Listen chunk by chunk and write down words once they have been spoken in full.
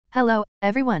Hello,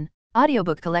 everyone.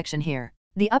 Audiobook collection here.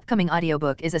 The upcoming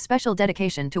audiobook is a special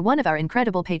dedication to one of our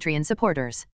incredible Patreon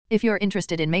supporters. If you're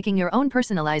interested in making your own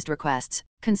personalized requests,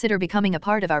 consider becoming a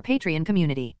part of our Patreon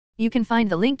community. You can find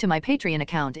the link to my Patreon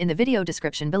account in the video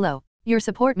description below. Your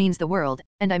support means the world,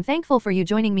 and I'm thankful for you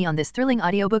joining me on this thrilling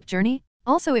audiobook journey.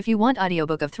 Also, if you want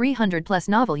audiobook of 300+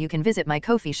 novel, you can visit my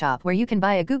Ko-fi shop where you can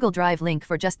buy a Google Drive link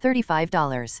for just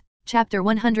 $35. Chapter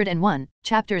 101,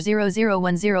 Chapter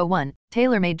 00101,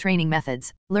 Tailor-Made Training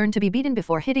Methods, Learn to be beaten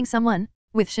before hitting someone?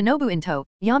 With Shinobu in tow,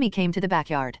 Yami came to the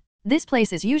backyard. This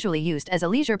place is usually used as a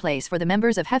leisure place for the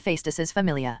members of Hephaestus's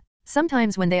Familia.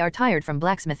 Sometimes when they are tired from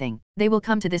blacksmithing, they will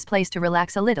come to this place to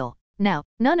relax a little. Now,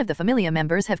 none of the Familia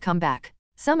members have come back.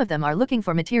 Some of them are looking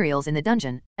for materials in the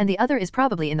dungeon, and the other is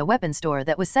probably in the weapon store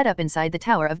that was set up inside the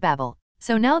Tower of Babel.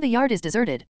 So now the yard is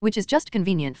deserted, which is just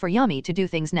convenient for Yami to do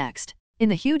things next. In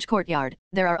the huge courtyard,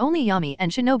 there are only Yami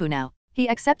and Shinobu now. He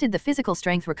accepted the physical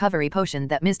strength recovery potion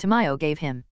that Ms. Tamayo gave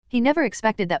him. He never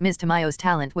expected that Ms. Tamayo's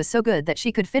talent was so good that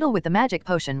she could fiddle with the magic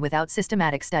potion without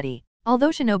systematic study. Although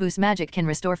Shinobu's magic can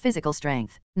restore physical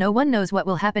strength, no one knows what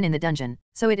will happen in the dungeon,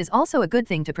 so it is also a good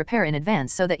thing to prepare in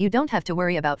advance so that you don't have to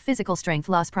worry about physical strength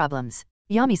loss problems.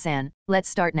 Yami-san, let's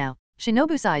start now.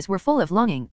 Shinobu's eyes were full of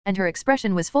longing, and her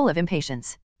expression was full of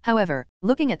impatience. However,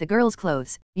 looking at the girl's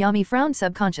clothes, Yami frowned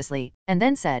subconsciously, and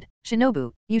then said,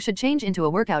 Shinobu, you should change into a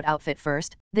workout outfit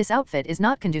first. This outfit is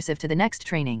not conducive to the next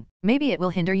training. Maybe it will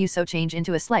hinder you, so change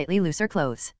into a slightly looser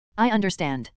clothes. I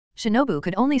understand. Shinobu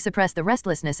could only suppress the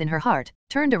restlessness in her heart,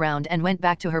 turned around and went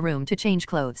back to her room to change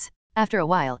clothes. After a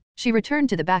while, she returned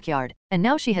to the backyard, and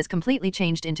now she has completely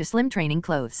changed into slim training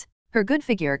clothes. Her good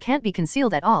figure can't be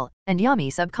concealed at all, and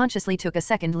Yami subconsciously took a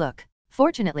second look.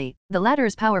 Fortunately, the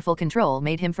latter's powerful control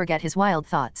made him forget his wild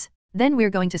thoughts. Then we're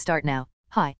going to start now.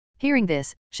 Hi. Hearing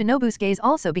this, Shinobu's gaze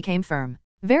also became firm.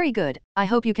 Very good, I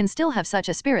hope you can still have such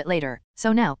a spirit later.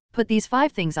 So now, put these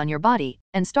 5 things on your body,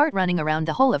 and start running around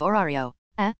the whole of Orario.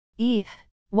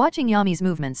 Watching Yami's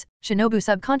movements, Shinobu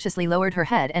subconsciously lowered her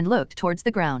head and looked towards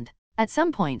the ground. At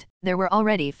some point, there were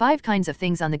already 5 kinds of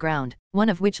things on the ground, one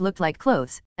of which looked like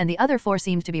clothes, and the other 4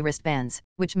 seemed to be wristbands,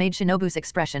 which made Shinobu's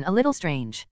expression a little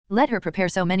strange. Let her prepare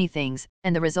so many things,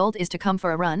 and the result is to come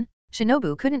for a run?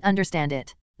 Shinobu couldn't understand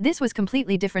it. This was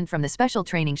completely different from the special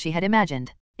training she had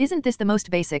imagined. Isn't this the most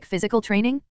basic physical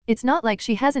training? It's not like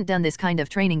she hasn't done this kind of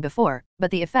training before,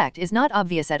 but the effect is not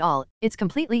obvious at all. It's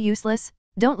completely useless.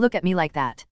 Don't look at me like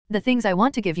that. The things I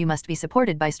want to give you must be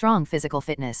supported by strong physical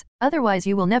fitness, otherwise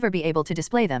you will never be able to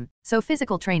display them, so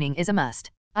physical training is a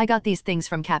must. I got these things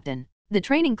from Captain. The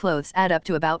training clothes add up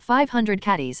to about 500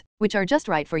 catties, which are just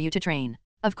right for you to train.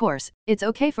 Of course, it's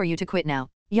okay for you to quit now.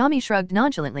 Yami shrugged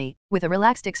nonchalantly, with a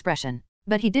relaxed expression.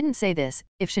 But he didn't say this.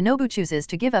 If Shinobu chooses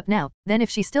to give up now, then if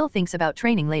she still thinks about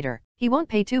training later, he won't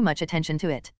pay too much attention to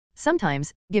it.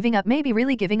 Sometimes, giving up may be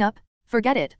really giving up.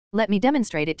 Forget it, let me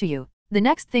demonstrate it to you. The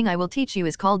next thing I will teach you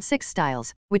is called 6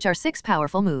 styles, which are 6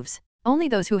 powerful moves. Only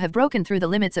those who have broken through the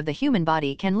limits of the human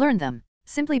body can learn them.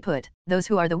 Simply put, those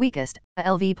who are the weakest, a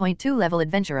LV.2 level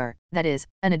adventurer, that is,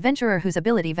 an adventurer whose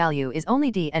ability value is only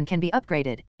D and can be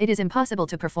upgraded, it is impossible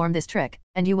to perform this trick,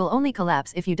 and you will only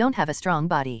collapse if you don't have a strong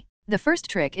body. The first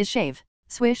trick is shave.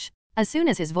 Swish. As soon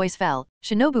as his voice fell,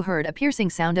 Shinobu heard a piercing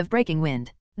sound of breaking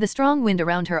wind. The strong wind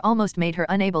around her almost made her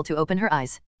unable to open her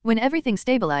eyes. When everything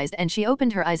stabilized and she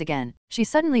opened her eyes again, she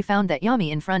suddenly found that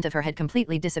Yami in front of her had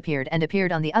completely disappeared and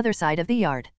appeared on the other side of the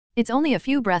yard. It's only a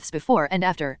few breaths before and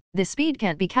after. This speed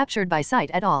can't be captured by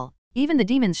sight at all. Even the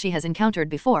demons she has encountered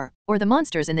before, or the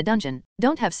monsters in the dungeon,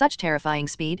 don't have such terrifying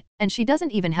speed, and she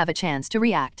doesn't even have a chance to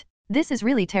react. This is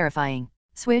really terrifying.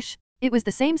 Swish. It was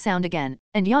the same sound again,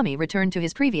 and Yami returned to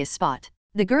his previous spot.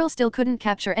 The girl still couldn't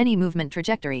capture any movement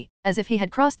trajectory, as if he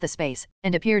had crossed the space,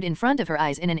 and appeared in front of her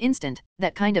eyes in an instant.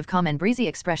 That kind of calm and breezy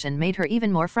expression made her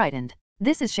even more frightened.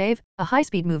 This is shave, a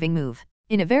high-speed moving move.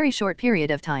 In a very short period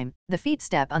of time, the feet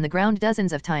step on the ground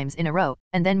dozens of times in a row,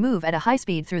 and then move at a high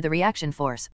speed through the reaction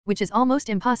force, which is almost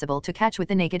impossible to catch with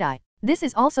the naked eye. This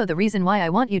is also the reason why I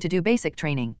want you to do basic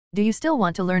training. Do you still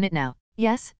want to learn it now?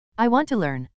 Yes, I want to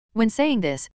learn. When saying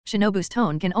this, Shinobu's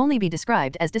tone can only be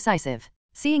described as decisive.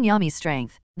 Seeing Yami's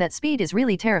strength, that speed is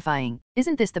really terrifying.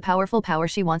 Isn't this the powerful power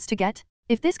she wants to get?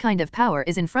 If this kind of power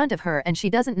is in front of her and she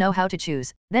doesn't know how to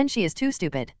choose, then she is too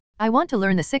stupid. I want to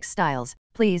learn the 6 styles.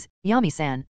 Please,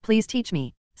 Yami-san, please teach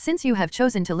me. Since you have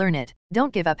chosen to learn it,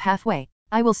 don't give up halfway.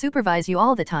 I will supervise you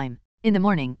all the time. In the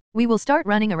morning, we will start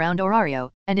running around Orario,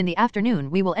 and in the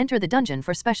afternoon we will enter the dungeon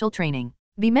for special training.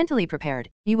 Be mentally prepared.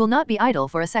 You will not be idle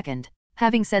for a second.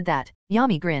 Having said that,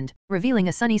 Yami grinned, revealing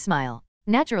a sunny smile.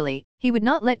 Naturally, he would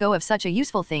not let go of such a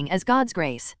useful thing as God's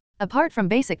grace. Apart from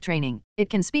basic training,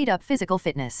 it can speed up physical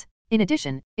fitness. In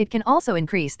addition, it can also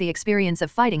increase the experience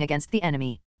of fighting against the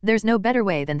enemy. There's no better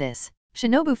way than this.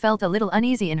 Shinobu felt a little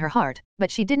uneasy in her heart, but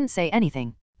she didn't say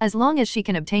anything. As long as she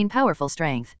can obtain powerful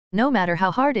strength, no matter how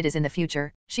hard it is in the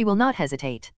future, she will not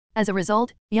hesitate. As a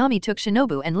result, Yami took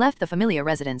Shinobu and left the Familia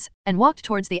residence, and walked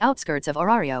towards the outskirts of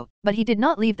Orario, but he did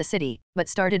not leave the city, but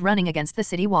started running against the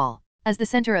city wall. As the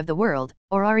center of the world,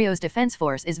 Orario's defense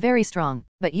force is very strong,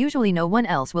 but usually no one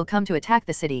else will come to attack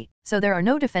the city, so there are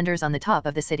no defenders on the top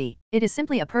of the city. It is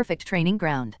simply a perfect training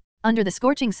ground. Under the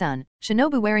scorching sun,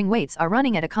 Shinobu wearing weights are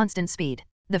running at a constant speed.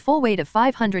 The full weight of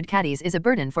 500 caddies is a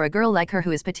burden for a girl like her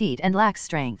who is petite and lacks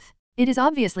strength. It is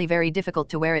obviously very difficult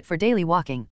to wear it for daily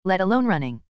walking, let alone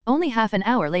running. Only half an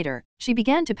hour later, she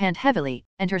began to pant heavily,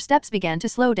 and her steps began to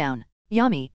slow down.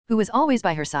 Yami, who was always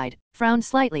by her side, frowned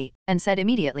slightly, and said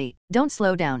immediately, "Don't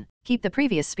slow down, keep the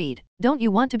previous speed, don't you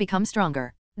want to become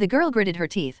stronger?" The girl gritted her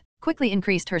teeth, quickly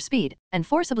increased her speed, and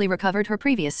forcibly recovered her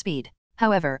previous speed.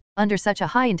 However, under such a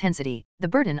high intensity, the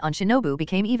burden on Shinobu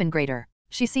became even greater.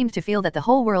 She seemed to feel that the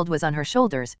whole world was on her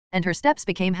shoulders, and her steps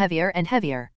became heavier and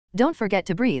heavier. "Don't forget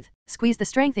to breathe, squeeze the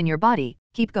strength in your body,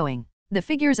 keep going." The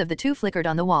figures of the two flickered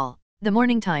on the wall. The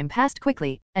morning time passed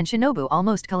quickly, and Shinobu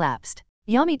almost collapsed.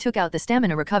 Yami took out the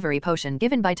stamina recovery potion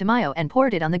given by Tamayo and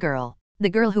poured it on the girl. The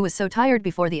girl, who was so tired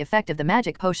before the effect of the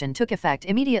magic potion took effect,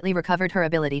 immediately recovered her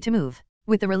ability to move.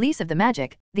 With the release of the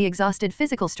magic, the exhausted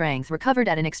physical strength recovered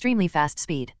at an extremely fast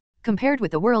speed. Compared with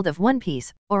the world of One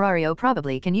Piece, Orario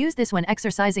probably can use this when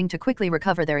exercising to quickly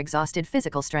recover their exhausted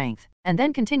physical strength, and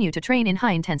then continue to train in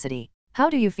high intensity. "How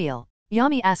do you feel?"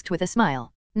 Yami asked with a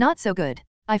smile. "Not so good.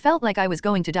 I felt like I was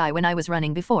going to die when I was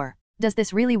running before. Does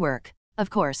this really work?" "Of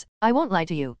course, I won't lie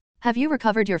to you. Have you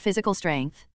recovered your physical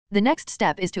strength? The next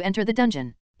step is to enter the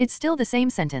dungeon." It's still the same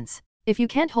sentence. If you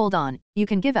can't hold on, you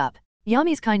can give up.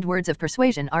 Yami's kind words of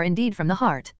persuasion are indeed from the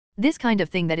heart. This kind of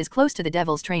thing that is close to the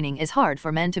devil's training is hard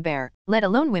for men to bear, let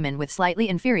alone women with slightly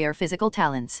inferior physical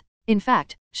talents. In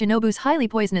fact, Shinobu's highly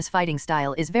poisonous fighting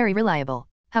style is very reliable.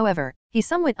 However, he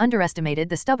somewhat underestimated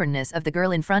the stubbornness of the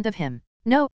girl in front of him.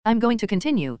 "No, I'm going to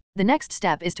continue. The next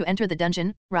step is to enter the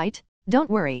dungeon, right?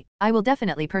 Don't worry, I will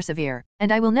definitely persevere,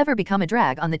 and I will never become a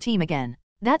drag on the team again."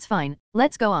 "That's fine,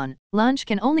 let's go on. Lunch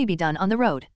can only be done on the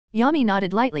road." Yami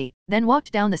nodded lightly, then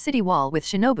walked down the city wall with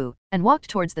Shinobu, and walked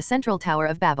towards the central Tower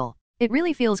of Babel. "It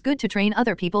really feels good to train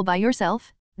other people by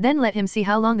yourself?" Then let him see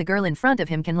how long the girl in front of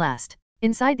him can last.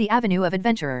 Inside the Avenue of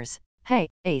Adventurers. "Hey,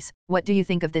 Ace, what do you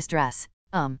think of this dress?"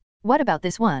 What about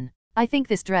this one?" "I think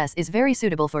this dress is very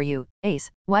suitable for you,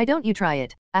 Ace, why don't you try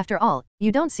it? After all,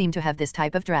 you don't seem to have this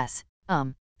type of dress."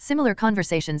 Similar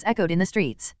conversations echoed in the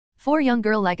streets. Four young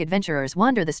girl-like adventurers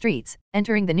wander the streets,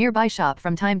 entering the nearby shop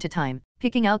from time to time,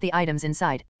 picking out the items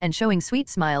inside, and showing sweet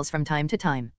smiles from time to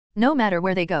time. No matter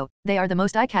where they go, they are the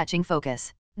most eye-catching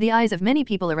focus. The eyes of many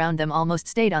people around them almost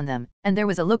stayed on them, and there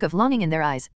was a look of longing in their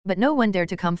eyes, but no one dared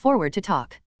to come forward to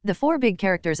talk. The four big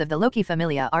characters of the Loki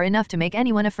Familia are enough to make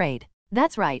anyone afraid.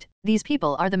 That's right, these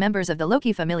people are the members of the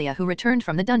Loki Familia who returned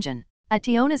from the dungeon. At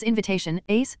Tiona's invitation,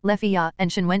 Ace, Lefia, and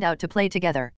Shin went out to play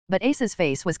together, but Ace's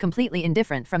face was completely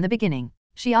indifferent from the beginning.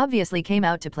 She obviously came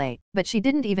out to play, but she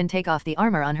didn't even take off the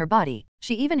armor on her body.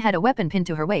 She even had a weapon pinned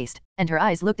to her waist, and her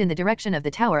eyes looked in the direction of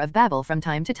the Tower of Babel from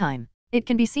time to time. It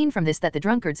can be seen from this that the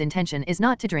drunkard's intention is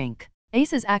not to drink.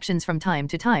 Ace's actions from time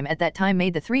to time at that time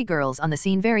made the three girls on the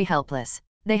scene very helpless.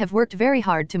 They have worked very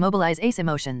hard to mobilize Ace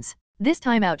emotions. This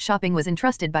time out shopping was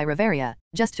entrusted by Riveria,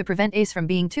 just to prevent Ace from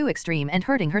being too extreme and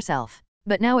hurting herself.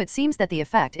 But now it seems that the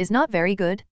effect is not very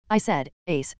good. "I said,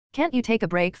 Ace, can't you take a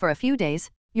break for a few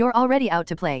days? You're already out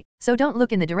to play, so don't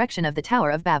look in the direction of the Tower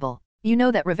of Babel. You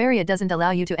know that Riveria doesn't allow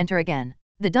you to enter again.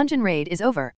 The dungeon raid is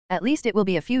over, at least it will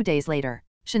be a few days later,"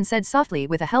 Shin said softly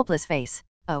with a helpless face.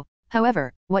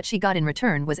 However, what she got in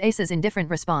return was Ace's indifferent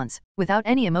response, without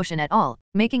any emotion at all,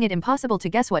 making it impossible to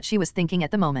guess what she was thinking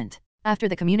at the moment. After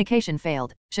the communication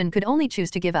failed, Shin could only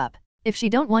choose to give up. If she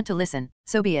don't want to listen,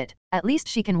 so be it, at least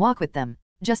she can walk with them.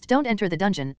 Just don't enter the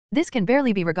dungeon. This can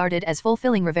barely be regarded as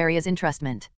fulfilling Riveria's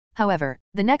entrustment. However,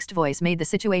 the next voice made the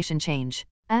situation change.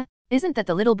 Isn't that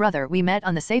the little brother we met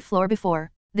on the safe floor before?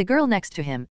 The girl next to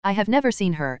him, I have never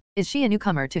seen her. Is she a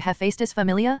newcomer to Hephaestus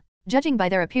Familia? Judging by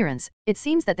their appearance, it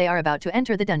seems that they are about to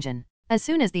enter the dungeon. As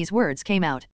soon as these words came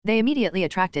out, they immediately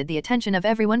attracted the attention of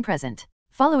everyone present.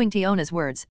 Following Tiona's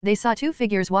words, they saw two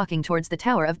figures walking towards the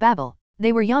Tower of Babel.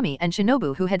 They were Yami and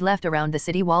Shinobu, who had left around the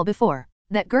city wall before.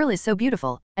 That girl is so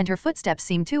beautiful, and her footsteps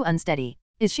seem too unsteady.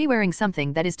 Is she wearing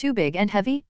something that is too big and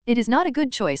heavy? It is not a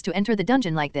good choice to enter the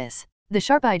dungeon like this. The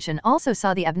sharp-eyed Shin also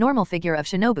saw the abnormal figure of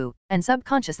Shinobu, and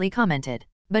subconsciously commented,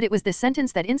 But it was this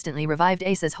sentence that instantly revived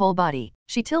Ace's whole body.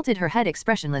 She tilted her head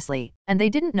expressionlessly, and they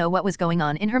didn't know what was going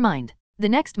on in her mind. The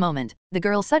next moment, the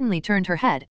girl suddenly turned her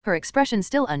head, her expression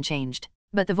still unchanged.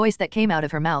 But the voice that came out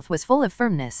of her mouth was full of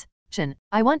firmness. Shin,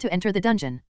 I want to enter the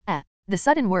dungeon. The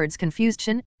sudden words confused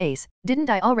Shin. Ace, didn't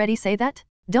I already say that?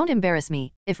 Don't embarrass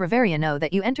me. If Reveria know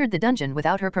that you entered the dungeon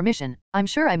without her permission, I'm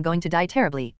sure I'm going to die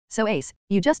terribly. So Ace,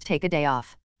 you just take a day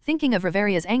off. Thinking of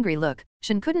Reveria's angry look,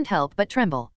 Shin couldn't help but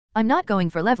tremble. I'm not going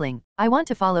for leveling. I want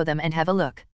to follow them and have a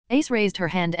look. Ace raised her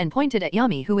hand and pointed at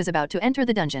Yami, who was about to enter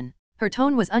the dungeon. Her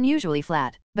tone was unusually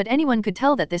flat, but anyone could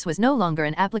tell that this was no longer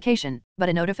an application, but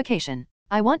a notification.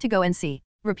 I want to go and see.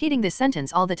 Repeating this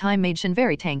sentence all the time made Shin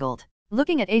very tangled.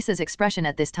 Looking at Ace's expression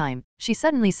at this time, she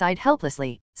suddenly sighed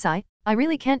helplessly. Sigh, I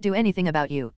really can't do anything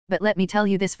about you, but let me tell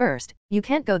you this first, you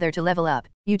can't go there to level up,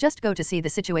 you just go to see the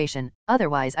situation,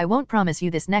 otherwise I won't promise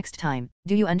you this next time,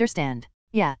 do you understand?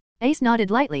 Yeah. Ace nodded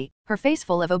lightly, her face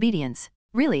full of obedience.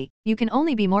 Really, you can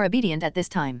only be more obedient at this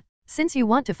time. Since you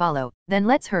want to follow, then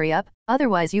let's hurry up,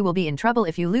 otherwise you will be in trouble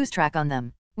if you lose track on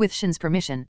them. With Shin's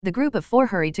permission, the group of 4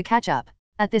 hurried to catch up.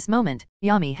 At this moment,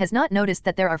 Yami has not noticed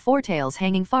that there are 4 tails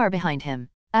hanging far behind him.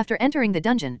 After entering the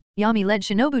dungeon, Yami led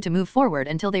Shinobu to move forward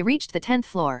until they reached the 10th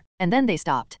floor, and then they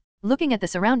stopped. Looking at the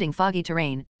surrounding foggy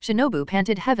terrain, Shinobu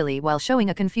panted heavily while showing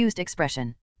a confused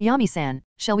expression. Yami-san,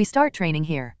 shall we start training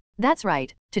here? That's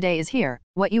right, today is here.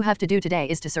 What you have to do today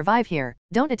is to survive here.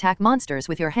 Don't attack monsters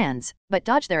with your hands, but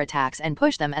dodge their attacks and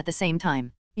push them at the same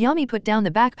time. Yami put down the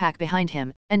backpack behind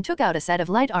him, and took out a set of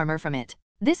light armor from it.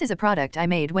 This is a product I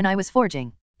made when I was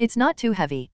forging. It's not too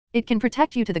heavy. It can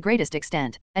protect you to the greatest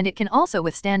extent, and it can also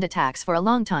withstand attacks for a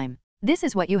long time. This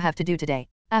is what you have to do today.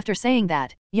 After saying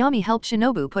that, Yami helped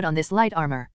Shinobu put on this light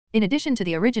armor. In addition to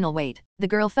the original weight, the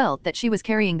girl felt that she was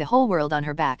carrying the whole world on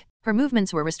her back. Her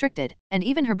movements were restricted, and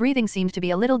even her breathing seemed to be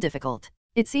a little difficult.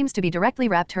 It seems to be directly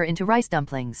wrapped her into rice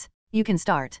dumplings. You can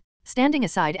start. Standing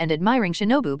aside and admiring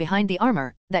Shinobu behind the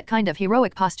armor, that kind of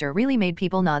heroic posture really made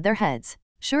people nod their heads.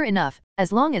 Sure enough,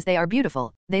 as long as they are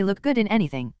beautiful, they look good in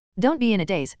anything. Don't be in a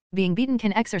daze. Being beaten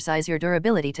can exercise your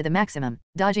durability to the maximum.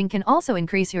 Dodging can also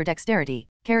increase your dexterity.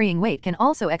 Carrying weight can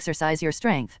also exercise your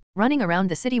strength. Running around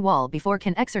the city wall before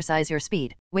can exercise your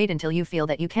speed. Wait until you feel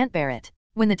that you can't bear it.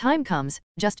 When the time comes,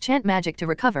 just chant magic to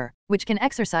recover, which can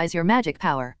exercise your magic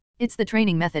power. It's the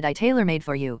training method I tailor-made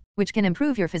for you, which can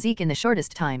improve your physique in the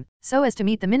shortest time, so as to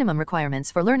meet the minimum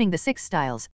requirements for learning the 6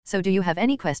 styles. So do you have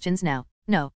any questions now?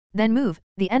 No? Then move,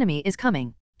 the enemy is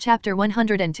coming. Chapter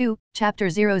 102, Chapter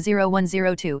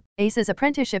 00102, Ace's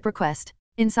Apprenticeship Request.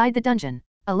 Inside the dungeon,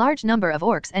 a large number of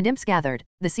orcs and imps gathered.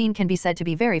 The scene can be said to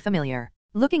be very familiar.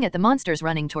 Looking at the monsters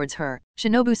running towards her,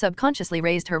 Shinobu subconsciously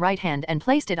raised her right hand and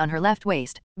placed it on her left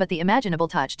waist, but the imaginable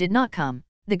touch did not come.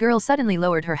 The girl suddenly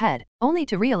lowered her head, only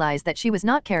to realize that she was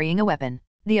not carrying a weapon.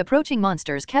 The approaching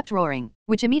monsters kept roaring,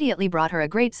 which immediately brought her a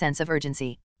great sense of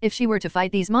urgency. If she were to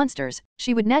fight these monsters,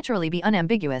 she would naturally be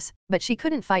unambiguous, but she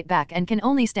couldn't fight back and can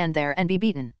only stand there and be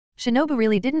beaten. Shinobu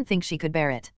really didn't think she could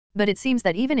bear it. But it seems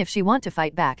that even if she want to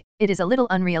fight back, it is a little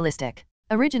unrealistic.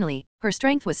 Originally, her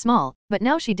strength was small, but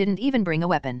now she didn't even bring a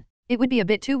weapon. It would be a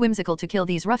bit too whimsical to kill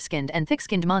these rough-skinned and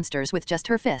thick-skinned monsters with just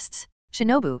her fists.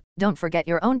 Shinobu, don't forget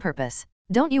your own purpose.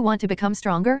 Don't you want to become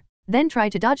stronger? Then try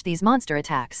to dodge these monster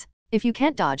attacks. If you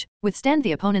can't dodge, withstand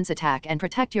the opponent's attack and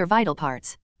protect your vital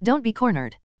parts. Don't be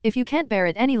cornered. If you can't bear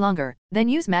it any longer, then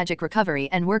use magic recovery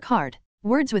and work hard.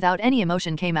 Words without any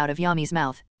emotion came out of Yami's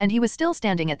mouth, and he was still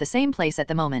standing at the same place at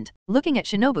the moment, looking at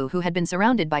Shinobu, who had been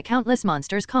surrounded by countless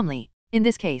monsters, calmly. In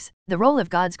this case, the role of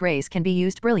God's grace can be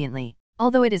used brilliantly.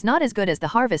 Although it is not as good as the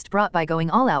harvest brought by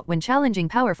going all out when challenging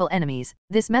powerful enemies,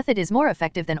 this method is more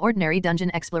effective than ordinary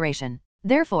dungeon exploration.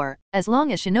 Therefore, as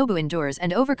long as Shinobu endures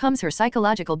and overcomes her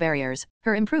psychological barriers,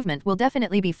 her improvement will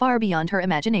definitely be far beyond her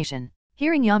imagination.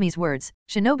 Hearing Yami's words,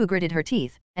 Shinobu gritted her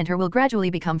teeth, and her will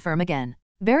gradually become firm again.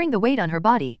 Bearing the weight on her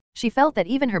body, she felt that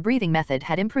even her breathing method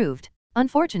had improved.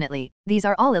 Unfortunately, these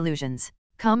are all illusions.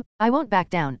 Come, I won't back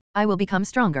down, I will become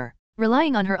stronger.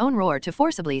 Relying on her own roar to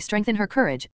forcibly strengthen her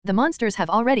courage, the monsters have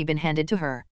already been handed to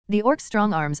her. The orc's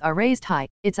strong arms are raised high,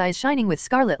 its eyes shining with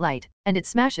scarlet light, and it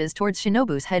smashes towards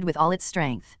Shinobu's head with all its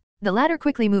strength. The latter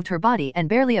quickly moved her body and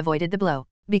barely avoided the blow.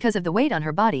 Because of the weight on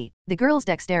her body, the girl's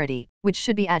dexterity, which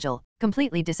should be agile,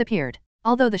 completely disappeared.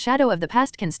 Although the shadow of the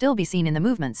past can still be seen in the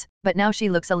movements, but now she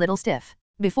looks a little stiff.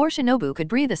 Before Shinobu could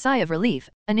breathe a sigh of relief,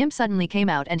 an imp suddenly came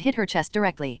out and hit her chest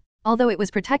directly. Although it was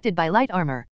protected by light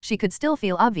armor, she could still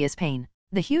feel obvious pain.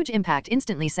 The huge impact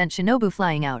instantly sent Shinobu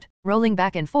flying out, rolling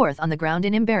back and forth on the ground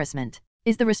in embarrassment.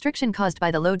 Is the restriction caused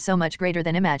by the load so much greater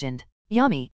than imagined?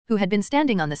 Yami, who had been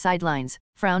standing on the sidelines,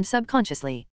 frowned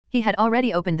subconsciously. He had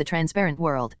already opened the transparent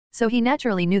world, so he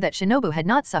naturally knew that Shinobu had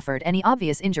not suffered any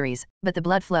obvious injuries, but the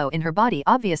blood flow in her body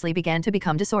obviously began to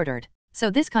become disordered. So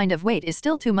this kind of weight is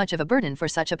still too much of a burden for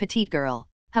such a petite girl.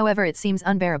 However, it seems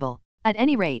unbearable. At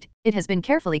any rate, it has been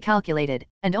carefully calculated,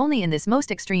 and only in this most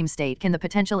extreme state can the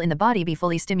potential in the body be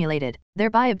fully stimulated,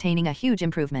 thereby obtaining a huge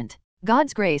improvement.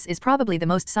 God's grace is probably the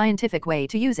most scientific way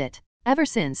to use it. Ever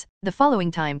since, the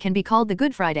following time can be called the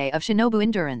Good Friday of Shinobu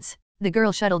endurance. The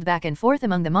girl shuttled back and forth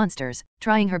among the monsters,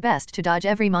 trying her best to dodge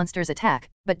every monster's attack,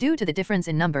 but due to the difference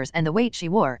in numbers and the weight she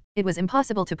wore, it was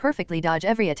impossible to perfectly dodge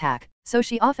every attack, so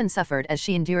she often suffered as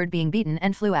she endured being beaten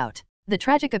and flew out. The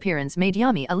tragic appearance made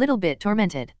Yami a little bit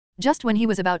tormented. Just when he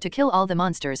was about to kill all the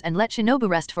monsters and let Shinobu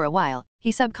rest for a while,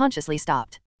 he subconsciously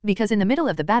stopped. Because in the middle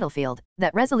of the battlefield,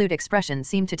 that resolute expression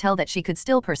seemed to tell that she could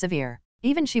still persevere.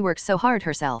 Even she works so hard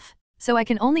herself. So I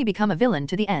can only become a villain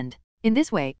to the end. In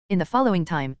this way, in the following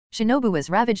time, Shinobu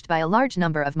was ravaged by a large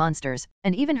number of monsters,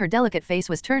 and even her delicate face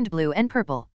was turned blue and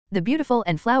purple. The beautiful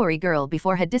and flowery girl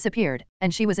before had disappeared,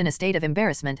 and she was in a state of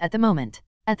embarrassment at the moment.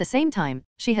 At the same time,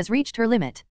 she has reached her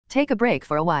limit. Take a break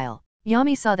for a while.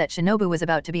 Yami saw that Shinobu was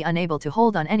about to be unable to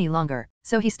hold on any longer,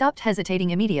 so he stopped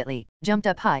hesitating immediately, jumped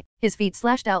up high, his feet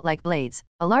slashed out like blades,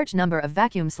 a large number of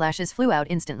vacuum slashes flew out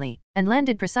instantly, and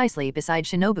landed precisely beside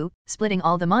Shinobu, splitting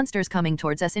all the monsters coming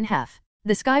towards us in half.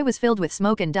 The sky was filled with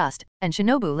smoke and dust, and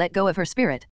Shinobu let go of her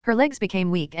spirit, her legs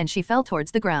became weak and she fell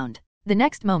towards the ground. The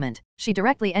next moment, she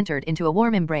directly entered into a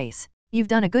warm embrace. You've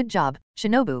done a good job,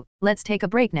 Shinobu, let's take a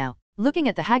break now. Looking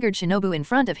at the haggard Shinobu in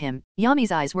front of him,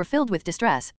 Yami's eyes were filled with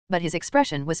distress, but his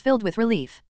expression was filled with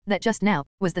relief. That just now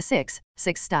was the 6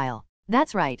 style.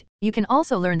 That's right, you can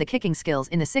also learn the kicking skills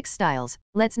in the 6 styles.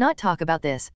 Let's not talk about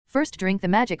this, first drink the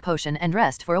magic potion and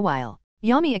rest for a while.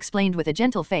 Yami explained with a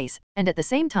gentle face, and at the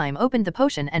same time opened the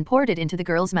potion and poured it into the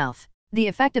girl's mouth. The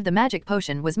effect of the magic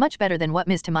potion was much better than what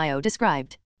Ms. Tamayo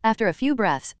described. After a few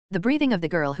breaths, the breathing of the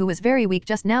girl who was very weak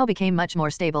just now became much more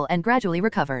stable and gradually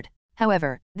recovered.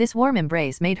 However, this warm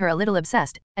embrace made her a little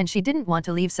obsessed, and she didn't want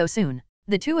to leave so soon.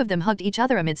 The two of them hugged each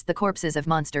other amidst the corpses of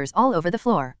monsters all over the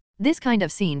floor. This kind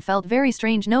of scene felt very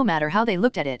strange no matter how they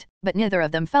looked at it, but neither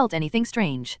of them felt anything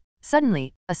strange.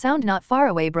 Suddenly, a sound not far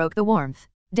away broke the warmth.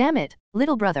 Damn it,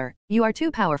 little brother, you are too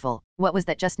powerful. What was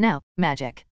that just now?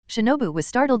 Magic. Shinobu was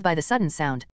startled by the sudden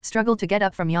sound, struggled to get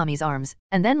up from Yami's arms,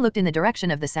 and then looked in the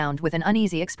direction of the sound with an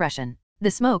uneasy expression.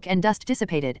 The smoke and dust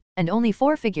dissipated, and only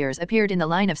 4 figures appeared in the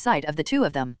line of sight of the two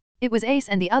of them. It was Ace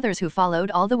and the others who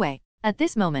followed all the way. At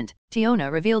this moment,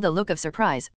 Tiona revealed a look of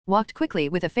surprise, walked quickly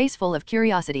with a face full of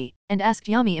curiosity, and asked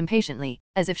Yami impatiently,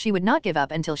 as if she would not give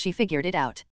up until she figured it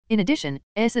out. In addition,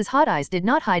 Ace's hot eyes did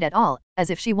not hide at all, as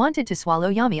if she wanted to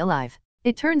swallow Yami alive.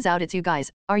 It turns out it's you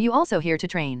guys, are you also here to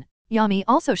train? Yami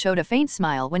also showed a faint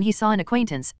smile when he saw an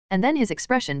acquaintance, and then his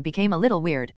expression became a little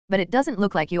weird, but it doesn't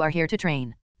look like you are here to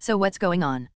train. So what's going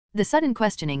on? The sudden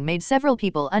questioning made several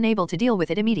people unable to deal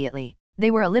with it immediately.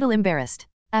 They were a little embarrassed.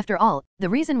 After all, the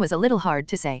reason was a little hard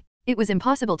to say. It was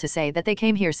impossible to say that they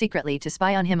came here secretly to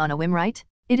spy on him on a whim, right?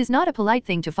 It is not a polite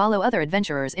thing to follow other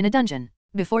adventurers in a dungeon.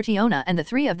 Before Tiona and the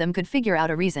 3 of them could figure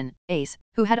out a reason, Ace,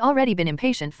 who had already been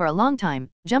impatient for a long time,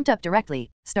 jumped up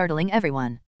directly, startling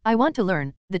everyone. I want to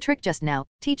learn the trick just now,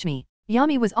 teach me.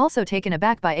 Yami was also taken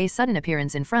aback by Ace's sudden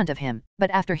appearance in front of him, but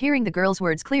after hearing the girl's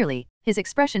words clearly, his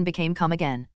expression became calm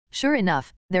again. Sure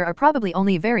enough, there are probably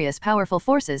only various powerful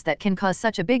forces that can cause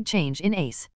such a big change in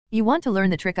Ace. You want to learn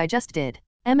the trick I just did?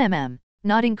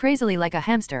 Nodding crazily like a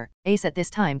hamster, Ace at this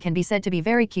time can be said to be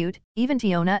very cute. Even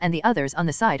Tiona and the others on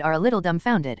the side are a little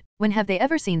dumbfounded. When have they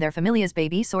ever seen their Familia's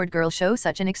baby sword girl show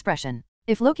such an expression?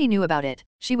 If Loki knew about it,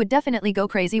 she would definitely go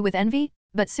crazy with envy.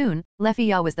 But soon,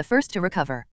 Lefia was the first to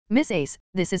recover. Miss Ace,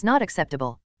 this is not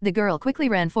acceptable. The girl quickly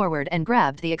ran forward and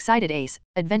grabbed the excited Ace.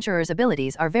 Adventurers'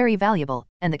 abilities are very valuable,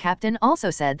 and the captain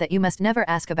also said that you must never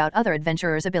ask about other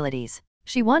adventurers' abilities.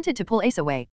 She wanted to pull Ace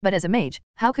away, but as a mage,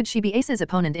 how could she be Ace's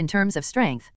opponent in terms of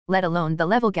strength, let alone the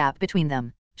level gap between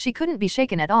them? She couldn't be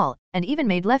shaken at all, and even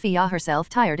made Lefia herself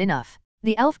tired enough.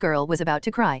 The elf girl was about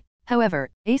to cry. However,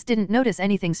 Ace didn't notice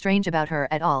anything strange about her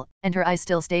at all, and her eyes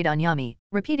still stayed on Yami,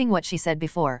 repeating what she said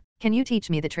before. Can you teach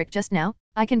me the trick just now?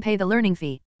 I can pay the learning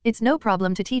fee. It's no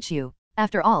problem to teach you.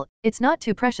 After all, it's not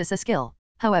too precious a skill.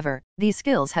 However, these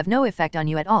skills have no effect on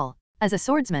you at all. As a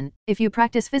swordsman, if you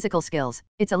practice physical skills,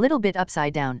 it's a little bit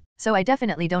upside down, so I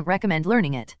definitely don't recommend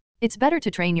learning it. It's better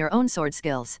to train your own sword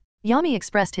skills. Yami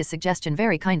expressed his suggestion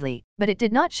very kindly, but it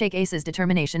did not shake Ace's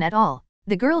determination at all.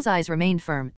 The girl's eyes remained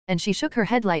firm, and she shook her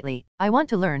head lightly. I want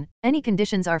to learn, any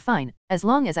conditions are fine, as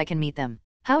long as I can meet them.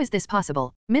 How is this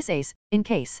possible, Miss Ace, in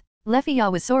case?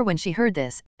 Lefia was sore when she heard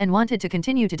this, and wanted to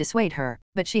continue to dissuade her,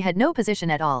 but she had no position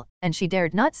at all, and she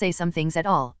dared not say some things at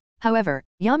all. However,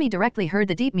 Yami directly heard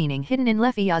the deep meaning hidden in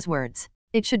Lefia's words.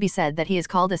 It should be said that he is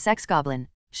called a sex goblin.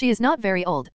 She is not very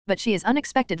old, but she is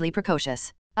unexpectedly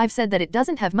precocious. I've said that it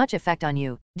doesn't have much effect on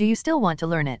you, do you still want to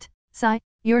learn it? Sigh,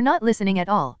 you're not listening at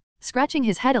all. Scratching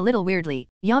his head a little weirdly,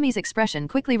 Yami's expression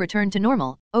quickly returned to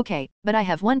normal. Okay, but I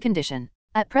have one condition.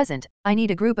 At present, I need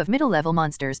a group of middle-level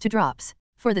monsters to drops.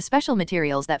 For the special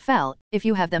materials that fell, if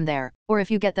you have them there, or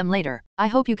if you get them later, I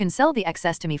hope you can sell the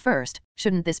excess to me first.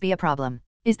 Shouldn't this be a problem?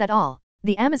 Is that all?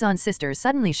 The Amazon sisters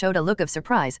suddenly showed a look of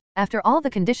surprise. After all,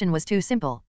 the condition was too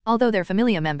simple. Although their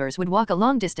Familia members would walk a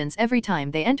long distance every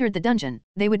time they entered the dungeon,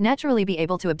 they would naturally be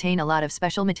able to obtain a lot of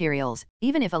special materials.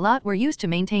 Even if a lot were used to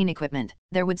maintain equipment,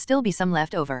 there would still be some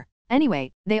left over.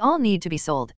 Anyway, they all need to be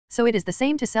sold, so it is the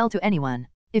same to sell to anyone.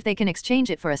 If they can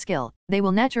exchange it for a skill, they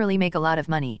will naturally make a lot of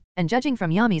money, and judging from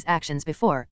Yami's actions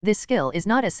before, this skill is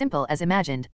not as simple as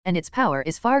imagined, and its power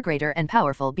is far greater and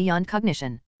powerful beyond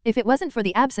cognition. If it wasn't for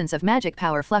the absence of magic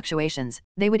power fluctuations,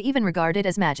 they would even regard it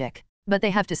as magic. But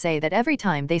they have to say that every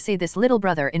time they see this little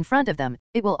brother in front of them,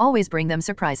 it will always bring them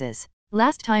surprises.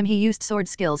 Last time he used sword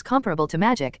skills comparable to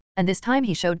magic, and this time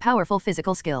he showed powerful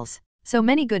physical skills. So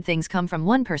many good things come from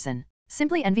one person.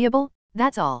 Simply enviable,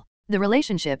 that's all. The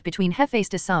relationship between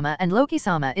Hephaestus-sama and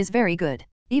Loki-sama is very good.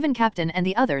 Even Captain and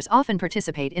the others often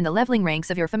participate in the leveling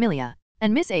ranks of your Familia.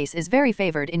 And Miss Ace is very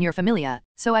favored in your Familia,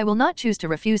 so I will not choose to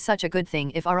refuse such a good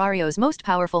thing if Arario's most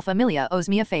powerful Familia owes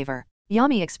me a favor.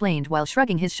 Yami explained while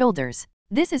shrugging his shoulders.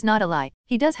 This is not a lie,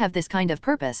 he does have this kind of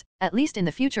purpose, at least in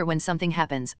the future when something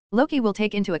happens, Loki will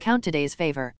take into account today's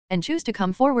favor, and choose to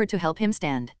come forward to help him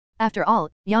stand. After all,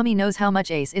 Yami knows how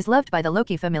much Ace is loved by the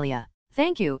Loki Familia.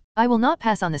 Thank you, I will not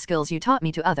pass on the skills you taught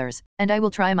me to others, and I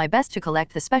will try my best to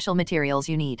collect the special materials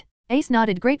you need. Ace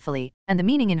nodded gratefully, and the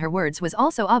meaning in her words was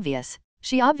also obvious.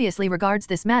 She obviously regards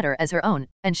this matter as her own,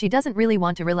 and she doesn't really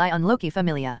want to rely on Loki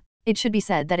Familia. It should be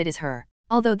said that it is her.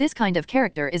 Although this kind of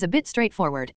character is a bit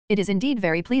straightforward, it is indeed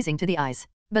very pleasing to the eyes.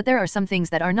 But there are some things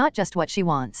that are not just what she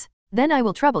wants. Then I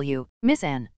will trouble you, Miss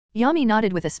Anne. Yami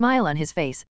nodded with a smile on his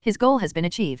face. His goal has been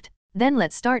achieved. Then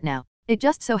let's start now. It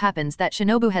just so happens that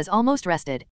Shinobu has almost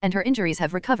rested, and her injuries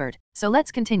have recovered, so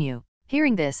let's continue.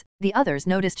 Hearing this, the others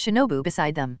noticed Shinobu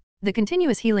beside them. The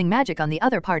continuous healing magic on the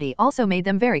other party also made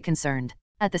them very concerned.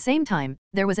 At the same time,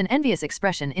 there was an envious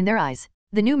expression in their eyes.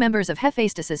 The new members of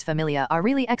Hephaestus's Familia are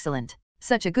really excellent.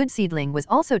 Such a good seedling was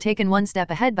also taken one step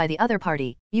ahead by the other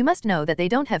party. You must know that they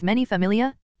don't have many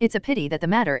Familia? It's a pity that the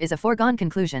matter is a foregone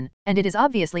conclusion, and it is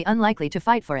obviously unlikely to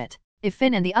fight for it. If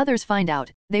Finn and the others find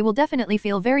out, they will definitely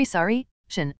feel very sorry.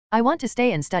 Shin, I want to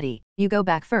stay and study, you go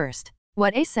back first.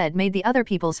 What Ace said made the other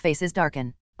people's faces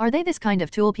darken. Are they this kind of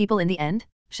tool people in the end?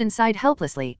 Shin sighed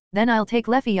helplessly. Then I'll take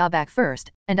Lefia back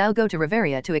first, and I'll go to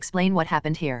Riveria to explain what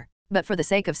happened here. But for the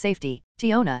sake of safety,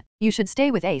 Tiona, you should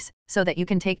stay with Ace, so that you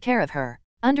can take care of her.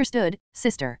 Understood,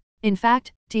 sister. In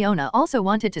fact, Tiona also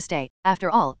wanted to stay. After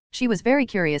all, she was very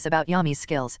curious about Yami's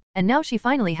skills, and now she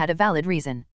finally had a valid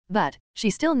reason. But, she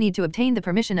still need to obtain the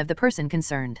permission of the person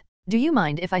concerned. Do you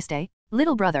mind if I stay?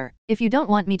 Little brother, if you don't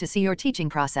want me to see your teaching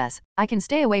process, I can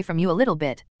stay away from you a little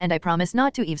bit, and I promise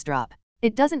not to eavesdrop.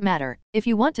 It doesn't matter, if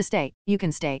you want to stay, you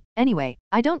can stay. Anyway,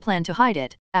 I don't plan to hide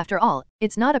it. After all,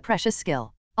 it's not a precious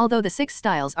skill. Although the 6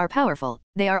 styles are powerful,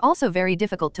 they are also very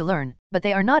difficult to learn, but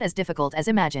they are not as difficult as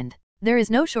imagined. There is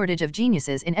no shortage of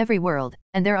geniuses in every world,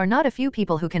 and there are not a few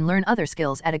people who can learn other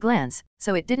skills at a glance,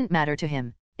 so it didn't matter to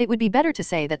him. It would be better to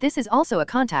say that this is also a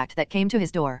contact that came to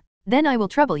his door. Then I will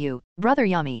trouble you, brother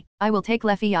Yami. I will take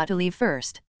Lefia to leave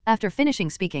first. After finishing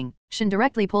speaking, Shin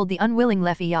directly pulled the unwilling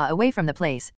Lefia away from the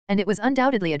place, and it was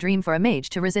undoubtedly a dream for a mage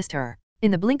to resist her.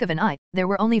 In the blink of an eye, there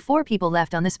were only 4 people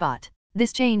left on the spot.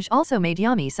 This change also made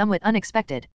Yami somewhat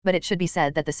unexpected, but it should be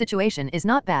said that the situation is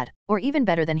not bad, or even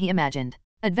better than he imagined.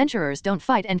 Adventurers don't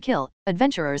fight and kill,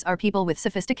 adventurers are people with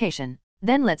sophistication.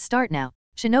 Then let's start now.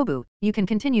 Shinobu, you can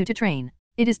continue to train.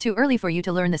 It is too early for you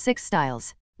to learn the 6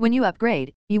 styles. When you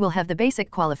upgrade, you will have the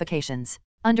basic qualifications.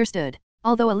 Understood.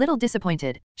 Although a little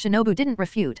disappointed, Shinobu didn't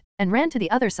refute, and ran to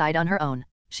the other side on her own.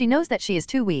 She knows that she is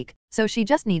too weak, so she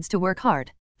just needs to work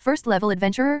hard. First level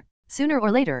adventurer? Sooner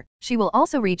or later, she will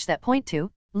also reach that point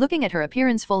too. Looking at her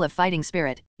appearance full of fighting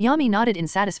spirit, Yami nodded in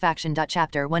satisfaction.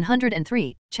 Chapter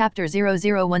 103, Chapter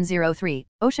 00103,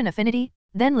 Ocean Affinity?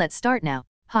 Then let's start now.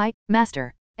 Hi,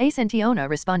 Master. Ace and Tiona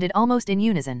responded almost in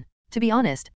unison. To be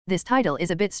honest, this title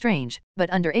is a bit strange, but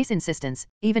under Ace's insistence,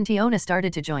 even Tiona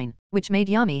started to join, which made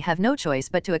Yami have no choice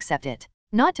but to accept it.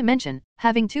 Not to mention,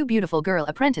 having 2 beautiful girl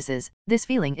apprentices, this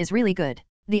feeling is really good.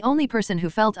 The only person who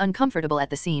felt uncomfortable at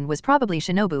the scene was probably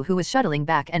Shinobu, who was shuttling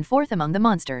back and forth among the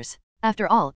monsters. After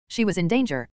all, she was in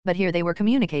danger, but here they were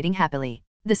communicating happily.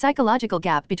 The psychological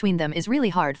gap between them is really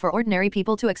hard for ordinary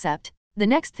people to accept. The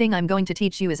next thing I'm going to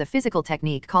teach you is a physical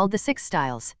technique called the 6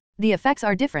 styles. The effects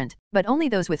are different, but only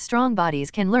those with strong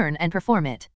bodies can learn and perform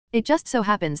it. It just so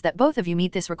happens that both of you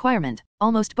meet this requirement,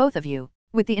 almost both of you.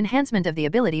 With the enhancement of the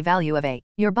ability value of A,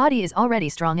 your body is already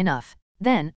strong enough.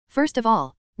 Then, first of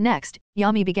all, next,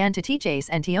 Yami began to teach Ace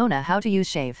and Tiona how to use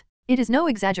shave. It is no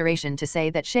exaggeration to say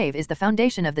that shave is the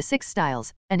foundation of the 6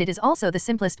 styles, and it is also the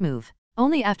simplest move.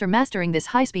 Only after mastering this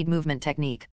high-speed movement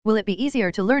technique, will it be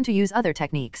easier to learn to use other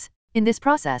techniques. In this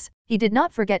process, he did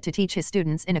not forget to teach his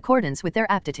students in accordance with their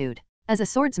aptitude. As a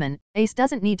swordsman, Ace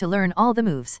doesn't need to learn all the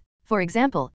moves. For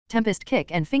example, Tempest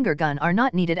Kick and Finger Gun are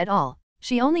not needed at all.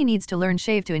 She only needs to learn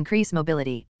shave to increase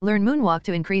mobility, learn moonwalk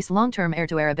to increase long-term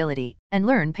air-to-air ability, and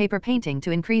learn paper painting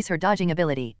to increase her dodging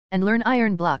ability, and learn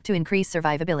iron block to increase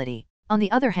survivability. On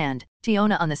the other hand,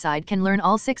 Tiona on the side can learn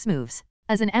all 6 moves.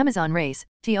 As an Amazon race,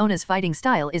 Tiona's fighting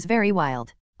style is very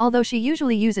wild. Although she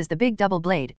usually uses the big double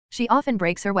blade, she often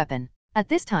breaks her weapon. At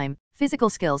this time, physical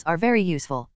skills are very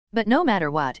useful. But no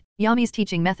matter what, Yami's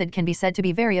teaching method can be said to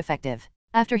be very effective.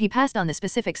 After he passed on the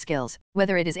specific skills,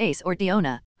 whether it is Ace or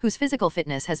Tiona, whose physical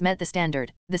fitness has met the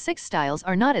standard, the 6 styles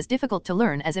are not as difficult to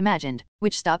learn as imagined,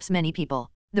 which stops many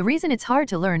people. The reason it's hard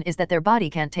to learn is that their body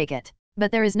can't take it.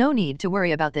 But there is no need to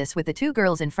worry about this with the 2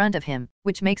 girls in front of him,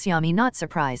 which makes Yami not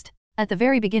surprised. At the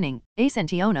very beginning, Ace and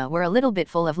Tiona were a little bit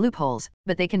full of loopholes,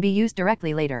 but they can be used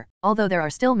directly later, although there are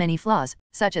still many flaws,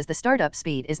 such as the startup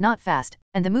speed is not fast,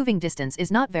 and the moving distance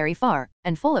is not very far,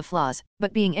 and full of flaws,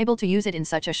 but being able to use it in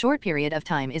such a short period of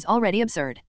time is already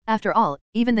absurd. After all,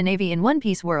 even the Navy in One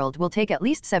Piece world will take at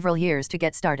least several years to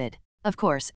get started. Of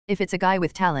course, if it's a guy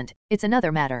with talent, it's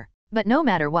another matter. But no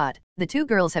matter what, the 2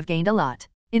 girls have gained a lot.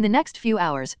 In the next few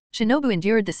hours, Shinobu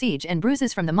endured the siege and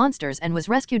bruises from the monsters and was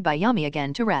rescued by Yami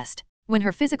again to rest. When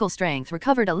her physical strength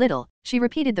recovered a little, she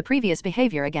repeated the previous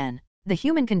behavior again. The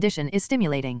human condition is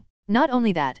stimulating. Not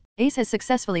only that, Ace has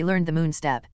successfully learned the moon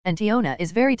step, and Tiona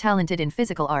is very talented in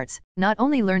physical arts, not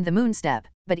only learned the moon step,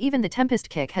 but even the Tempest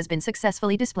Kick has been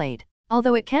successfully displayed.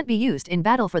 Although it can't be used in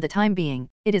battle for the time being,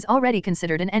 it is already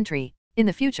considered an entry. In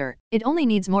the future, it only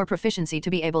needs more proficiency to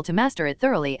be able to master it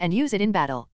thoroughly and use it in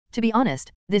battle. To be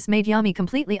honest, this made Yami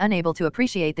completely unable to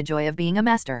appreciate the joy of being a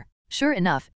master. Sure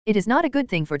enough, it is not a good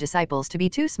thing for disciples to be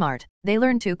too smart, they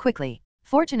learn too quickly.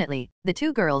 Fortunately, the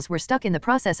 2 girls were stuck in the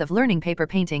process of learning paper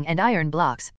painting and iron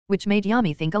blocks, which made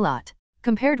Yami think a lot.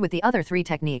 Compared with the other 3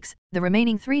 techniques, the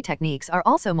remaining 3 techniques are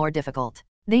also more difficult.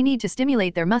 They need to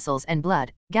stimulate their muscles and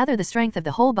blood, gather the strength of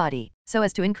the whole body, so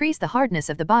as to increase the hardness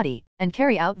of the body, and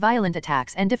carry out violent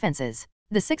attacks and defenses.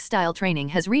 The 6 style training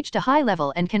has reached a high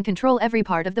level and can control every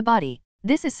part of the body.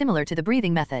 This is similar to the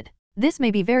breathing method. This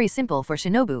may be very simple for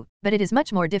Shinobu, but it is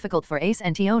much more difficult for Ace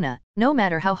and Tiona. No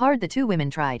matter how hard the 2 women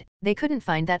tried, they couldn't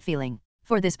find that feeling.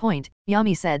 For this point,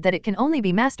 Yami said that it can only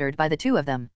be mastered by the 2 of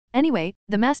them. Anyway,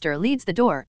 the master leads the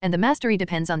door, and the mastery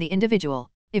depends on the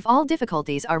individual. If all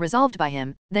difficulties are resolved by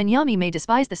him, then Yami may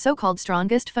despise the so-called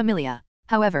strongest Familia.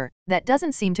 However, that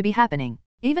doesn't seem to be happening.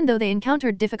 Even though they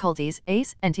encountered difficulties,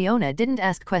 Ace and Tiona didn't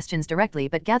ask questions directly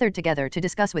but gathered together to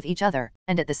discuss with each other,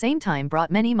 and at the same time brought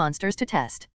many monsters to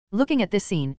test. Looking at this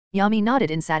scene, Yami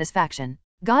nodded in satisfaction.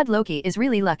 God Loki is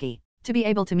really lucky. To be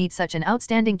able to meet such an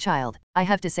outstanding child, I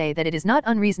have to say that it is not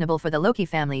unreasonable for the Loki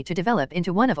family to develop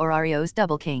into one of Orario's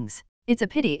double kings. It's a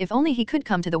pity if only he could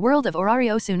come to the world of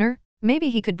Orario sooner. Maybe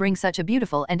he could bring such a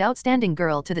beautiful and outstanding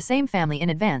girl to the same family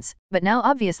in advance, but now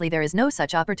obviously there is no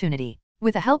such opportunity.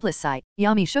 With a helpless sigh,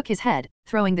 Yami shook his head,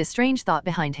 throwing this strange thought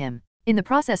behind him. In the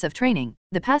process of training,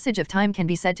 the passage of time can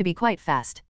be said to be quite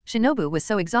fast. Shinobu was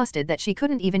so exhausted that she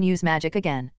couldn't even use magic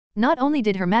again. Not only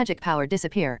did her magic power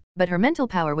disappear, but her mental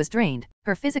power was drained,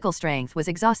 her physical strength was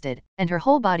exhausted, and her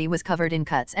whole body was covered in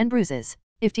cuts and bruises.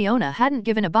 If Tiona hadn't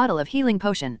given a bottle of healing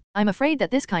potion, I'm afraid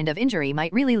that this kind of injury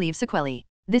might really leave sequelae.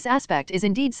 This aspect is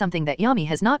indeed something that Yami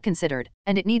has not considered,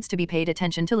 and it needs to be paid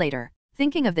attention to later.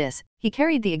 Thinking of this, he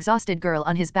carried the exhausted girl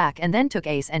on his back and then took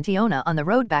Ace and Tiona on the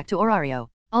road back to Orario.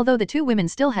 Although the 2 women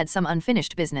still had some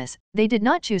unfinished business, they did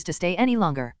not choose to stay any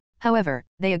longer. However,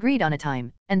 they agreed on a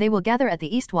time, and they will gather at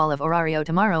the east wall of Orario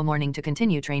tomorrow morning to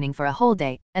continue training for a whole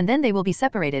day, and then they will be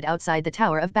separated outside the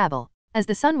Tower of Babel. As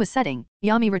the sun was setting,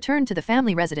 Yami returned to the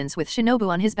family residence with Shinobu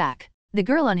on his back. The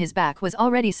girl on his back was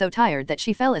already so tired that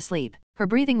she fell asleep. Her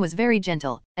breathing was very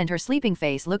gentle, and her sleeping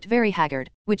face looked very haggard,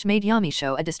 which made Yami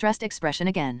show a distressed expression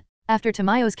again. After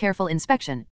Tamayo's careful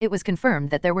inspection, it was confirmed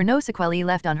that there were no sequelae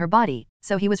left on her body,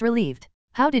 so he was relieved.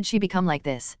 How did she become like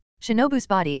this? Shinobu's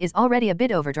body is already a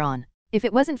bit overdrawn. If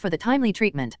it wasn't for the timely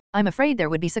treatment, I'm afraid there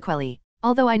would be sequelae.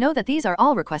 Although I know that these are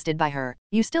all requested by her,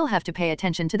 you still have to pay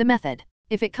attention to the method.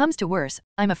 If it comes to worse,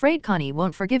 I'm afraid Connie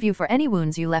won't forgive you for any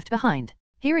wounds you left behind.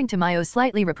 Hearing Tamayo's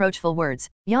slightly reproachful words,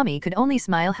 Yami could only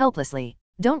smile helplessly.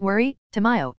 Don't worry,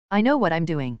 Tamayo, I know what I'm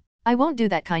doing. I won't do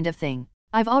that kind of thing.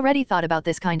 I've already thought about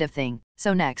this kind of thing,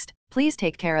 so next, please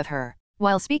take care of her.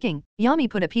 While speaking, Yami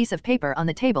put a piece of paper on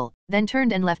the table, then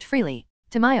turned and left freely.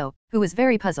 Tamayo, who was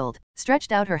very puzzled,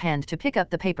 stretched out her hand to pick up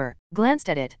the paper, glanced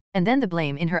at it, and then the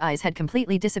blame in her eyes had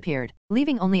completely disappeared,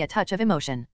 leaving only a touch of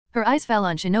emotion. Her eyes fell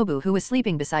on Shinobu, who was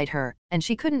sleeping beside her, and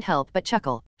she couldn't help but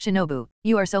chuckle. Shinobu,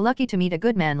 you are so lucky to meet a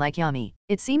good man like Yami.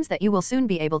 It seems that you will soon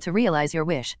be able to realize your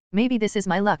wish. Maybe this is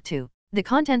my luck too. The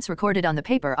contents recorded on the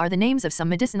paper are the names of some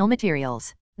medicinal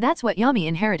materials. That's what Yami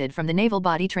inherited from the naval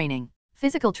body training.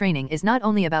 Physical training is not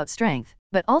only about strength,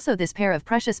 but also this pair of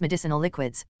precious medicinal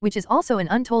liquids, which is also an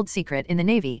untold secret in the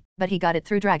Navy, but he got it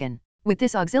through Dragon. With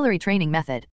this auxiliary training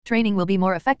method, training will be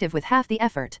more effective with half the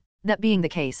effort. That being the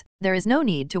case, there is no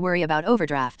need to worry about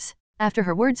overdrafts. After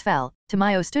her words fell,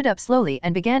 Tamayo stood up slowly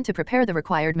and began to prepare the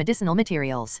required medicinal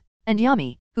materials. And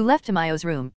Yami, who left Tamayo's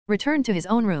room, returned to his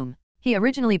own room. He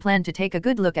originally planned to take a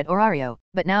good look at Orario,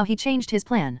 but now he changed his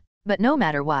plan. But no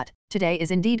matter what, today is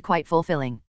indeed quite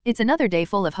fulfilling. It's another day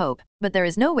full of hope, but there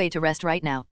is no way to rest right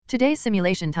now. Today's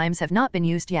simulation times have not been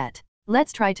used yet.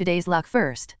 Let's try today's luck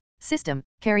first. System,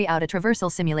 carry out a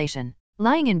traversal simulation.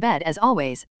 Lying in bed as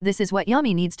always, this is what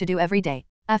Yami needs to do every day.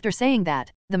 After saying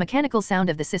that, the mechanical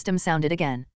sound of the system sounded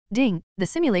again. Ding, the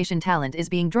simulation talent is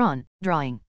being drawn,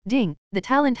 drawing. Ding, the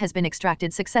talent has been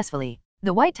extracted successfully.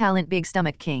 The white talent Big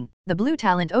Stomach King, the blue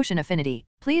talent Ocean Affinity.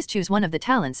 Please choose one of the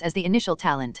talents as the initial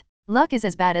talent. Luck is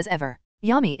as bad as ever.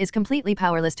 Yami is completely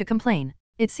powerless to complain.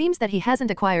 It seems that he hasn't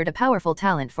acquired a powerful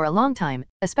talent for a long time,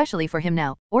 especially for him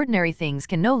now. Ordinary things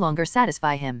can no longer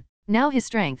satisfy him. Now his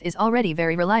strength is already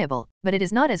very reliable, but it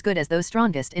is not as good as those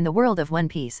strongest in the world of One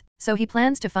Piece, so he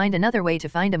plans to find another way to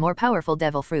find a more powerful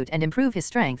devil fruit and improve his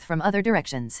strength from other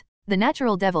directions. The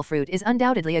natural devil fruit is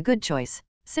undoubtedly a good choice.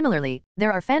 Similarly,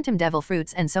 there are phantom devil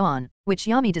fruits and so on, which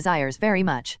Yami desires very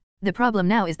much. The problem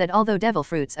now is that although devil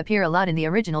fruits appear a lot in the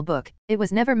original book, it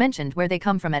was never mentioned where they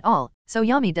come from at all, so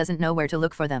Yami doesn't know where to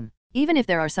look for them. Even if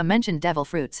there are some mentioned devil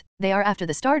fruits, they are after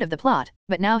the start of the plot,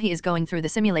 but now he is going through the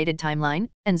simulated timeline,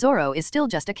 and Zoro is still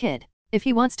just a kid. If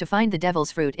he wants to find the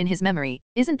devil's fruit in his memory,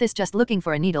 isn't this just looking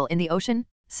for a needle in the ocean?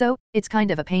 So, it's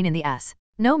kind of a pain in the ass.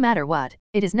 No matter what,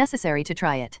 it is necessary to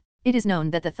try it. It is known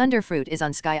that the thunder fruit is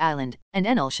on Sky Island, and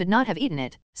Enel should not have eaten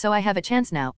it, so I have a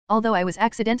chance now. Although I was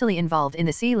accidentally involved in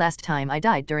the sea last time I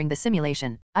died during the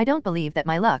simulation, I don't believe that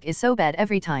my luck is so bad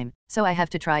every time, so I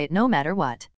have to try it no matter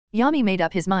what. Yami made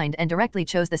up his mind and directly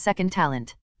chose the second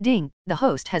talent. Ding, the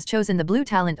host has chosen the blue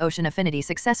talent Ocean Affinity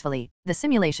successfully. The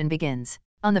simulation begins.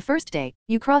 On the first day,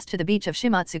 you crossed to the beach of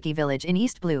Shimatsuki village in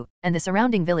East Blue, and the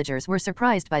surrounding villagers were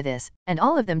surprised by this, and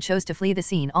all of them chose to flee the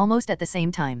scene almost at the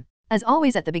same time. As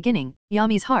always at the beginning,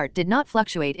 Yami's heart did not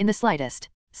fluctuate in the slightest.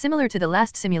 Similar to the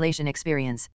last simulation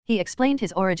experience, he explained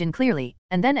his origin clearly,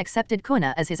 and then accepted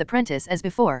Kuna as his apprentice as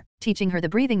before, teaching her the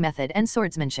breathing method and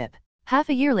swordsmanship. Half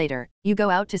a year later, you go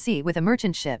out to sea with a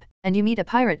merchant ship, and you meet a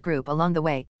pirate group along the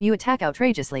way. You attack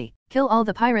outrageously, kill all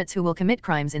the pirates who will commit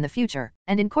crimes in the future,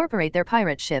 and incorporate their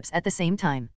pirate ships at the same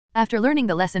time. After learning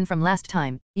the lesson from last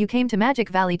time, you came to Magic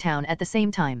Valley Town at the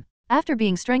same time. After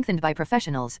being strengthened by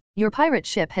professionals, your pirate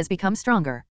ship has become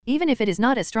stronger. Even if it is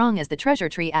not as strong as the treasure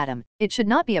tree atom, it should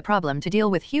not be a problem to deal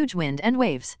with huge wind and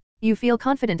waves. You feel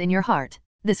confident in your heart.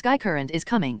 The sky current is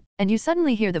coming, and you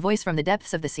suddenly hear the voice from the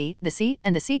depths of the sea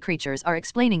and the sea creatures are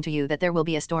explaining to you that there will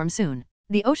be a storm soon.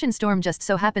 The ocean storm just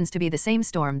so happens to be the same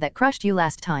storm that crushed you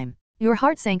last time. Your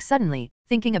heart sank suddenly,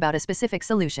 thinking about a specific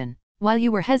solution. While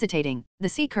you were hesitating, the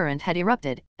sea current had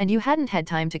erupted, and you hadn't had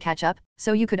time to catch up,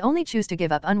 so you could only choose to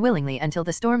give up unwillingly until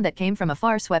the storm that came from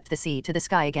afar swept the sea to the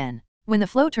sky again. When the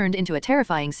flow turned into a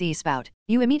terrifying sea spout,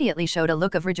 you immediately showed a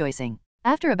look of rejoicing.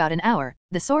 After about an hour,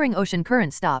 the soaring ocean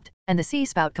current stopped, and the sea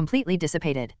spout completely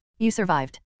dissipated. You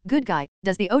survived. Good guy,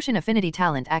 does the Ocean Affinity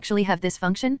talent actually have this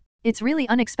function? It's really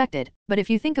unexpected, but if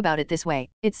you think about it this way,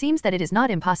 it seems that it is not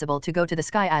impossible to go to the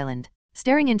Sky Island.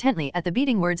 Staring intently at the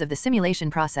beating words of the simulation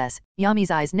process,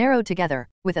 Yami's eyes narrowed together,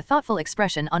 with a thoughtful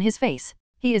expression on his face.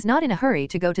 He is not in a hurry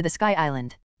to go to the Sky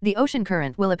Island. The ocean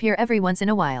current will appear every once in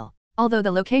a while. Although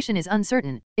the location is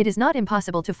uncertain, it is not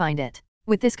impossible to find it.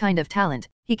 With this kind of talent,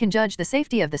 he can judge the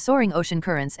safety of the soaring ocean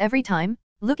currents every time.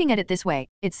 Looking at it this way,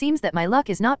 it seems that my luck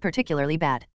is not particularly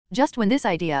bad. Just when this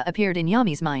idea appeared in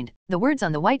Yami's mind, the words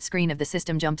on the white screen of the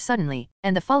system jumped suddenly,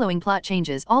 and the following plot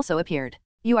changes also appeared.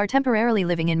 You are temporarily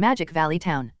living in Magic Valley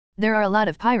Town. There are a lot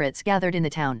of pirates gathered in the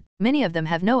town. Many of them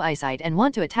have no eyesight and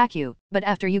want to attack you, but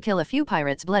after you kill a few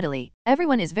pirates bloodily,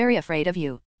 everyone is very afraid of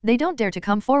you. They don't dare to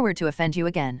come forward to offend you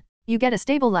again. You get a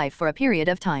stable life for a period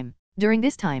of time. During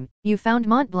this time, you found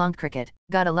Mont Blanc cricket,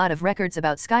 got a lot of records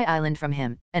about Sky Island from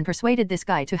him, and persuaded this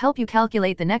guy to help you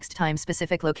calculate the next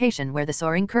time-specific location where the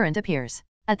soaring current appears.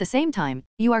 At the same time,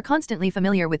 you are constantly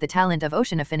familiar with the talent of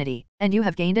ocean affinity, and you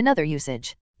have gained another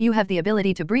usage. You have the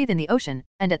ability to breathe in the ocean,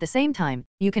 and at the same time,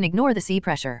 you can ignore the sea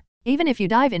pressure. Even if you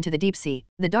dive into the deep sea,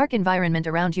 the dark environment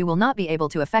around you will not be able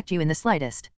to affect you in the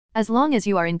slightest. As long as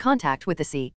you are in contact with the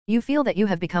sea, you feel that you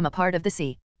have become a part of the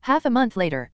sea. Half a month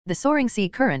later, the soaring sea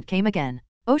current came again.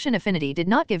 Ocean affinity did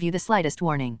not give you the slightest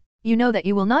warning. You know that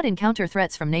you will not encounter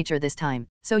threats from nature this time,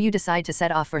 so you decide to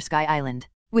set off for Sky Island.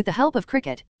 With the help of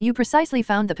cricket, you precisely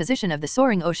found the position of the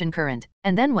soaring ocean current,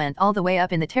 and then went all the way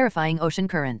up in the terrifying ocean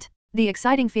current. The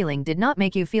exciting feeling did not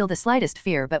make you feel the slightest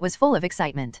fear but was full of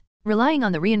excitement. Relying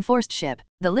on the reinforced ship,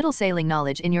 the little sailing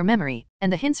knowledge in your memory,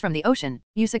 and the hints from the ocean,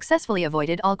 you successfully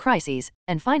avoided all crises,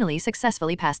 and finally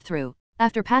successfully passed through.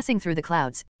 After passing through the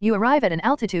clouds, you arrive at an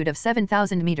altitude of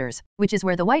 7,000 meters, which is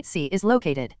where the White Sea is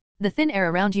located. The thin air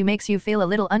around you makes you feel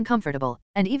a little uncomfortable,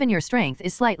 and even your strength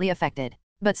is slightly affected.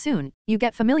 But soon, you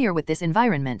get familiar with this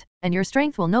environment, and your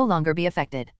strength will no longer be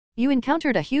affected. You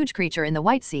encountered a huge creature in the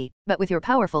White Sea, but with your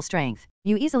powerful strength,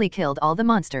 you easily killed all the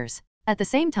monsters. At the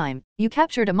same time, you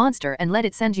captured a monster and let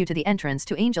it send you to the entrance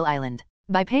to Angel Island.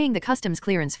 By paying the customs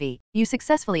clearance fee, you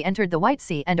successfully entered the White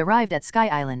Sea and arrived at Sky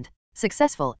Island.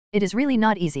 Successful, it is really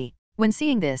not easy. When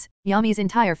seeing this, Yami's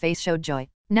entire face showed joy.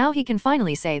 Now he can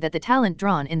finally say that the talent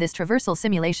drawn in this traversal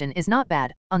simulation is not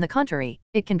bad, on the contrary,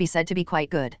 it can be said to be quite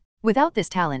good. Without this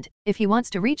talent, if he wants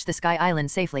to reach the Sky Island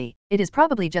safely, it is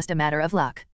probably just a matter of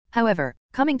luck. However,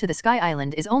 coming to the Sky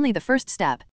Island is only the first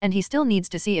step, and he still needs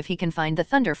to see if he can find the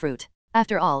Thunder Fruit.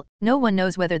 After all, no one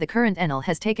knows whether the current Enel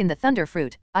has taken the Thunder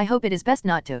Fruit. I hope it is best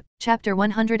not to. Chapter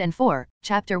 104,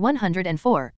 Chapter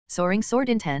 104, Soaring Sword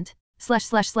Intent?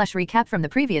 Recap from the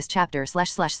previous chapter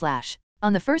 /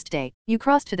 On the first day, you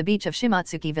crossed to the beach of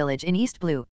Shimatsuki village in East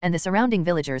Blue, and the surrounding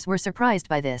villagers were surprised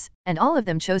by this, and all of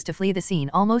them chose to flee the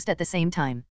scene almost at the same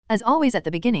time. As always at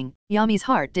the beginning, Yami's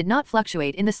heart did not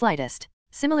fluctuate in the slightest.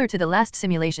 Similar to the last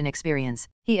simulation experience,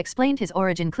 he explained his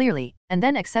origin clearly, and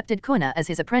then accepted Kuna as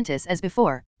his apprentice as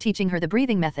before, teaching her the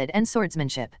breathing method and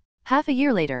swordsmanship. Half a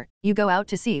year later, you go out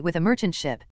to sea with a merchant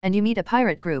ship, and you meet a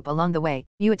pirate group along the way.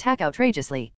 You attack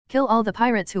outrageously, kill all the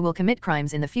pirates who will commit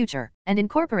crimes in the future, and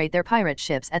incorporate their pirate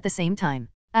ships at the same time.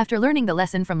 After learning the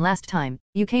lesson from last time,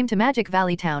 you came to Magic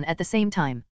Valley Town at the same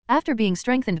time. After being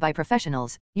strengthened by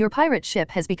professionals, your pirate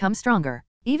ship has become stronger.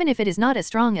 Even if it is not as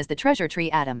strong as the treasure tree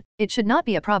atom, it should not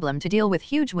be a problem to deal with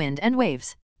huge wind and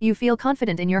waves. You feel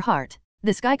confident in your heart.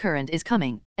 The sky current is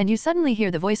coming, and you suddenly hear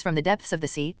the voice from the depths of the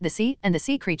sea and the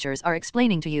sea creatures are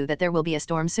explaining to you that there will be a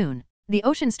storm soon. The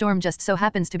ocean storm just so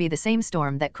happens to be the same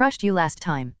storm that crushed you last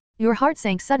time. Your heart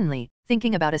sank suddenly,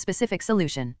 thinking about a specific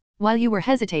solution. While you were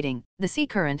hesitating, the sea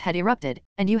current had erupted,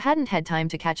 and you hadn't had time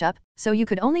to catch up, so you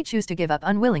could only choose to give up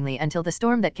unwillingly until the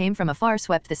storm that came from afar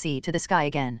swept the sea to the sky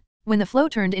again. When the flow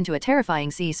turned into a terrifying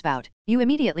sea spout, you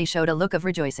immediately showed a look of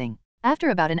rejoicing. After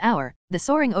about an hour, the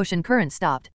soaring ocean current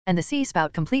stopped, and the sea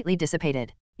spout completely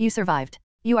dissipated. You survived.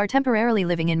 You are temporarily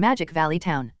living in Magic Valley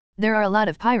Town. There are a lot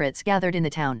of pirates gathered in the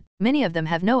town. Many of them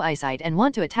have no eyesight and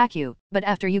want to attack you, but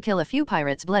after you kill a few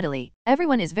pirates bloodily,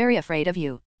 everyone is very afraid of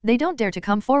you. They don't dare to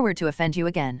come forward to offend you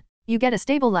again. You get a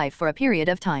stable life for a period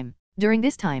of time. During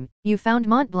this time, you found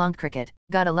Mont Blanc cricket,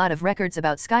 got a lot of records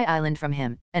about Sky Island from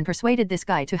him, and persuaded this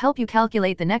guy to help you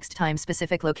calculate the next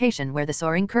time-specific location where the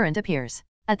soaring current appears.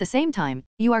 At the same time,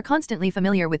 you are constantly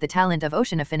familiar with the talent of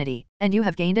ocean affinity, and you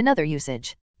have gained another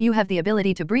usage. You have the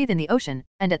ability to breathe in the ocean,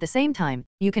 and at the same time,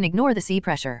 you can ignore the sea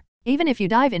pressure. Even if you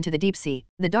dive into the deep sea,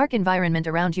 the dark environment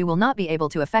around you will not be able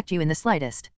to affect you in the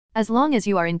slightest. As long as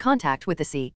you are in contact with the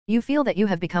sea, you feel that you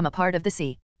have become a part of the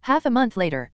sea. Half a month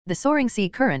later, the soaring sea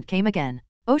current came again.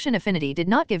 Ocean affinity did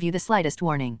not give you the slightest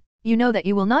warning. You know that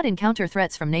you will not encounter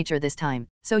threats from nature this time,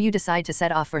 so you decide to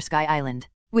set off for Sky Island.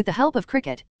 With the help of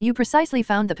cricket, you precisely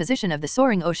found the position of the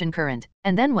soaring ocean current,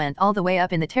 and then went all the way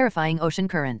up in the terrifying ocean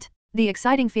current. The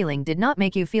exciting feeling did not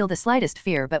make you feel the slightest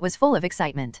fear but was full of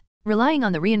excitement. Relying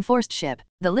on the reinforced ship,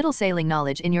 the little sailing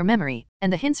knowledge in your memory,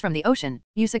 and the hints from the ocean,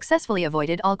 you successfully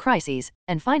avoided all crises,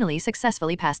 and finally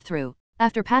successfully passed through.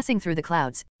 After passing through the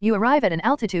clouds, you arrive at an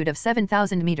altitude of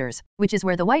 7,000 meters, which is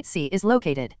where the White Sea is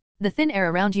located. The thin air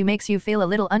around you makes you feel a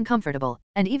little uncomfortable,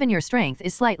 and even your strength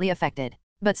is slightly affected.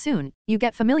 But soon, you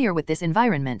get familiar with this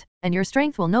environment, and your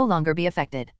strength will no longer be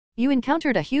affected. You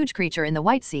encountered a huge creature in the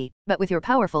White Sea, but with your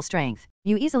powerful strength,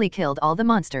 you easily killed all the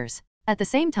monsters. At the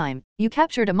same time, you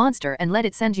captured a monster and let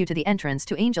it send you to the entrance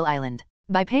to Angel Island.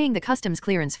 By paying the customs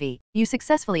clearance fee, you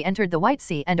successfully entered the White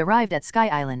Sea and arrived at Sky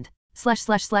Island.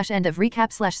 End of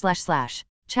recap.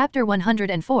 Chapter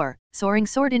 104, Soaring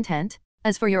Sword Intent?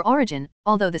 As for your origin,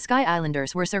 although the Sky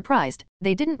Islanders were surprised,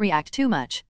 they didn't react too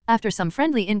much. After some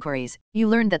friendly inquiries, you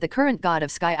learned that the current god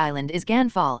of Sky Island is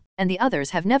Ganfall, and the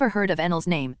others have never heard of Enel's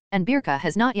name, and Birka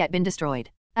has not yet been destroyed.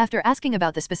 After asking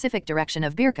about the specific direction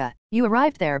of Birka, you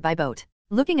arrived there by boat.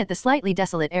 Looking at the slightly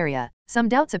desolate area, some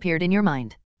doubts appeared in your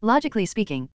mind. Logically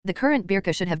speaking, the current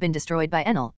Birka should have been destroyed by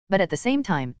Enel, but at the same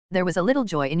time, there was a little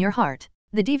joy in your heart.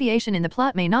 The deviation in the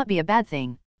plot may not be a bad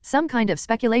thing. Some kind of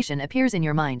speculation appears in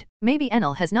your mind. Maybe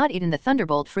Enel has not eaten the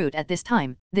thunderbolt fruit at this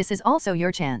time. This is also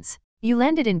your chance. You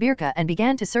landed in Birka and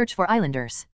began to search for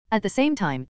islanders. At the same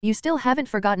time, you still haven't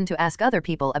forgotten to ask other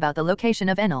people about the location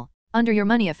of Enel. Under your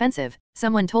money offensive,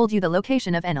 someone told you the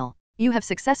location of Enel. You have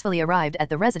successfully arrived at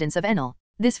the residence of Enel.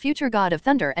 This future god of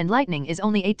thunder and lightning is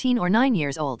only 18 or 9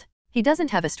 years old. He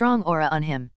doesn't have a strong aura on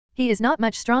him. He is not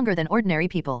much stronger than ordinary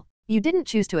people. You didn't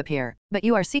choose to appear, but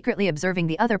you are secretly observing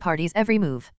the other party's every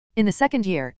move. In the second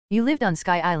year, you lived on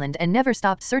Sky Island and never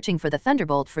stopped searching for the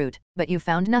thunderbolt fruit, but you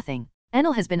found nothing.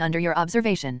 Enel has been under your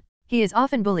observation. He is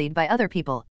often bullied by other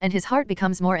people, and his heart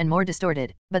becomes more and more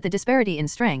distorted, but the disparity in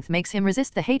strength makes him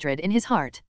resist the hatred in his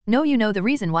heart. No, you know the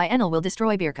reason why Enel will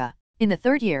destroy Birka. In the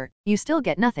third year, you still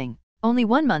get nothing. Only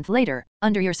 1 month later,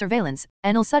 under your surveillance,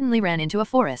 Enel suddenly ran into a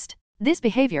forest. This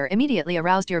behavior immediately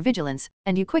aroused your vigilance,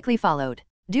 and you quickly followed.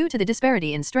 Due to the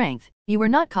disparity in strength, you were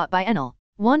not caught by Enel.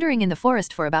 Wandering in the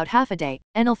forest for about half a day,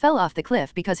 Enel fell off the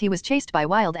cliff because he was chased by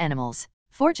wild animals.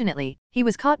 Fortunately, he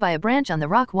was caught by a branch on the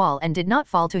rock wall and did not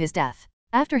fall to his death.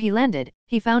 After he landed,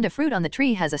 he found a fruit on the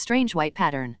tree has a strange white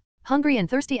pattern. Hungry and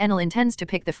thirsty, Enel intends to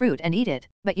pick the fruit and eat it,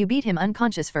 but you beat him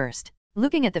unconscious first.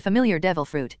 Looking at the familiar devil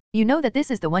fruit, you know that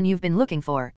this is the one you've been looking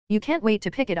for. You can't wait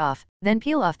to pick it off, then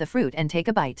peel off the fruit and take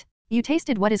a bite. You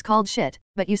tasted what is called shit,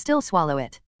 but you still swallow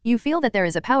it. You feel that there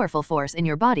is a powerful force in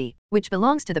your body, which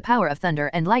belongs to the power of thunder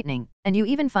and lightning, and you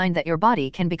even find that your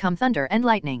body can become thunder and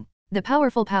lightning. The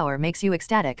powerful power makes you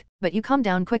ecstatic, but you calm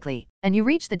down quickly, and you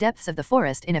reach the depths of the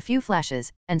forest in a few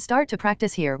flashes, and start to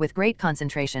practice here with great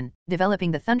concentration,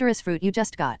 developing the thunderous fruit you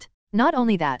just got. Not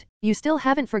only that, you still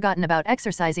haven't forgotten about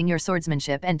exercising your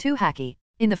swordsmanship and haki.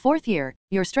 In the fourth year,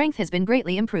 your strength has been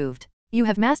greatly improved. You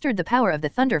have mastered the power of the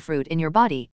thunder fruit in your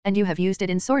body, and you have used it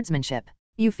in swordsmanship.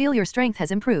 You feel your strength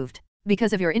has improved.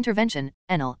 Because of your intervention,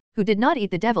 Enel, who did not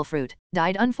eat the devil fruit,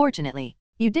 died unfortunately.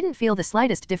 You didn't feel the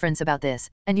slightest difference about this,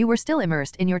 and you were still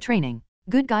immersed in your training.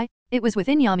 Good guy? It was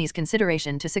within Yami's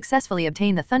consideration to successfully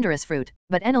obtain the thunderous fruit,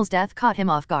 but Enel's death caught him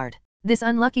off guard. This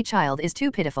unlucky child is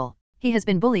too pitiful. He has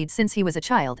been bullied since he was a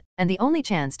child, and the only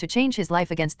chance to change his life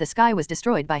against the sky was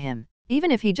destroyed by him. Even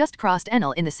if he just crossed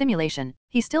Enel in the simulation,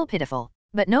 he's still pitiful.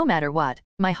 But no matter what,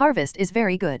 my harvest is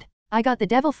very good. I got the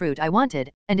devil fruit I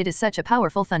wanted, and it is such a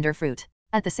powerful thunder fruit.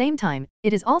 At the same time,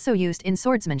 it is also used in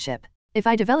swordsmanship. If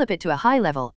I develop it to a high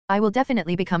level, I will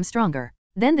definitely become stronger.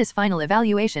 Then this final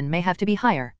evaluation may have to be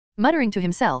higher. Muttering to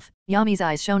himself, Yami's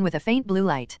eyes shone with a faint blue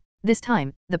light. This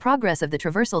time, the progress of the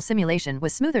traversal simulation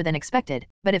was smoother than expected,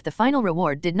 but if the final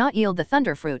reward did not yield the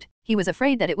thunder fruit, he was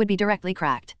afraid that it would be directly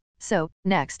cracked. So,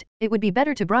 next, it would be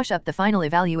better to brush up the final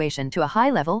evaluation to a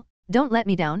high level. Don't let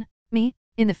me down, me.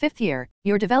 In the 5th year,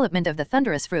 your development of the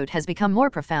thunderous fruit has become more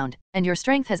profound, and your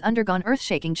strength has undergone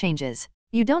earth-shaking changes.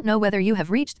 You don't know whether you have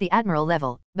reached the admiral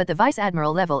level, but the vice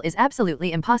admiral level is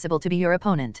absolutely impossible to be your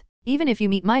opponent. Even if you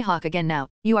meet my hawk again now,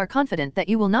 you are confident that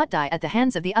you will not die at the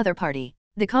hands of the other party.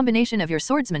 The combination of your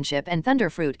swordsmanship and thunder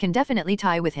fruit can definitely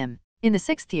tie with him. In the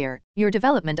 6th year, your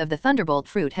development of the thunderbolt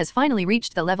fruit has finally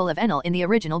reached the level of Enel in the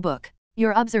original book.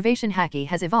 Your observation haki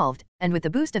has evolved, and with the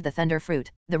boost of the thunder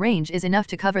fruit, the range is enough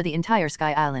to cover the entire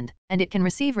Sky Island, and it can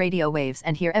receive radio waves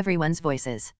and hear everyone's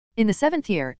voices. In the 7th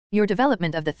year, your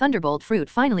development of the thunderbolt fruit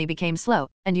finally became slow,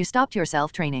 and you stopped your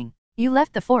self-training. You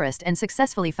left the forest and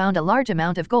successfully found a large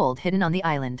amount of gold hidden on the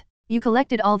island. You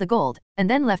collected all the gold, and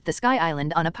then left the Sky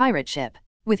Island on a pirate ship.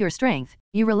 With your strength,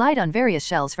 you relied on various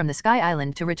shells from the Sky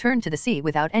Island to return to the sea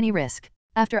without any risk.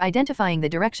 After identifying the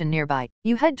direction nearby,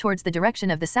 you head towards the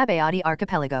direction of the Sabayati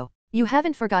archipelago. You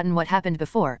haven't forgotten what happened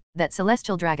before, that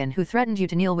celestial dragon who threatened you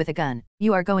to kneel with a gun.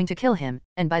 You are going to kill him,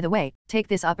 and by the way, take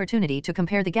this opportunity to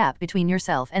compare the gap between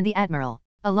yourself and the admiral.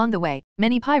 Along the way,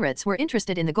 many pirates were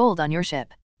interested in the gold on your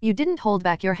ship. You didn't hold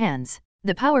back your hands.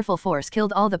 The powerful force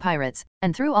killed all the pirates,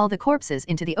 and threw all the corpses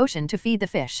into the ocean to feed the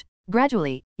fish.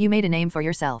 Gradually, you made a name for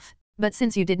yourself. But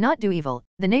since you did not do evil,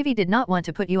 the Navy did not want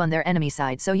to put you on their enemy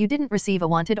side, so you didn't receive a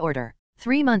wanted order.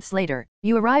 3 months later,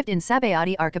 you arrived in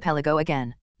Sabayati archipelago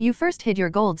again. You first hid your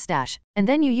gold stash, and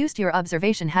then you used your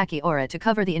observation haki aura to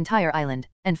cover the entire island,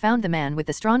 and found the man with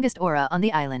the strongest aura on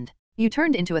the island. You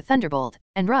turned into a thunderbolt,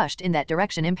 and rushed in that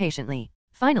direction impatiently.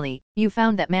 Finally, you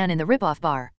found that man in the rip-off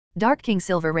bar, Dark King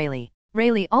Silver Rayleigh.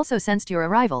 Rayleigh also sensed your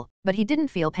arrival, but he didn't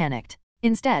feel panicked.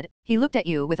 Instead, he looked at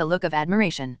you with a look of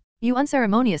admiration. You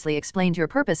unceremoniously explained your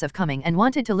purpose of coming and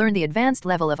wanted to learn the advanced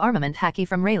level of armament haki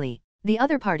from Rayleigh. The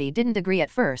other party didn't agree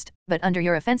at first, but under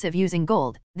your offensive using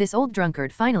gold, this old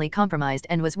drunkard finally compromised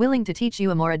and was willing to teach you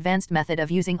a more advanced method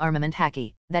of using armament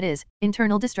haki, that is,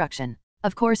 internal destruction.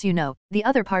 Of course you know, the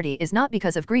other party is not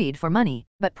because of greed for money,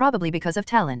 but probably because of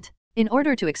talent. In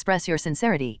order to express your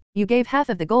sincerity, you gave half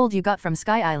of the gold you got from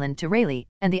Sky Island to Rayleigh,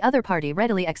 and the other party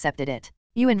readily accepted it.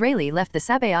 You and Rayleigh left the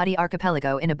Sabayati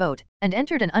archipelago in a boat, and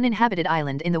entered an uninhabited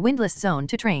island in the windless zone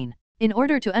to train. In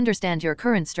order to understand your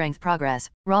current strength progress,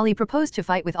 Raleigh proposed to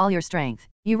fight with all your strength.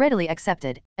 You readily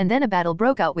accepted, and then a battle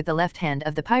broke out with the left hand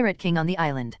of the Pirate King on the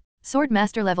island. Sword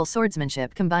Master level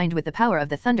swordsmanship combined with the power of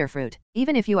the Thunder Fruit.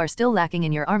 Even if you are still lacking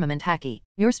in your armament haki,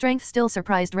 your strength still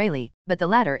surprised Rayleigh, but the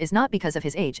latter is not because of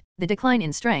his age. The decline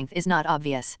in strength is not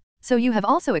obvious. So you have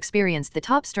also experienced the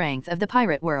top strength of the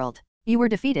pirate world. You were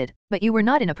defeated, but you were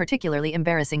not in a particularly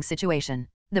embarrassing situation.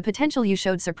 The potential you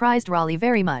showed surprised Raleigh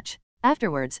very much.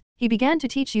 Afterwards, he began to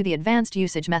teach you the advanced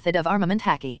usage method of armament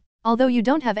haki. Although you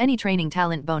don't have any training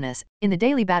talent bonus, in the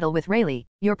daily battle with Rayleigh,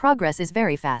 your progress is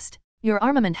very fast. Your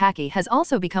armament haki has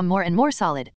also become more and more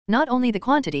solid. Not only the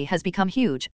quantity has become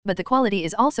huge, but the quality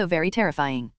is also very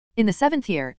terrifying. In the 7th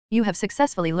year, you have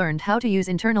successfully learned how to use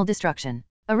internal destruction.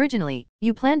 Originally,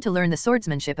 you planned to learn the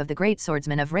swordsmanship of the great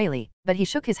swordsman of Rayleigh, but he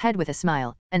shook his head with a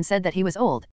smile, and said that he was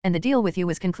old, and the deal with you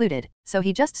was concluded, so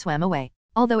he just swam away.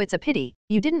 Although it's a pity,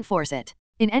 you didn't force it.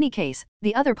 In any case,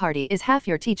 the other party is half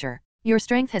your teacher. Your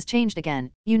strength has changed again.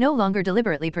 You no longer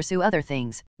deliberately pursue other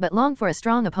things, but long for a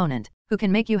strong opponent, who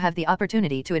can make you have the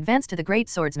opportunity to advance to the great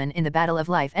swordsman in the battle of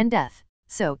life and death.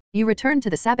 So, you returned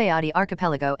to the Sabayati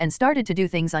archipelago and started to do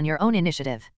things on your own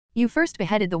initiative. You first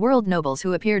beheaded the world nobles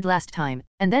who appeared last time,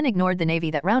 and then ignored the navy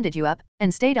that rounded you up,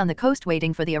 and stayed on the coast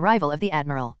waiting for the arrival of the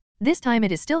admiral. This time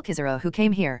it is still Kizuro who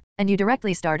came here, and you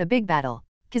directly start a big battle.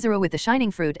 Kizuro with the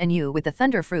shining fruit and you with the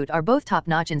thunder fruit are both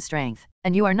top-notch in strength,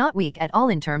 and you are not weak at all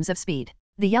in terms of speed.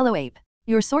 The yellow ape.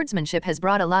 Your swordsmanship has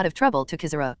brought a lot of trouble to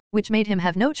Kizuro, which made him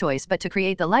have no choice but to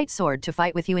create the light sword to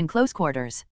fight with you in close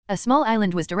quarters. A small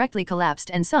island was directly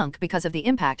collapsed and sunk because of the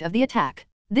impact of the attack.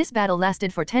 This battle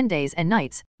lasted for 10 days and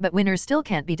nights, but winners still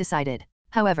can't be decided.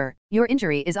 However, your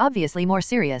injury is obviously more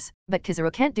serious, but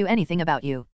Kizuro can't do anything about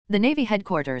you. The Navy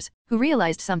headquarters, who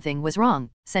realized something was wrong,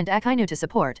 sent Akainu to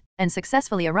support, and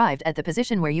successfully arrived at the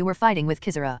position where you were fighting with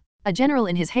Kizuro. A general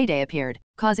in his heyday appeared,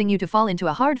 causing you to fall into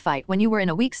a hard fight when you were in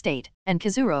a weak state, and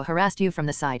Kizuro harassed you from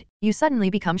the side. You suddenly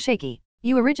become shaky.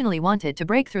 You originally wanted to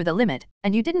break through the limit,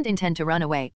 and you didn't intend to run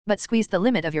away, but squeezed the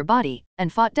limit of your body,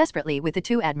 and fought desperately with the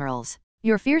two admirals.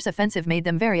 Your fierce offensive made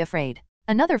them very afraid.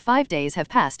 Another 5 days have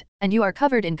passed, and you are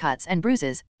covered in cuts and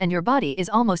bruises, and your body is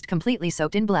almost completely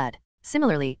soaked in blood.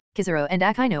 Similarly, Kizuro and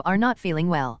Akainu are not feeling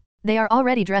well. They are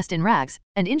already dressed in rags,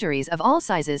 and injuries of all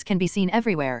sizes can be seen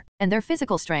everywhere, and their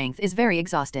physical strength is very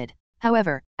exhausted.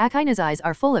 However, Akainu's eyes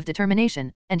are full of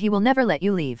determination, and he will never let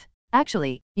you leave.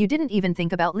 Actually, you didn't even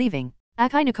think about leaving.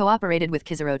 Akainu cooperated with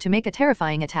Kizuro to make a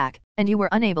terrifying attack, and you were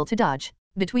unable to dodge.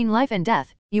 Between life and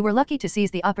death, you were lucky to seize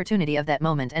the opportunity of that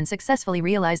moment and successfully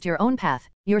realized your own path.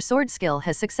 Your sword skill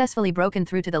has successfully broken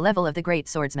through to the level of the great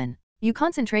swordsman. You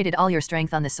concentrated all your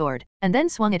strength on the sword, and then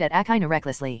swung it at Akainu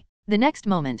recklessly. The next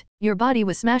moment, your body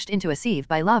was smashed into a sieve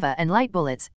by lava and light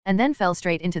bullets, and then fell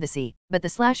straight into the sea. But the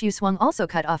slash you swung also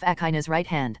cut off Akainu's right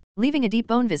hand, leaving a deep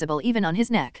bone visible even on his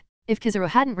neck. If Kizuro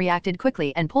hadn't reacted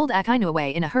quickly and pulled Akainu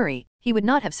away in a hurry, he would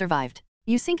not have survived.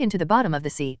 You sink into the bottom of the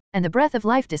sea, and the breath of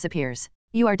life disappears.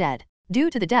 You are dead.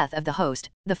 Due to the death of the host,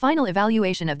 the final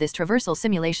evaluation of this traversal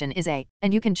simulation is A,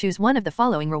 and you can choose one of the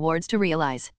following rewards to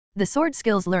realize. The sword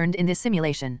skills learned in this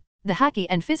simulation. The haki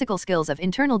and physical skills of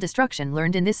internal destruction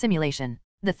learned in this simulation.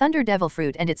 The Thunder Devil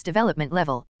Fruit and its development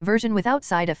level, version without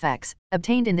side effects,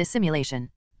 obtained in this simulation.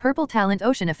 Purple Talent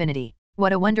Ocean Affinity.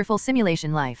 What a wonderful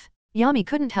simulation life. Yami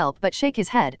couldn't help but shake his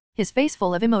head, his face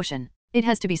full of emotion. It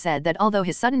has to be said that although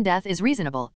his sudden death is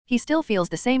reasonable, he still feels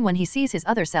the same when he sees his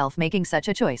other self making such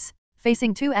a choice.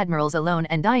 Facing two admirals alone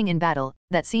and dying in battle,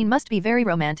 that scene must be very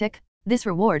romantic. This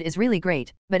reward is really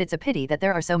great, but it's a pity that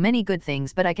there are so many good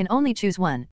things but I can only choose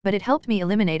one, but it helped me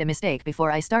eliminate a mistake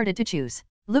before I started to choose.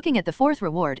 Looking at the fourth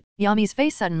reward, Yami's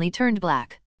face suddenly turned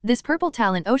black. This purple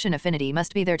talent ocean affinity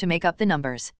must be there to make up the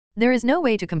numbers. There is no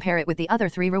way to compare it with the other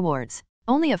 3 rewards.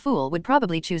 Only a fool would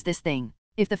probably choose this thing.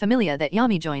 If the familia that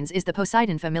Yami joins is the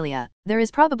Poseidon familia, there is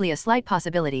probably a slight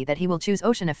possibility that he will choose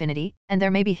ocean affinity, and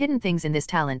there may be hidden things in this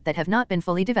talent that have not been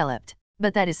fully developed.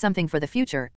 But that is something for the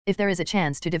future. If there is a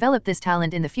chance to develop this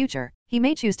talent in the future, he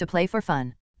may choose to play for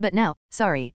fun. But now,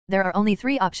 sorry, there are only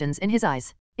 3 options in his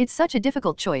eyes. It's such a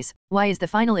difficult choice, why is the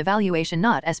final evaluation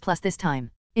not S+ this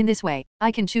time? In this way,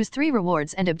 I can choose 3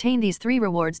 rewards and obtain these 3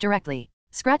 rewards directly.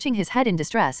 Scratching his head in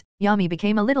distress, Yami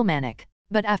became a little manic.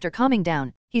 But after calming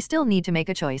down, he still need to make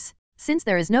a choice. Since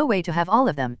there is no way to have all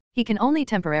of them, he can only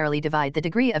temporarily divide the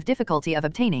degree of difficulty of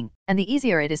obtaining, and the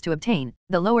easier it is to obtain,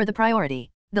 the lower the priority.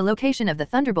 The location of the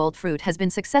Thunderbolt fruit has been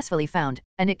successfully found,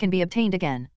 and it can be obtained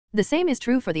again. The same is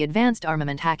true for the advanced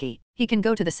armament Haki. He can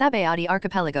go to the Sabayati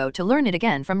archipelago to learn it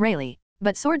again from Rayleigh.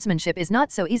 But swordsmanship is not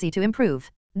so easy to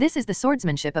improve. This is the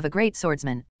swordsmanship of a great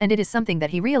swordsman, and it is something that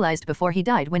he realized before he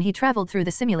died when he traveled through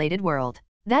the simulated world.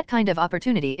 That kind of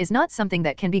opportunity is not something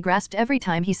that can be grasped every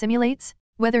time he simulates.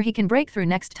 Whether he can break through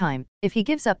next time, if he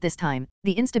gives up this time,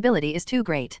 the instability is too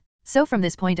great. So from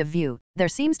this point of view, there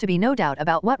seems to be no doubt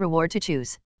about what reward to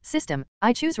choose. System,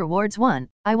 I choose rewards 1,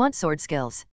 I want sword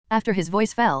skills. After his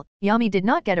voice fell, Yami did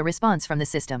not get a response from the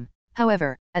system.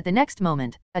 However, at the next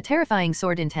moment, a terrifying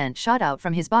sword intent shot out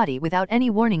from his body without any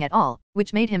warning at all,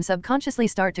 which made him subconsciously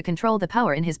start to control the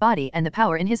power in his body and the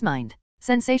power in his mind.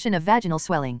 Sensation of vaginal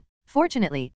swelling.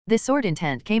 Fortunately, this sword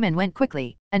intent came and went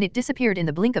quickly, and it disappeared in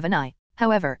the blink of an eye.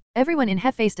 However, everyone in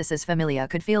Hephaestus's Familia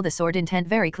could feel the sword intent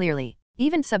very clearly.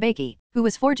 Even Sabeki, who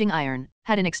was forging iron,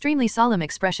 had an extremely solemn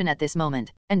expression at this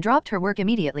moment, and dropped her work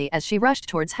immediately as she rushed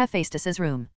towards Hephaestus's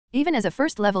room. Even as a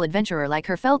first-level adventurer like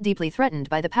her felt deeply threatened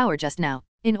by the power just now.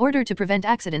 In order to prevent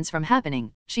accidents from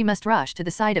happening, she must rush to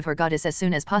the side of her goddess as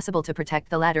soon as possible to protect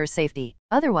the latter's safety.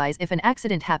 Otherwise, if an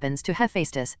accident happens to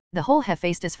Hephaestus, the whole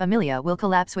Hephaestus Familia will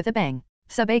collapse with a bang.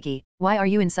 Sabeki, why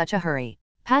are you in such a hurry?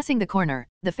 Passing the corner,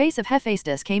 the face of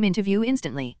Hephaestus came into view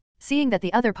instantly. Seeing that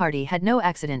the other party had no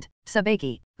accident,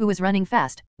 Sabeki, who was running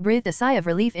fast, breathed a sigh of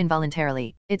relief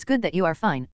involuntarily. It's good that you are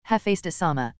fine,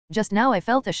 Hephaestus-sama. Just now I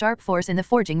felt a sharp force in the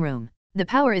forging room. The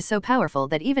power is so powerful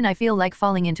that even I feel like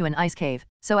falling into an ice cave,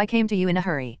 so I came to you in a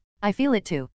hurry. I feel it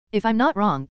too. If I'm not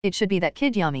wrong, it should be that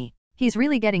kid Yami. He's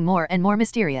really getting more and more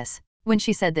mysterious. When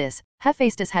she said this,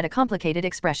 Hephaestus had a complicated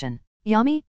expression.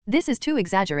 Yami? This is too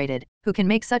exaggerated, who can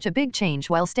make such a big change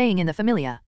while staying in the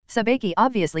Familia? Sabeki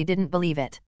obviously didn't believe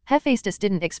it. Hephaestus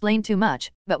didn't explain too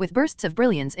much, but with bursts of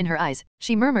brilliance in her eyes,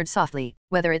 she murmured softly,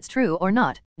 whether it's true or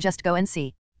not, just go and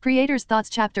see. Creator's Thoughts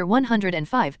Chapter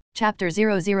 105, Chapter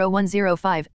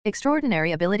 00105,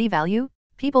 Extraordinary Ability Value?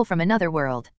 People from Another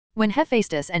World. When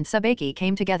Hephaestus and Sabeki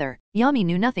came together, Yami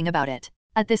knew nothing about it.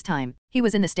 At this time, he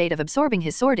was in the state of absorbing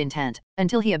his sword intent,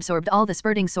 until he absorbed all the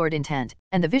spurting sword intent,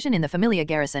 and the vision in the Familia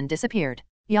garrison disappeared.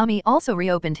 Yami also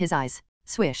reopened his eyes.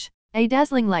 Swish. A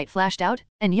dazzling light flashed out,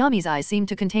 and Yami's eyes seemed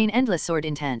to contain endless sword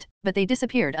intent, but they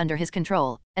disappeared under his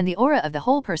control, and the aura of the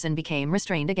whole person became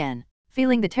restrained again.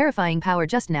 Feeling the terrifying power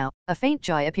just now, a faint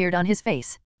joy appeared on his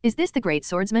face. Is this the great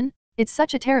swordsman? It's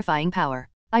such a terrifying power.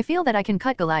 I feel that I can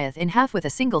cut Goliath in half with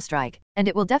a single strike, and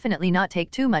it will definitely not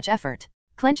take too much effort.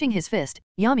 Clenching his fist,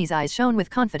 Yami's eyes shone with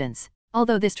confidence.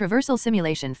 Although this traversal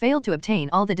simulation failed to obtain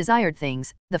all the desired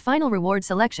things, the final reward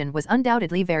selection was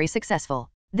undoubtedly very successful.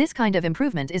 This kind of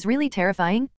improvement is really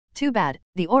terrifying. Too bad,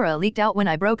 the aura leaked out when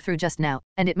I broke through just now,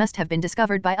 and it must have been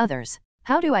discovered by others.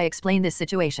 How do I explain this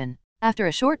situation? After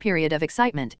a short period of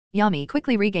excitement, Yami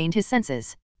quickly regained his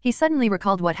senses. He suddenly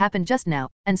recalled what happened just now,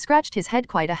 and scratched his head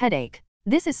quite a headache.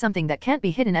 This is something that can't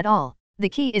be hidden at all. The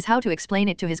key is how to explain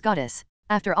it to his goddess.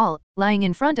 After all, lying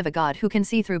in front of a god who can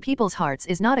see through people's hearts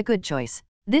is not a good choice.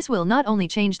 This will not only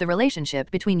change the relationship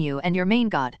between you and your main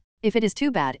god. If it is too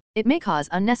bad, it may cause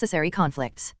unnecessary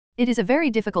conflicts. It is a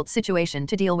very difficult situation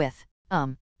to deal with.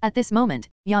 At this moment,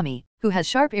 Yami, who has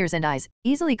sharp ears and eyes,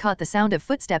 easily caught the sound of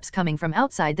footsteps coming from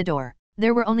outside the door.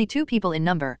 There were only 2 people in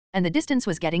number, and the distance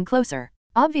was getting closer.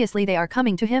 Obviously they are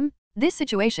coming to him. This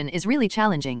situation is really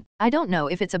challenging. I don't know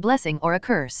if it's a blessing or a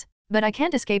curse. But I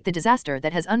can't escape the disaster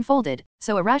that has unfolded,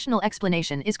 so a rational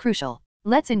explanation is crucial.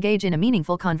 Let's engage in a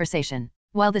meaningful conversation.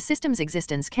 While the system's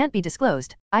existence can't be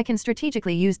disclosed, I can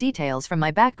strategically use details from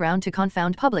my background to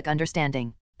confound public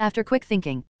understanding. After quick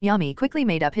thinking, Yami quickly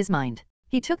made up his mind.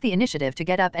 He took the initiative to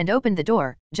get up and opened the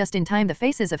door. Just in time the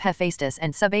faces of Hephaestus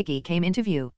and Sabeki came into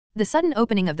view. The sudden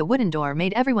opening of the wooden door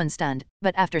made everyone stunned,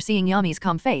 but after seeing Yami's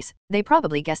calm face, they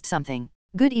probably guessed something.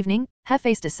 Good evening,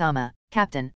 Hephaestus-sama,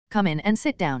 Captain, come in and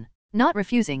sit down. Not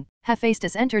refusing,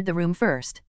 Hephaestus entered the room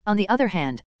first. On the other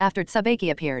hand, after Sabeki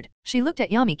appeared, she looked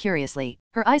at Yami curiously,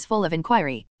 her eyes full of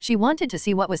inquiry. She wanted to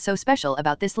see what was so special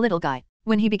about this little guy.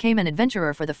 When he became an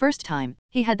adventurer for the first time,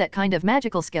 he had that kind of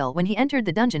magical skill when he entered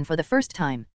the dungeon for the first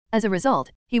time. As a result,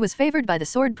 he was favored by the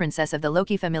sword princess of the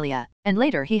Loki Familia, and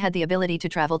later he had the ability to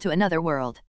travel to another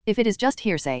world. If it is just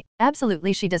hearsay,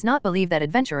 absolutely she does not believe that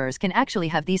adventurers can actually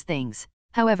have these things.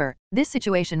 However, this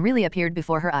situation really appeared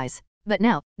before her eyes. But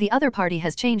now, the other party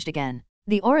has changed again.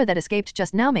 The aura that escaped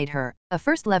just now made her, a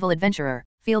first-level adventurer,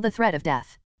 feel the threat of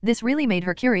death. This really made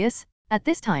her curious. At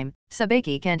this time,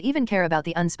 Sabeki can't even care about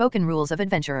the unspoken rules of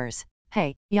adventurers.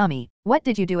 Hey, Yami, what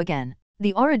did you do again?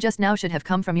 The aura just now should have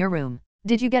come from your room.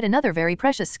 Did you get another very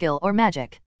precious skill or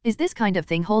magic? Is this kind of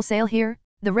thing wholesale here?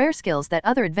 The rare skills that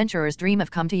other adventurers dream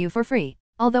of come to you for free.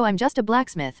 Although I'm just a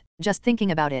blacksmith, just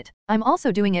thinking about it, I'm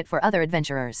also doing it for other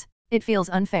adventurers. It feels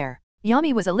unfair.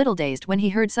 Yami was a little dazed when he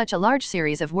heard such a large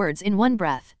series of words in one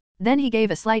breath. Then he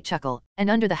gave a slight chuckle, and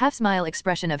under the half-smile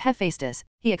expression of Hephaestus,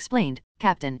 he explained,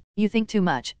 Captain, you think too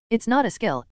much. It's not a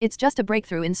skill, it's just a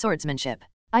breakthrough in swordsmanship.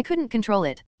 I couldn't control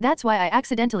it, that's why I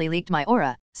accidentally leaked my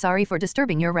aura. Sorry for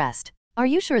disturbing your rest. Are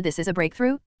you sure this is a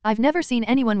breakthrough? I've never seen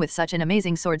anyone with such an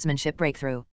amazing swordsmanship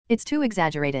breakthrough. It's too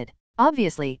exaggerated.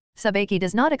 Obviously, Sabeki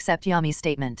does not accept Yami's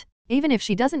statement. Even if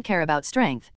she doesn't care about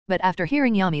strength, but after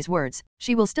hearing Yami's words,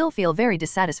 she will still feel very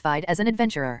dissatisfied as an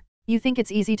adventurer. You think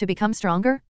it's easy to become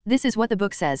stronger? This is what the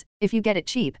book says, if you get it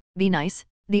cheap, be nice.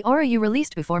 The aura you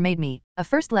released before made me, a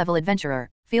first-level adventurer,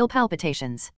 feel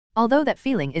palpitations. Although that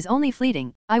feeling is only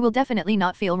fleeting, I will definitely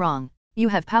not feel wrong. You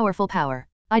have powerful power.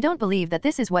 I don't believe that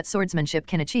this is what swordsmanship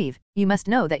can achieve. You must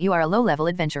know that you are a low-level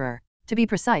adventurer. To be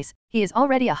precise, he is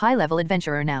already a high-level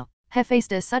adventurer now.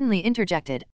 Hephaestus suddenly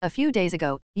interjected. A few days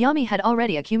ago, Yami had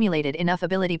already accumulated enough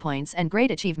ability points and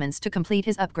great achievements to complete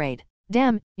his upgrade.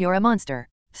 Damn, you're a monster.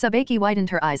 Sabeki widened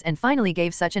her eyes and finally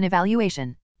gave such an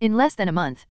evaluation. In less than a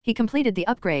month, he completed the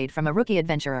upgrade from a rookie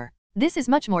adventurer. This is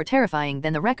much more terrifying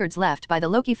than the records left by the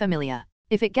Loki Familia.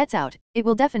 If it gets out, it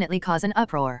will definitely cause an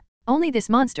uproar. Only this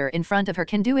monster in front of her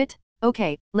can do it?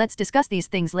 Okay, let's discuss these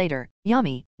things later.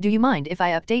 Yami, do you mind if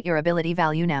I update your ability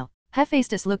value now?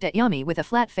 Hephaestus looked at Yami with a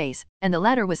flat face, and the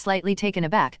latter was slightly taken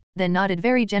aback, then nodded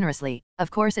very generously.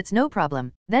 Of course it's no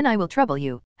problem, then I will trouble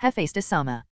you,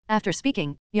 Hephaestus-sama. After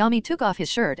speaking, Yami took off his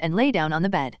shirt and lay down on the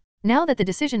bed. Now that the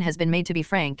decision has been made to be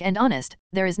frank and honest,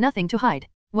 there is nothing to hide.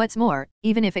 What's more,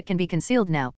 even if it can be concealed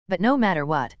now, but no matter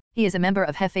what, he is a member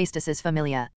of Hephaestus's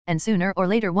Familia, and sooner or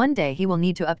later one day he will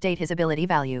need to update his ability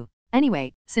value.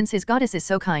 Anyway, since his goddess is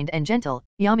so kind and gentle,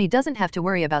 Yami doesn't have to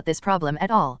worry about this problem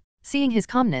at all. Seeing his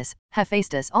calmness,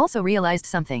 Hephaestus also realized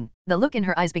something. The look in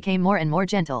her eyes became more and more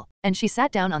gentle, and she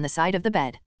sat down on the side of the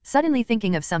bed. Suddenly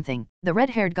thinking of something, the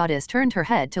red-haired goddess turned her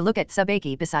head to look at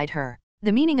Sabeki beside her.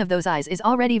 The meaning of those eyes is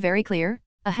already very clear.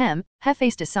 Ahem,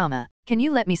 Hephaestus-sama, can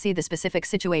you let me see the specific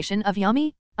situation of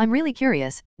Yami? I'm really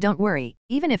curious. Don't worry,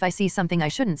 even if I see something I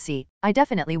shouldn't see, I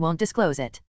definitely won't disclose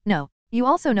it. No, you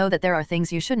also know that there are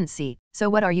things you shouldn't see, so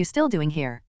what are you still doing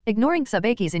here? Ignoring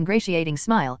Sabeki's ingratiating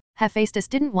smile, Hephaestus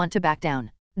didn't want to back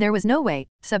down. There was no way.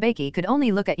 Sabeki could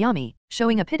only look at Yami,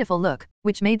 showing a pitiful look,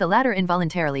 which made the latter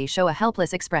involuntarily show a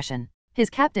helpless expression.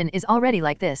 His captain is already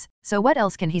like this, so what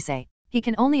else can he say? He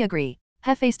can only agree.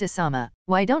 Hephaestus-sama,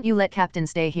 why don't you let Captain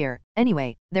stay here?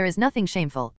 Anyway, there is nothing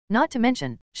shameful. Not to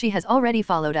mention, she has already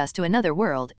followed us to another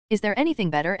world. Is there anything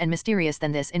better and mysterious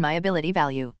than this in my ability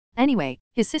value? Anyway,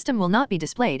 his system will not be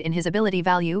displayed in his ability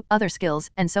value, other skills,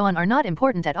 and so on are not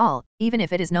important at all, even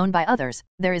if it is known by others,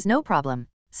 there is no problem.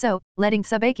 So, letting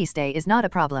Sabeki stay is not a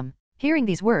problem. Hearing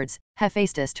these words,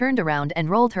 Hephaestus turned around and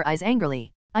rolled her eyes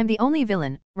angrily. I'm the only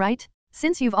villain, right?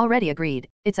 Since you've already agreed,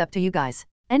 it's up to you guys.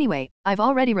 Anyway, I've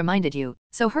already reminded you,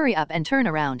 so hurry up and turn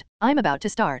around, I'm about to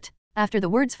start. After the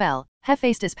words fell,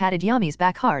 Hephaestus patted Yami's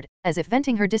back hard, as if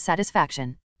venting her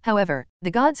dissatisfaction. However,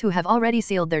 the gods who have already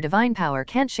sealed their divine power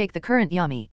can't shake the current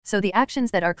Yami, so the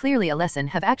actions that are clearly a lesson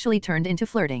have actually turned into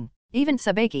flirting. Even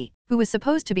Sabeki, who was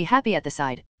supposed to be happy at the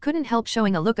side, couldn't help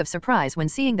showing a look of surprise when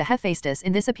seeing the Hephaestus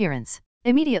in this appearance.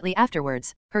 Immediately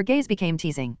afterwards, her gaze became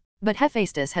teasing. But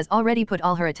Hephaestus has already put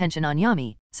all her attention on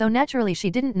Yami, so naturally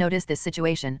she didn't notice this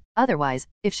situation. Otherwise,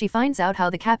 if she finds out how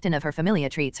the captain of her familia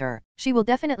treats her, she will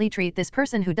definitely treat this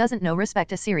person who doesn't know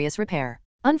respect a serious repair.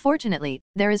 Unfortunately,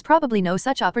 there is probably no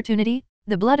such opportunity.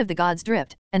 The blood of the gods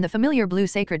dripped, and the familiar blue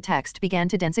sacred text began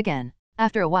to dance again.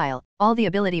 After a while, all the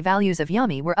ability values of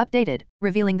Yami were updated,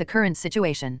 revealing the current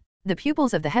situation. The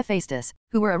pupils of the Hephaestus,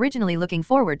 who were originally looking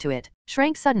forward to it,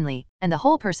 shrank suddenly, and the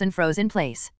whole person froze in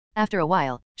place. After a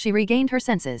while, she regained her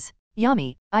senses.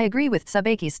 Yami, I agree with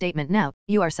Sabeki's statement now,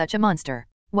 you are such a monster.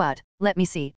 What? Let me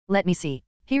see, let me see.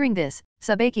 Hearing this,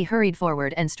 Sabeki hurried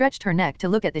forward and stretched her neck to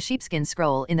look at the sheepskin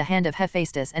scroll in the hand of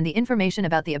Hephaestus, and the information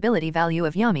about the ability value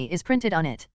of Yami is printed on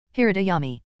it. Hirada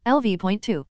Yami.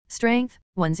 LV.2. Strength,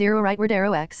 10 rightward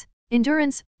arrow X.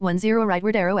 Endurance, 10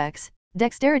 rightward arrow X.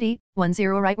 Dexterity, 10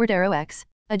 rightward arrow X.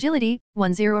 Agility,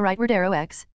 10 rightward arrow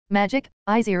X. Magic,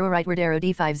 I0 rightward arrow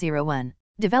D501.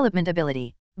 Development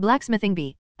ability. Blacksmithing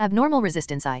B. Abnormal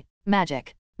resistance I.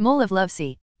 Magic. Mole of love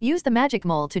C. Use the magic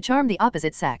mole to charm the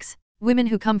opposite sex. Women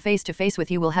who come face to face with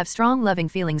you will have strong loving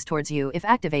feelings towards you if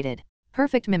activated.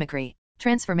 Perfect mimicry.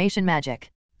 Transformation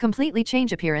magic. Completely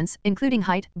change appearance, including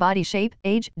height, body shape,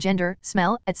 age, gender,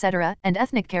 smell, etc., and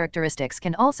ethnic characteristics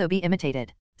can also be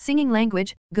imitated. Singing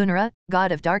language, Gunara,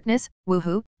 god of darkness,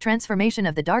 woohoo, transformation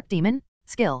of the dark demon,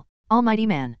 skill, almighty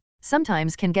man.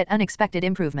 Sometimes can get unexpected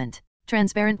improvement.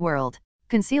 Transparent world.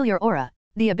 Conceal your aura.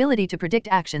 The ability to predict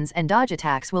actions and dodge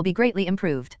attacks will be greatly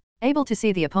improved. Able to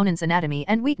see the opponent's anatomy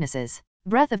and weaknesses.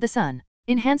 Breath of the sun.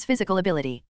 Enhance physical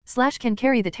ability. Slash can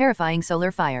carry the terrifying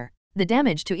solar fire. The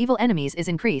damage to evil enemies is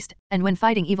increased, and when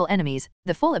fighting evil enemies,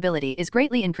 the full ability is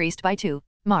greatly increased by 2.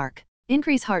 Mark.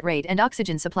 Increase heart rate and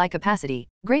oxygen supply capacity,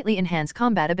 greatly enhance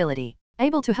combat ability.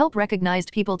 Able to help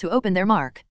recognized people to open their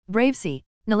mark. Brave C.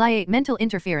 Annihilate mental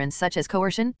interference such as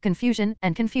coercion, confusion,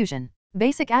 and confusion.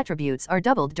 Basic attributes are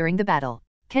doubled during the battle.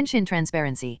 Kenshin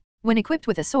transparency. When equipped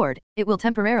with a sword, it will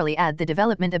temporarily add the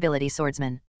development ability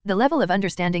swordsman. The level of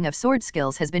understanding of sword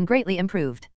skills has been greatly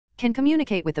improved. Can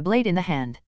communicate with the blade in the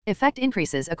hand. Effect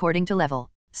increases according to level.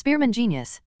 Spearman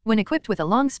genius. When equipped with a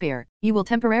long spear, you will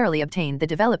temporarily obtain the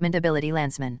development ability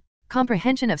lanceman.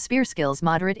 Comprehension of spear skills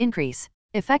moderate increase.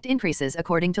 Effect increases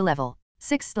according to level.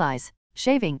 6 slice.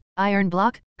 Shaving, iron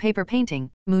block, paper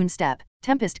painting, moon step,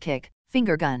 tempest kick,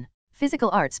 finger gun. Physical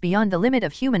arts beyond the limit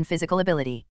of human physical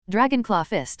ability. Dragon claw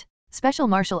fist. Special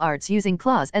martial arts using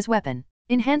claws as weapon.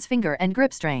 Enhance finger and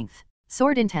grip strength.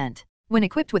 Sword intent. When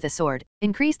equipped with a sword,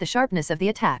 increase the sharpness of the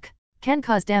attack. Can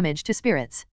cause damage to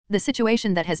spirits. The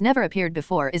situation that has never appeared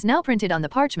before is now printed on the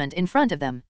parchment in front of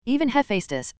them. Even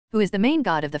Hephaestus, who is the main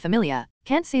god of the Familia,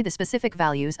 can't see the specific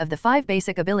values of the 5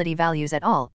 basic ability values at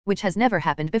all, which has never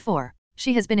happened before.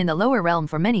 She has been in the lower realm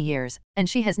for many years, and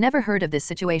she has never heard of this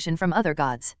situation from other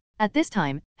gods. At this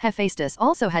time, Hephaestus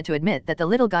also had to admit that the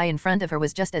little guy in front of her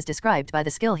was just as described by the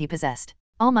skill he possessed.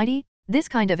 Almighty? This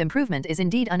kind of improvement is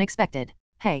indeed unexpected.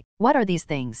 Hey, what are these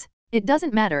things? It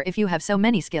doesn't matter if you have so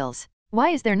many skills. Why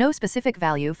is there no specific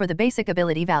value for the basic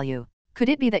ability value? Could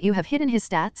it be that you have hidden his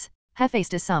stats?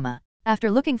 Hephaestus Sama. After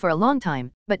looking for a long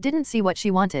time, but didn't see what she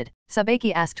wanted,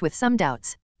 Sabeki asked with some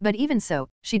doubts. But even so,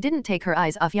 she didn't take her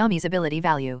eyes off Yami's ability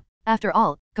value. After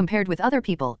all, compared with other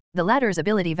people, the latter's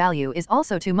ability value is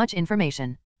also too much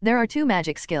information. There are 2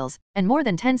 magic skills, and more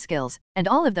than 10 skills, and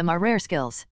all of them are rare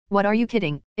skills. What are you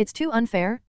kidding? It's too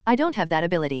unfair? I don't have that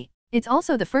ability. It's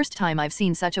also the first time I've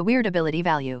seen such a weird ability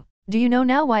value. Do you know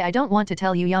now why I don't want to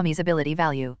tell you Yami's ability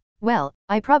value? Well,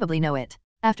 I probably know it.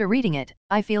 After reading it,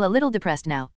 I feel a little depressed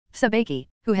now. Sabeki,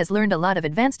 who has learned a lot of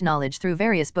advanced knowledge through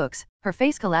various books, her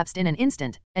face collapsed in an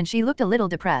instant, and she looked a little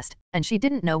depressed, and she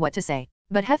didn't know what to say.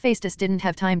 But Hephaestus didn't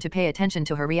have time to pay attention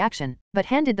to her reaction, but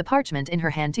handed the parchment in her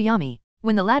hand to Yami.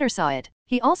 When the latter saw it,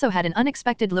 he also had an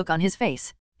unexpected look on his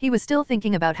face. He was still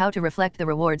thinking about how to reflect the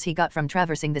rewards he got from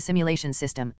traversing the simulation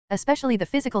system, especially the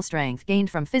physical strength gained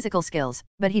from physical skills,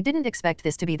 but he didn't expect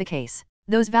this to be the case.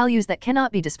 Those values that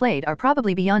cannot be displayed are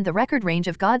probably beyond the record range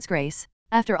of God's grace.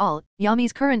 After all,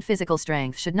 Yami's current physical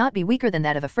strength should not be weaker than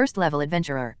that of a first-level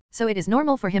adventurer, so it is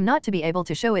normal for him not to be able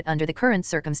to show it under the current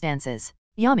circumstances.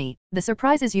 Yami, the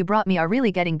surprises you brought me are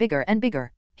really getting bigger and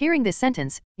bigger. Hearing this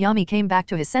sentence, Yami came back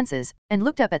to his senses, and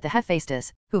looked up at the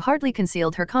Hephaestus, who hardly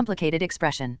concealed her complicated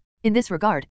expression. In this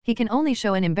regard, he can only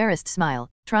show an embarrassed smile,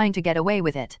 trying to get away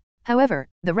with it. However,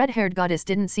 the red-haired goddess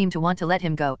didn't seem to want to let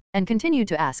him go, and continued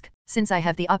to ask, "Since I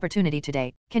have the opportunity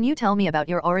today, can you tell me about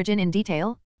your origin in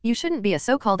detail? You shouldn't be a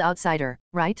so-called outsider,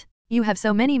 right? You have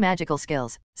so many magical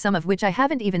skills, some of which I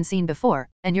haven't even seen before,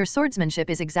 and your swordsmanship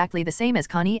is exactly the same as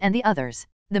Connie and the others.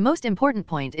 The most important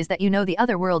point is that you know the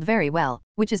other world very well,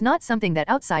 which is not something that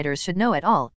outsiders should know at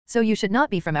all, so you should not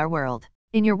be from our world.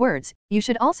 In your words, you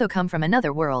should also come from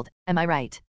another world, am I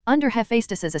right?" Under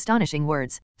Hephaestus's astonishing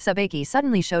words, Sabeki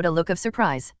suddenly showed a look of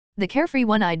surprise. The carefree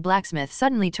one-eyed blacksmith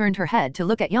suddenly turned her head to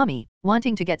look at Yami,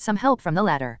 wanting to get some help from the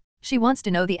latter. She wants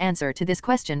to know the answer to this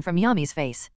question from Yami's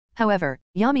face. However,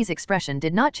 Yami's expression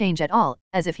did not change at all,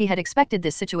 as if he had expected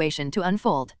this situation to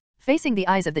unfold. Facing the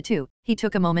eyes of the two, he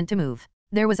took a moment to move.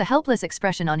 There was a helpless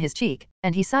expression on his cheek,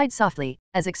 and he sighed softly,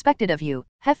 "As expected of you,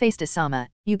 Hephaestus-sama,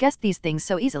 you guessed these things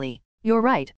so easily. You're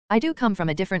right, I do come from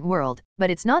a different world,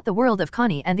 but it's not the world of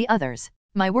Connie and the others.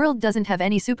 My world doesn't have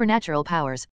any supernatural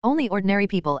powers, only ordinary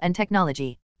people and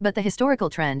technology. But the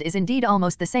historical trend is indeed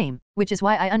almost the same, which is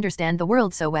why I understand the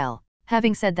world so well."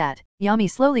 Having said that, Yami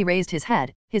slowly raised his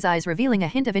head, his eyes revealing a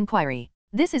hint of inquiry.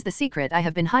 "This is the secret I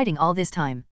have been hiding all this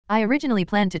time. I originally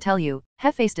planned to tell you,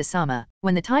 Hephaestus-sama,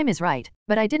 when the time is right,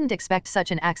 but I didn't expect such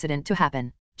an accident to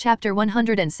happen." Chapter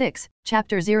 106,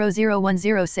 Chapter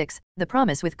 00106, The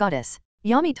Promise with Goddess.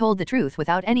 Yami told the truth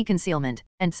without any concealment,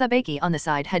 and Sabeki on the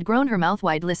side had grown her mouth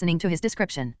wide listening to his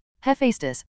description.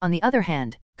 Hephaestus, on the other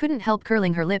hand, couldn't help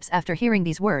curling her lips after hearing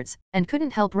these words, and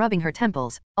couldn't help rubbing her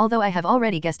temples, although I have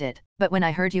already guessed it, but when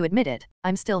I heard you admit it,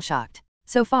 I'm still shocked.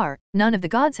 So far, none of the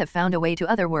gods have found a way to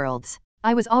other worlds.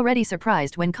 I was already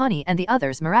surprised when Connie and the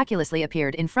others miraculously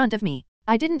appeared in front of me.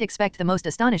 I didn't expect the most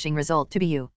astonishing result to be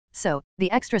you. So,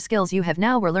 the extra skills you have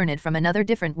now were learned from another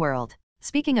different world.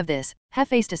 Speaking of this,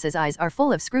 Hephaestus's eyes are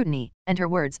full of scrutiny, and her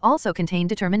words also contain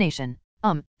determination.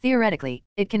 Theoretically,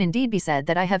 it can indeed be said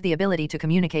that I have the ability to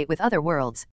communicate with other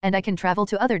worlds, and I can travel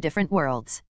to other different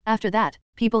worlds. After that,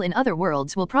 people in other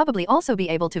worlds will probably also be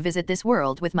able to visit this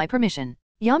world with my permission.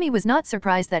 Yami was not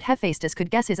surprised that Hephaestus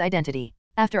could guess his identity.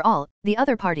 After all, the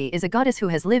other party is a goddess who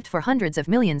has lived for hundreds of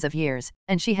millions of years,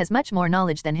 and she has much more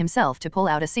knowledge than himself to pull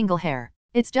out a single hair.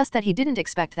 It's just that he didn't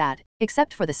expect that,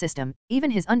 except for the system, even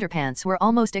his underpants were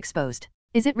almost exposed.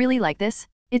 Is it really like this?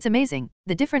 It's amazing,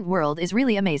 the different world is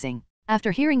really amazing.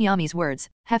 After hearing Yami's words,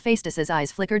 Hephaestus's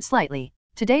eyes flickered slightly.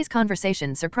 Today's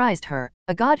conversation surprised her,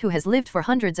 a god who has lived for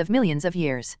hundreds of millions of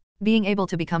years. Being able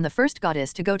to become the first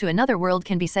goddess to go to another world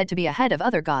can be said to be ahead of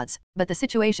other gods, but the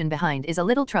situation behind is a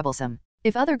little troublesome.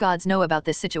 If other gods know about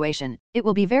this situation, it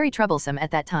will be very troublesome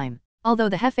at that time. Although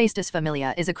the Hephaestus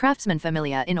Familia is a craftsman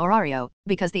familia in Orario,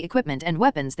 because the equipment and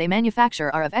weapons they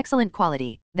manufacture are of excellent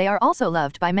quality, they are also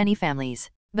loved by many families.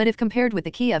 But if compared with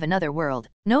the key of another world,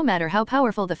 no matter how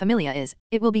powerful the familia is,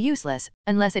 it will be useless,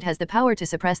 unless it has the power to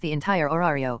suppress the entire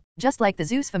Orario, just like the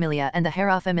Zeus familia and the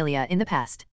Hera familia in the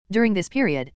past. During this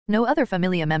period, no other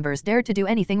familia members dared to do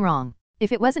anything wrong.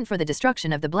 If it wasn't for the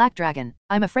destruction of the Black Dragon,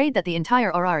 I'm afraid that the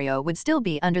entire Orario would still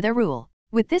be under their rule.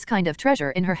 With this kind of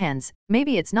treasure in her hands,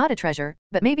 maybe it's not a treasure,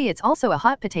 but maybe it's also a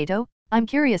hot potato? I'm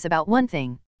curious about one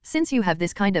thing. Since you have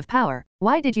this kind of power,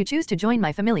 why did you choose to join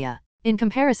my familia? In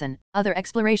comparison, other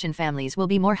exploration families will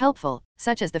be more helpful,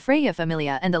 such as the Freya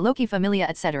familia and the Loki familia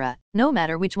etc. No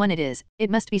matter which one it is, it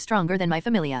must be stronger than my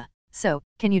familia. So,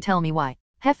 can you tell me why?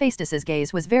 Hephaestus's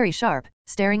gaze was very sharp,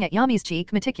 staring at Yami's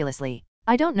cheek meticulously.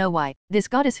 I don't know why, this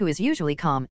goddess who is usually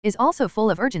calm, is also full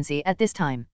of urgency at this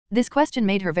time. This question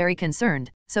made her very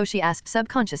concerned, so she asked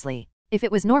subconsciously. If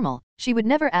it was normal, she would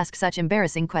never ask such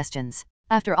embarrassing questions.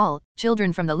 After all,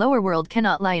 children from the lower world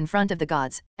cannot lie in front of the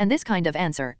gods, and this kind of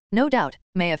answer, no doubt,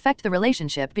 may affect the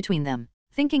relationship between them.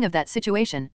 Thinking of that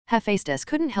situation, Hephaestus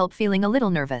couldn't help feeling a little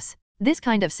nervous. This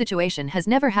kind of situation has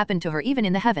never happened to her even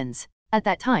in the heavens. At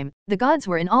that time, the gods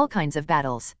were in all kinds of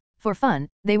battles. For fun,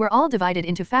 they were all divided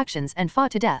into factions and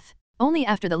fought to death. Only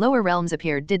after the lower realms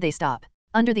appeared did they stop.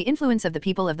 Under the influence of the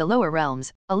people of the lower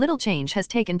realms, a little change has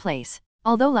taken place.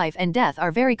 Although life and death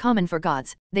are very common for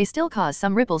gods, they still cause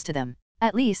some ripples to them.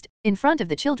 At least, in front of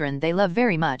the children they love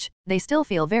very much, they still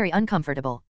feel very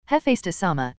uncomfortable.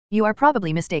 Hephaestus-sama, you are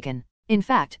probably mistaken. In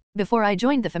fact, before I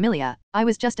joined the familia, I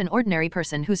was just an ordinary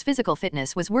person whose physical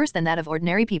fitness was worse than that of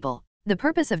ordinary people. The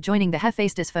purpose of joining the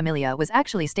Hephaestus familia was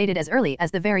actually stated as early as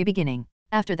the very beginning.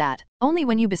 After that, only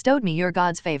when you bestowed me your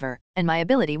god's favor, and my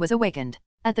ability was awakened.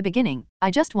 At the beginning, I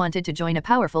just wanted to join a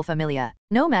powerful familia,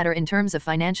 no matter in terms of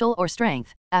financial or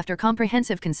strength. After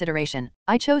comprehensive consideration,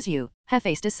 I chose you,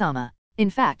 Hephaestus-sama. In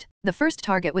fact, the first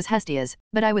target was Hestia's,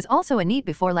 but I was also a NEET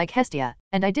before like Hestia,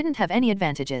 and I didn't have any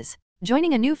advantages.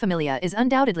 Joining a new familia is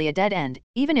undoubtedly a dead end,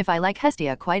 even if I like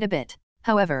Hestia quite a bit.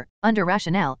 However, under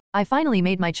rationale, I finally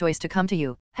made my choice to come to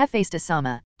you,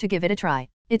 Hephaestus-sama, to give it a try.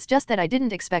 It's just that I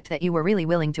didn't expect that you were really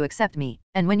willing to accept me,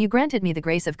 and when you granted me the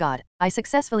grace of God, I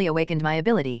successfully awakened my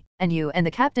ability, and you and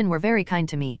the captain were very kind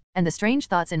to me, and the strange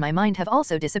thoughts in my mind have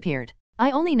also disappeared.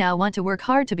 I only now want to work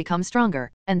hard to become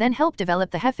stronger, and then help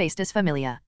develop the Hephaestus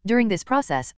familia. During this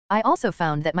process, I also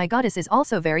found that my goddess is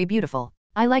also very beautiful.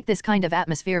 I like this kind of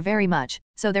atmosphere very much,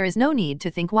 so there is no need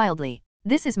to think wildly.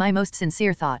 This is my most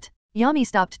sincere thought. Yami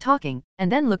stopped talking,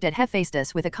 and then looked at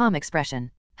Hephaestus with a calm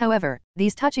expression. However,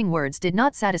 these touching words did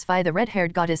not satisfy the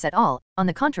red-haired goddess at all. On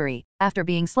the contrary, after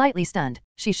being slightly stunned,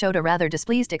 she showed a rather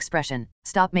displeased expression.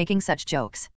 Stop making such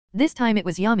jokes. This time it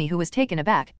was Yami who was taken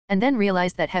aback, and then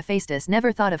realized that Hephaestus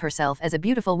never thought of herself as a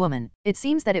beautiful woman. It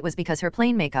seems that it was because her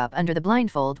plain makeup under the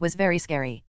blindfold was very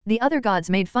scary. The other gods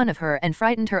made fun of her and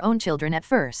frightened her own children at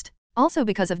first. Also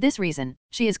because of this reason,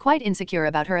 she is quite insecure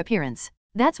about her appearance.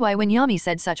 That's why when Yami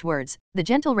said such words, the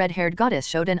gentle red-haired goddess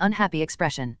showed an unhappy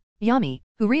expression. Yami,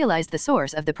 who realized the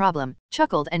source of the problem,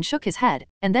 chuckled and shook his head,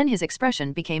 and then his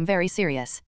expression became very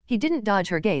serious. He didn't dodge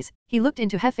her gaze, he looked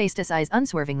into Hephaestus' eyes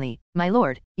unswervingly. My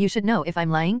lord, you should know if I'm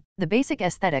lying, the basic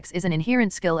aesthetics is an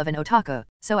inherent skill of an otaku,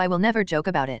 so I will never joke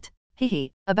about it.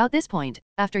 Hehe, about this point,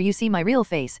 after you see my real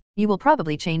face, you will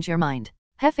probably change your mind.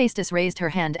 Hephaestus raised her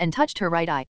hand and touched her right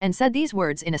eye, and said these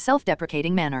words in a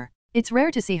self-deprecating manner. It's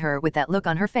rare to see her with that look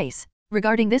on her face.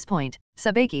 Regarding this point,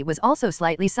 Sabeki was also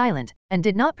slightly silent, and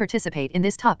did not participate in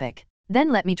this topic.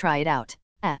 Then let me try it out.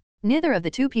 Neither of the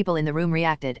two people in the room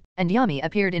reacted, and Yami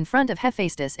appeared in front of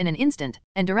Hephaestus in an instant,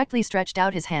 and directly stretched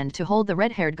out his hand to hold the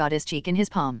red-haired goddess cheek in his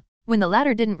palm. When the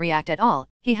latter didn't react at all,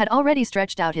 he had already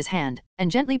stretched out his hand,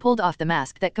 and gently pulled off the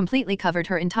mask that completely covered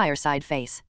her entire side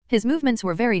face. His movements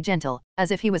were very gentle, as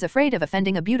if he was afraid of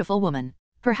offending a beautiful woman.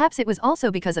 Perhaps it was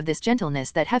also because of this gentleness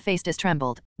that Hephaestus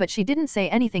trembled, but she didn't say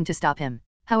anything to stop him.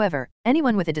 However,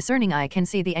 anyone with a discerning eye can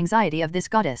see the anxiety of this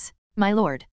goddess. My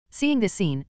lord. Seeing this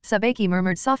scene, Sabeki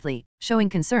murmured softly, showing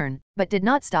concern, but did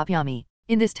not stop Yami.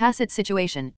 In this tacit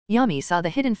situation, Yami saw the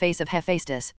hidden face of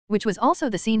Hephaestus, which was also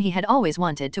the scene he had always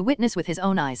wanted to witness with his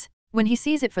own eyes. When he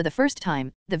sees it for the first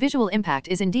time, the visual impact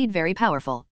is indeed very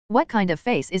powerful. What kind of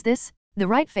face is this? The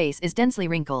right face is densely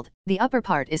wrinkled, the upper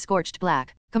part is scorched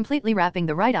black, completely wrapping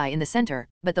the right eye in the center,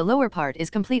 but the lower part is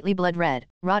completely blood red,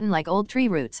 rotten like old tree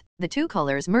roots. The two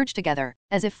colors merge together,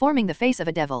 as if forming the face of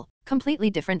a devil, completely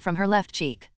different from her left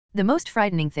cheek. The most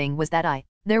frightening thing was that eye.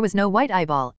 There was no white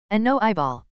eyeball, and no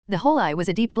eyeball. The whole eye was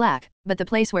a deep black, but the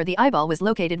place where the eyeball was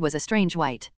located was a strange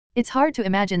white. It's hard to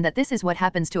imagine that this is what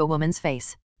happens to a woman's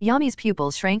face. Yami's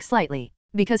pupils shrank slightly.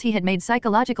 Because he had made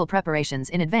psychological preparations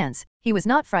in advance, he was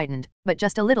not frightened, but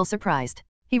just a little surprised.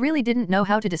 He really didn't know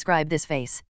how to describe this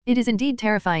face. It is indeed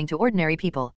terrifying to ordinary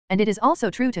people, and it is also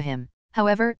true to him.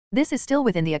 However, this is still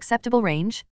within the acceptable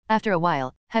range. After a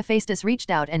while, Hephaestus reached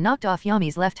out and knocked off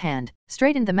Yami's left hand,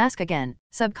 straightened the mask again,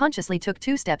 subconsciously took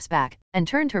 2 steps back, and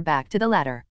turned her back to the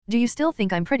ladder. Do you still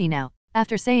think I'm pretty now?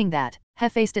 After saying that,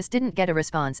 Hephaestus didn't get a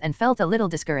response and felt a little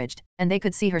discouraged, and they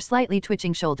could see her slightly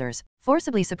twitching shoulders,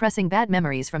 forcibly suppressing bad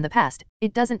memories from the past.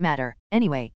 It doesn't matter.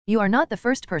 Anyway, you are not the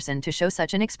first person to show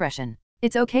such an expression.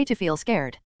 It's okay to feel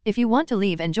scared. If you want to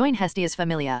leave and join Hestia's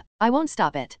Familia, I won't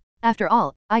stop it. After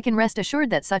all, I can rest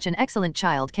assured that such an excellent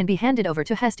child can be handed over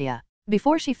to Hestia.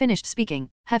 Before she finished speaking,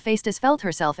 Hephaestus felt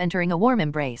herself entering a warm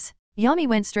embrace. Yami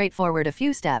went straight forward a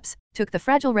few steps, took the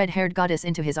fragile red-haired goddess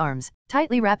into his arms,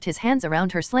 tightly wrapped his hands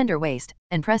around her slender waist,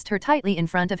 and pressed her tightly in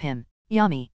front of him.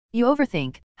 Yami, you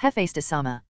overthink,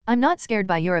 Hephaestus-sama. I'm not scared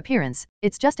by your appearance,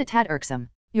 it's just a tad irksome.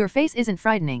 Your face isn't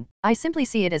frightening, I simply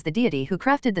see it as the deity who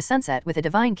crafted the sunset with a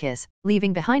divine kiss,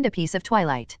 leaving behind a piece of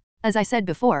twilight. As I said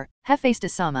before,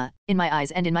 Hephaestus-sama, in my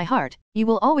eyes and in my heart, you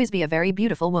will always be a very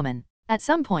beautiful woman. At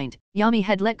some point, Yami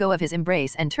had let go of his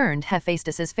embrace and turned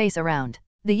Hephaestus's face around.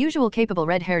 The usual capable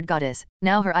red-haired goddess,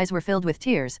 now her eyes were filled with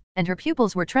tears, and her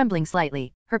pupils were trembling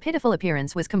slightly. Her pitiful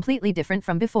appearance was completely different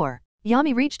from before.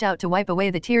 Yami reached out to wipe away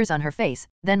the tears on her face,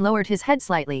 then lowered his head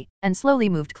slightly, and slowly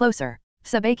moved closer.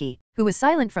 Sabeki, who was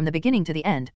silent from the beginning to the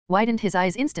end, widened his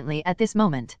eyes instantly at this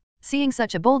moment. Seeing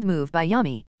such a bold move by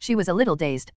Yami, she was a little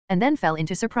dazed, and then fell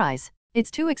into surprise.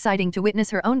 It's too exciting to witness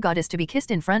her own goddess to be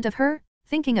kissed in front of her?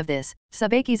 Thinking of this,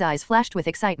 Sabeki's eyes flashed with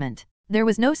excitement. There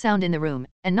was no sound in the room,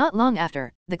 and not long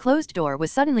after, the closed door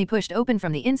was suddenly pushed open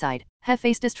from the inside.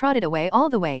 Hephaestus trotted away all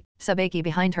the way. Sabeki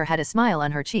behind her had a smile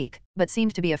on her cheek, but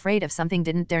seemed to be afraid of something,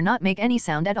 didn't dare not make any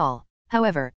sound at all.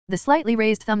 However, the slightly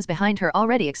raised thumbs behind her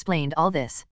already explained all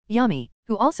this. Yami,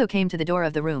 who also came to the door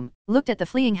of the room, looked at the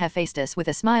fleeing Hephaestus with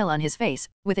a smile on his face,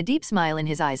 with a deep smile in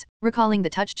his eyes. Recalling the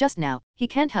touch just now, he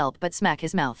can't help but smack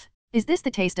his mouth. Is this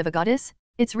the taste of a goddess?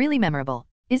 It's really memorable.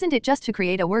 Isn't it just to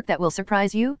create a work that will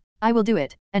surprise you? I will do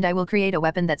it, and I will create a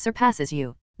weapon that surpasses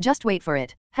you. Just wait for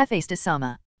it,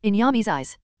 Hephaestus-sama. In Yami's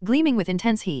eyes, gleaming with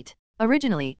intense heat.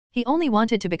 Originally, he only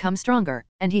wanted to become stronger,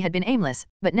 and he had been aimless,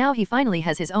 but now he finally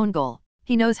has his own goal.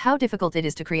 He knows how difficult it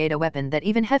is to create a weapon that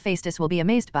even Hephaestus will be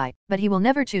amazed by, but he will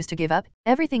never choose to give up.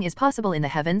 Everything is possible in the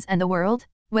heavens and the world.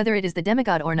 Whether it is the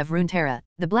demigod Orn of Runeterra,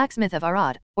 the blacksmith of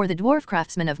Arad, or the dwarf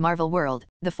craftsman of Marvel World,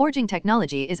 the forging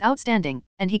technology is outstanding,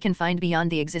 and he can find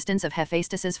beyond the existence of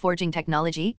Hephaestus's forging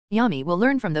technology. Yami will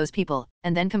learn from those people,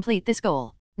 and then complete this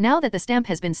goal. Now that the stamp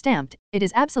has been stamped, it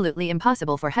is absolutely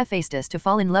impossible for Hephaestus to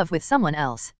fall in love with someone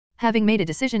else. Having made a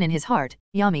decision in his heart,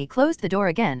 Yami closed the door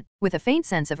again, with a faint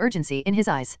sense of urgency in his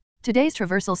eyes. Today's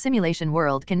traversal simulation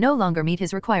world can no longer meet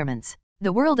his requirements.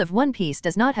 The world of One Piece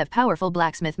does not have powerful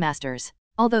blacksmith masters,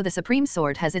 although the Supreme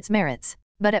Sword has its merits.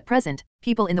 But at present,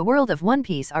 people in the world of One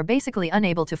Piece are basically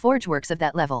unable to forge works of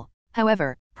that level.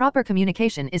 However, proper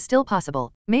communication is still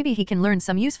possible. Maybe he can learn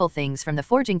some useful things from the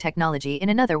forging technology in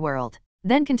another world,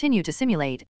 then continue to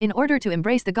simulate, in order to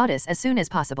embrace the goddess as soon as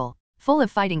possible. Full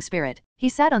of fighting spirit, he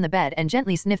sat on the bed and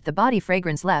gently sniffed the body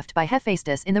fragrance left by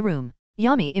Hephaestus in the room.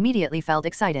 Yami immediately felt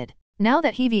excited. Now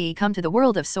that he come to the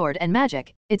world of sword and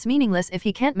magic, it's meaningless if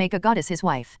he can't make a goddess his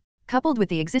wife. Coupled with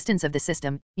the existence of the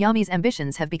system, Yami's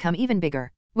ambitions have become even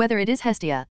bigger. Whether it is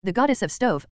Hestia, the goddess of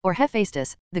stove, or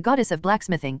Hephaestus, the goddess of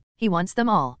blacksmithing, he wants them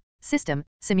all. System,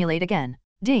 simulate again.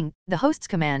 Ding, the host's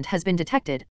command has been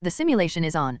detected, the simulation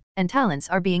is on, and talents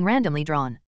are being randomly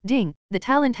drawn. Ding, the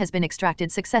talent has been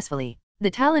extracted successfully.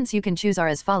 The talents you can choose are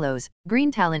as follows: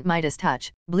 green talent Midas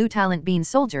Touch, blue talent Bean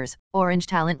Soldiers, orange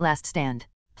talent Last Stand.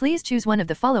 Please choose one of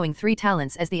the following 3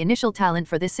 talents as the initial talent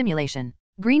for this simulation.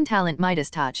 Green talent Midas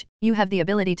Touch, you have the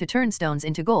ability to turn stones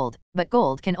into gold, but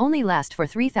gold can only last for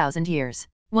 3,000 years.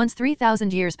 Once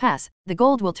 3,000 years pass, the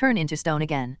gold will turn into stone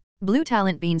again. Blue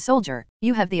talent Bean Soldier,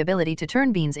 you have the ability to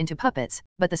turn beans into puppets,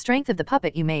 but the strength of the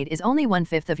puppet you made is only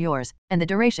 1/5 of yours, and the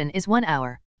duration is 1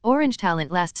 hour. Orange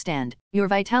talent Last Stand, your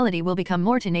vitality will become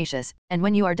more tenacious, and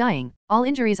when you are dying, all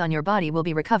injuries on your body will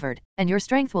be recovered, and your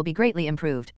strength will be greatly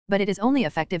improved, but it is only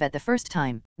effective at the first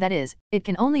time, that is, it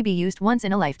can only be used once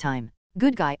in a lifetime.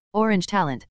 Good guy, Orange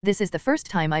talent, this is the first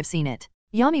time I've seen it.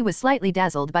 Yami was slightly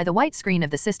dazzled by the white screen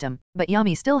of the system, but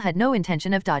Yami still had no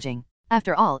intention of dodging.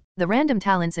 After all, the random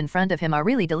talents in front of him are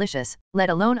really delicious, let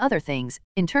alone other things.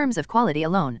 In terms of quality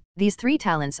alone, these 3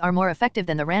 talents are more effective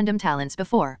than the random talents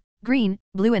before. Green,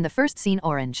 blue and the first scene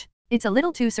orange. It's a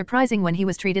little too surprising when he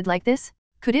was treated like this.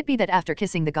 Could it be that after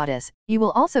kissing the goddess, you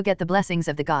will also get the blessings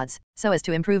of the gods, so as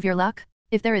to improve your luck?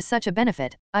 If there is such a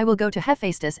benefit, I will go to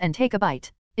Hephaestus and take a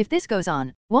bite. If this goes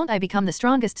on, won't I become the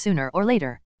strongest sooner or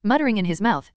later? Muttering in his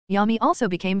mouth, Yami also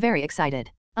became very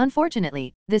excited.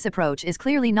 Unfortunately, this approach is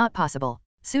clearly not possible.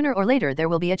 Sooner or later there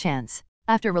will be a chance.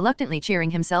 After reluctantly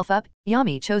cheering himself up,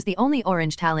 Yami chose the only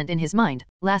orange talent in his mind,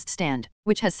 Last Stand,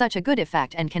 which has such a good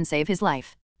effect and can save his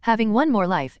life. Having one more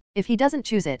life, if he doesn't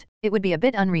choose it, it would be a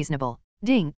bit unreasonable.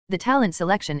 Ding, the talent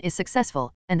selection is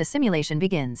successful, and the simulation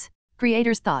begins.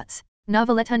 Creator's thoughts.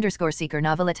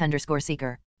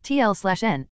 Novelette_seeker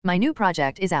TL/N, my new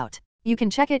project is out. You can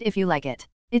check it if you like it.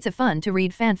 It's a fun to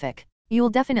read fanfic. You'll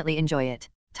definitely enjoy it.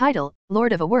 Title,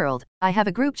 Lord of a World, I have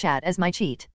a group chat as my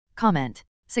cheat. Comment.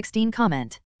 16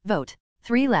 comment. Vote.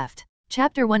 3 left.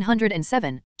 Chapter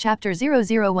 107, Chapter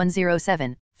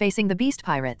 00107, Facing the Beast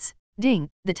Pirates. Ding,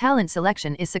 the talent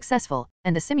selection is successful,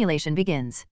 and the simulation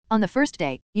begins. On the first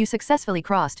day, you successfully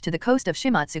crossed to the coast of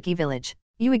Shimatsuki village.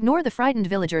 You ignore the frightened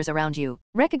villagers around you,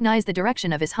 recognize the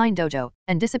direction of his hind dojo,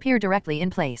 and disappear directly in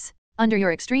place. Under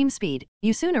your extreme speed,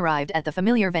 you soon arrived at the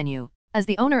familiar venue. As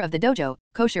the owner of the dojo,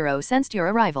 Koshiro sensed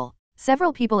your arrival.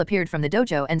 Several people appeared from the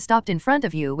dojo and stopped in front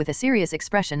of you with a serious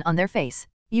expression on their face.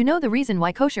 You know the reason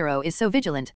why Koshiro is so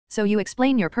vigilant, so you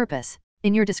explain your purpose.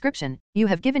 In your description, you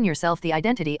have given yourself the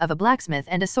identity of a blacksmith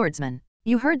and a swordsman.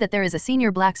 You heard that there is a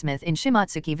senior blacksmith in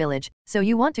Shimatsuki village, so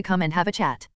you want to come and have a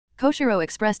chat. Koshiro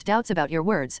expressed doubts about your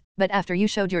words, but after you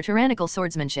showed your tyrannical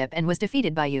swordsmanship and was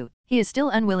defeated by you, he is still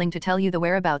unwilling to tell you the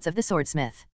whereabouts of the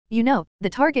swordsmith. You know, the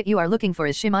target you are looking for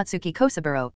is Shimatsuki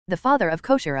Kosaburo, the father of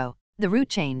Koshiro. The route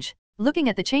change. Looking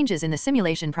at the changes in the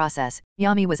simulation process,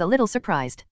 Yami was a little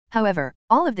surprised. However,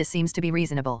 all of this seems to be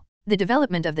reasonable. The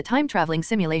development of the time-traveling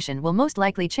simulation will most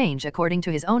likely change according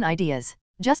to his own ideas.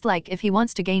 Just like if he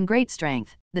wants to gain great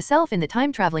strength, the self in the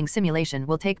time-traveling simulation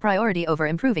will take priority over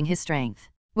improving his strength.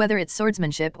 Whether it's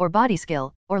swordsmanship or body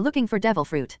skill, or looking for devil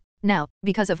fruit. Now,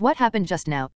 because of what happened just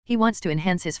now, he wants to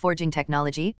enhance his forging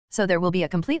technology, so there will be a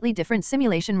completely different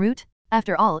simulation route.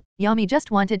 After all, Yami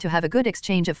just wanted to have a good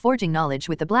exchange of forging knowledge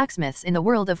with the blacksmiths in the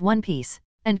world of One Piece.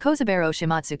 And Kozaburo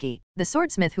Shimatsuki, the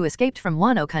swordsmith who escaped from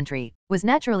Wano country, was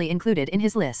naturally included in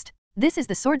his list. This is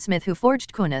the swordsmith who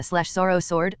forged Kuna/Zoro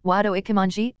sword, Wado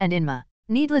Ikemonji, and Inma.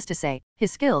 Needless to say,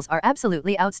 his skills are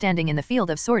absolutely outstanding in the field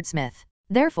of swordsmith.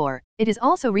 Therefore, it is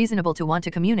also reasonable to want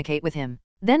to communicate with him.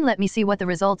 Then let me see what the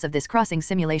results of this crossing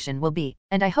simulation will be,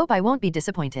 and I hope I won't be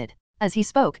disappointed. As he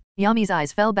spoke, Yami's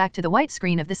eyes fell back to the white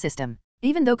screen of the system.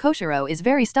 Even though Koshiro is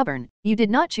very stubborn, you did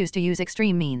not choose to use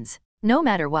extreme means. No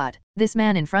matter what, this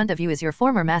man in front of you is your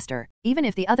former master, even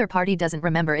if the other party doesn't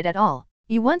remember it at all.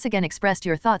 You once again expressed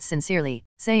your thoughts sincerely,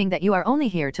 saying that you are only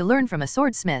here to learn from a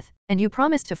swordsmith, and you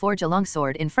promised to forge a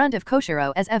longsword in front of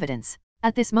Koshiro as evidence.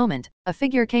 At this moment, a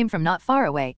figure came from not far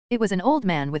away. It was an old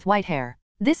man with white hair.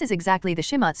 This is exactly the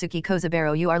Shimatsuki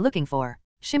Kozaburo you are looking for.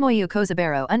 Shimoyu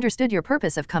Kozaburo understood your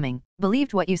purpose of coming,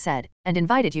 believed what you said, and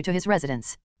invited you to his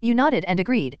residence. You nodded and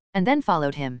agreed, and then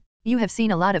followed him. You have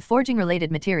seen a lot of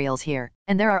forging-related materials here,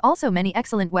 and there are also many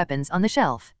excellent weapons on the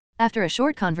shelf. After a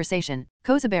short conversation,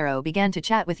 Kozaburo began to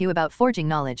chat with you about forging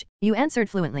knowledge. You answered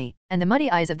fluently, and the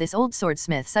muddy eyes of this old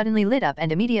swordsmith suddenly lit up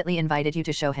and immediately invited you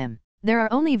to show him. There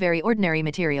are only very ordinary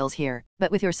materials here,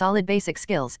 but with your solid basic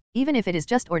skills, even if it is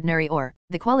just ordinary ore,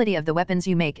 the quality of the weapons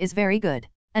you make is very good.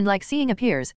 And like seeing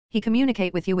appears, he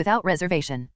communicate with you without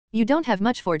reservation. You don't have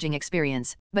much forging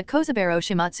experience, but Kozaburo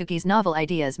Shimatsuki's novel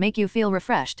ideas make you feel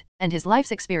refreshed, and his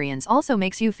life's experience also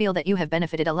makes you feel that you have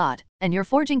benefited a lot, and your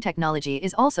forging technology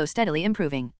is also steadily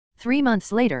improving. 3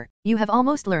 months later, you have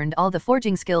almost learned all the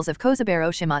forging skills of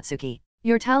Kozaburo Shimatsuki.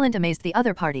 Your talent amazed the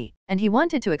other party, and he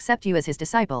wanted to accept you as his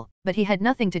disciple, but he had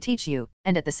nothing to teach you,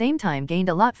 and at the same time gained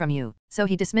a lot from you, so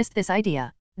he dismissed this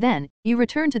idea. Then, you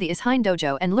return to the Ishin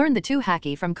dojo and learn the 2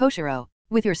 haki from Koshiro.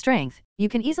 With your strength, you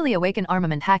can easily awaken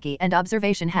armament haki and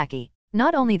observation haki.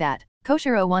 Not only that,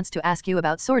 Koshiro wants to ask you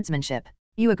about swordsmanship.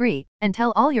 You agree, and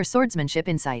tell all your swordsmanship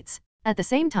insights. At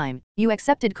the same time, you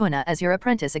accepted Kuna as your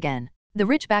apprentice again. The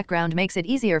rich background makes it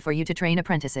easier for you to train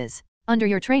apprentices. Under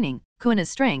your training, Kuna's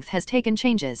strength has taken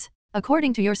changes.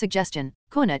 According to your suggestion,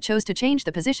 Kuna chose to change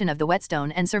the position of the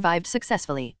whetstone and survived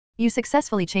successfully. You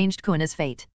successfully changed Kuna's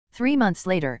fate. 3 months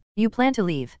later, you plan to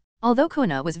leave. Although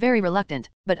Kuna was very reluctant,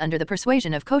 but under the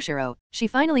persuasion of Koshiro, she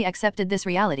finally accepted this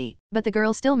reality, but the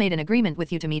girl still made an agreement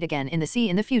with you to meet again in the sea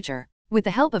in the future. With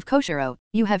the help of Koshiro,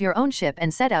 you have your own ship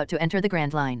and set out to enter the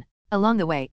Grand Line. Along the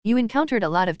way, you encountered a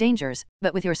lot of dangers,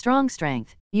 but with your strong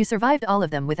strength, you survived all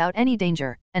of them without any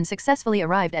danger, and successfully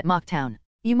arrived at Mock Town.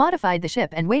 You modified the ship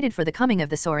and waited for the coming of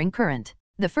the soaring current.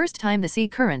 The first time the sea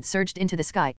current surged into the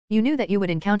sky, you knew that you would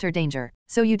encounter danger,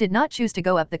 so you did not choose to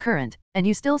go up the current, and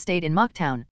you still stayed in Mock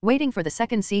Town, waiting for the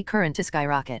second sea current to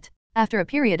skyrocket. After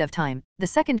a period of time, the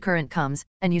second current comes,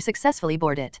 and you successfully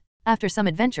board it. After some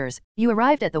adventures, you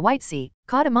arrived at the White Sea,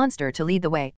 caught a monster to lead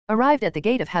the way, arrived at the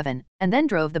Gate of Heaven, and then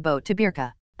drove the boat to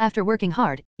Birka. After working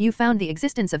hard, you found the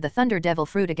existence of the Thunder Devil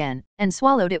fruit again, and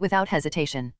swallowed it without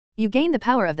hesitation. You gained the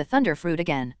power of the Thunder fruit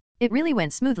again. It really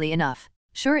went smoothly enough.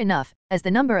 Sure enough, as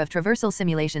the number of traversal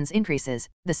simulations increases,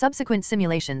 the subsequent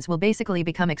simulations will basically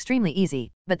become extremely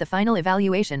easy, but the final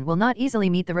evaluation will not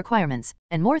easily meet the requirements,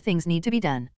 and more things need to be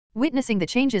done. Witnessing the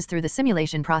changes through the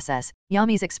simulation process,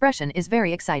 Yami's expression is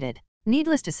very excited.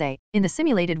 Needless to say, in the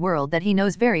simulated world that he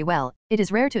knows very well, it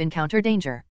is rare to encounter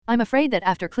danger. I'm afraid that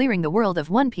after clearing the world of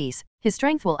One Piece, his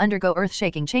strength will undergo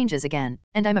earth-shaking changes again,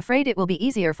 and I'm afraid it will be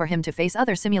easier for him to face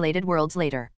other simulated worlds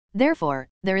later. Therefore,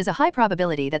 there is a high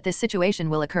probability that this situation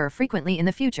will occur frequently in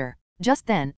the future. Just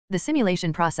then, the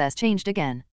simulation process changed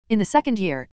again. In the second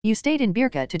year, you stayed in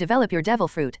Birka to develop your devil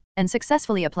fruit, and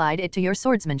successfully applied it to your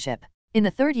swordsmanship. In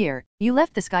the third year, you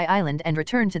left the Sky Island and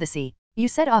returned to the sea. You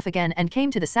set off again and came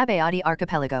to the Sabayati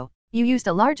archipelago. You used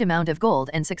a large amount of gold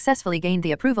and successfully gained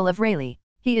the approval of Rayleigh.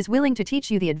 He is willing to teach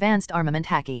you the advanced armament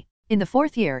haki. In the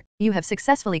fourth year, you have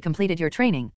successfully completed your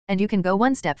training, and you can go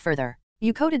one step further.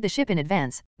 You coated the ship in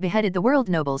advance, beheaded the world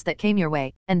nobles that came your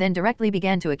way, and then directly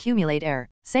began to accumulate air,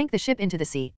 sank the ship into the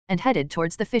sea, and headed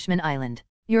towards the Fishman Island.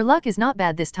 Your luck is not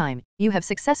bad this time, you have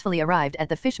successfully arrived at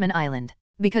the Fishman Island.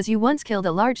 Because you once killed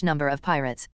a large number of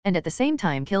pirates, and at the same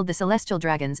time killed the celestial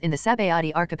dragons in the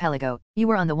Sabayati archipelago, you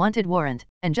were on the wanted warrant,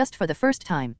 and just for the first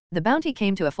time, the bounty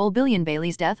came to a full billion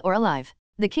Bailey's death or alive.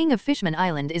 The king of Fishman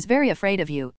Island is very afraid of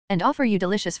you, and offer you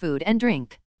delicious food and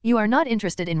drink. You are not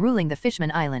interested in ruling the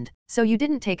Fishman Island, so you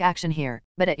didn't take action here,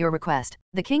 but at your request,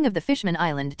 the king of the Fishman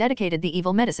Island dedicated the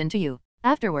evil medicine to you.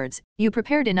 Afterwards, you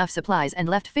prepared enough supplies and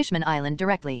left Fishman Island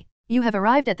directly. You have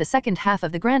arrived at the second half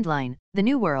of the Grand Line, the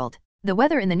New World. The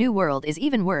weather in the New World is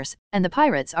even worse, and the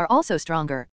pirates are also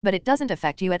stronger, but it doesn't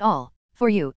affect you at all. For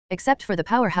you, except for the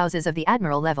powerhouses of the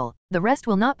Admiral level, the rest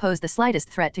will not pose the slightest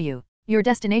threat to you. Your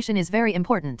destination is very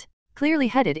important. Clearly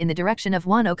headed in the direction of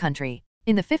Wano country.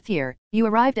 In the fifth year, you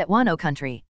arrived at Wano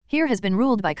country. Here has been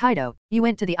ruled by Kaido. You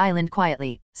went to the island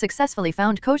quietly, successfully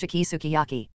found Koshiki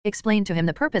Sukiyaki, explained to him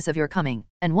the purpose of your coming,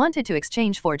 and wanted to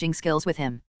exchange forging skills with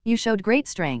him. You showed great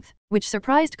strength, which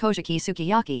surprised Koshiki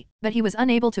Sukiyaki, but he was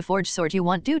unable to forge sword you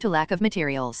want due to lack of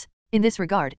materials. In this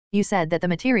regard, you said that the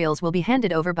materials will be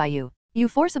handed over by you. You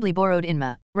forcibly borrowed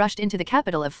Inma, rushed into the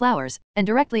capital of flowers, and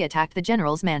directly attacked the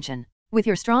general's mansion. With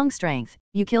your strong strength,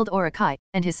 you killed Orakai,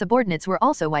 and his subordinates were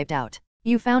also wiped out.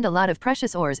 You found a lot of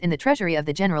precious ores in the treasury of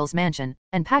the general's mansion,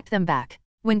 and packed them back.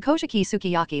 When Koshiki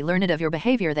Sukiyaki learned of your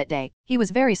behavior that day, he was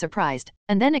very surprised,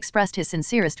 and then expressed his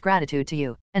sincerest gratitude to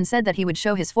you, and said that he would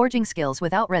show his forging skills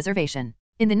without reservation.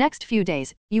 In the next few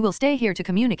days, you will stay here to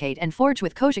communicate and forge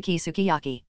with Koshiki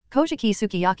Sukiyaki. Koshiki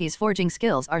Sukiyaki's forging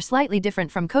skills are slightly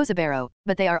different from Kozaburo,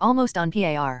 but they are almost on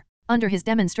par. Under his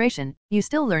demonstration, you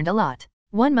still learned a lot.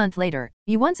 1 month later,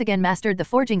 you once again mastered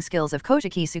the forging skills of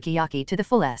Koshiki Sukiyaki to the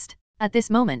fullest. At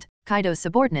this moment, Kaido's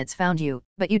subordinates found you,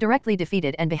 but you directly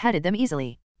defeated and beheaded them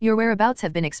easily. Your whereabouts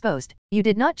have been exposed. You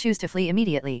did not choose to flee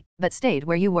immediately, but stayed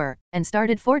where you were, and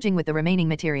started forging with the remaining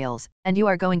materials, and you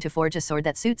are going to forge a sword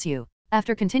that suits you.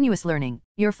 After continuous learning,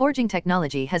 your forging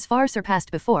technology has far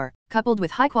surpassed before, coupled with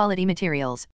high-quality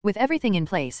materials. With everything in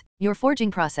place, your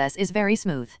forging process is very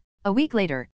smooth. A week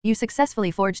later, you successfully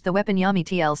forged the weapon Yami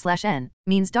TL/N,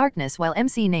 means darkness while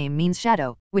MC name means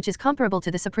shadow, which is comparable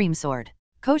to the supreme sword.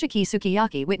 Kojiki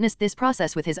Sukiyaki witnessed this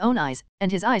process with his own eyes,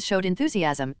 and his eyes showed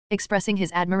enthusiasm, expressing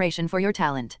his admiration for your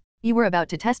talent. You were about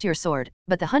to test your sword,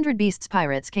 but the 100 Beasts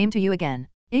pirates came to you again.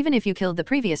 Even if you killed the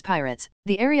previous pirates,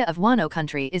 the area of Wano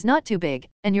country is not too big,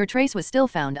 and your trace was still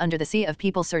found under the sea of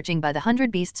people searching by the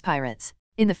 100 Beasts pirates.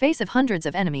 In the face of hundreds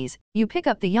of enemies, you pick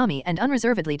up the Yami and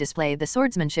unreservedly display the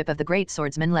swordsmanship of the great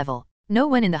swordsman level. No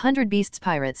one in the 100 Beasts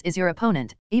pirates is your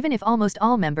opponent, even if almost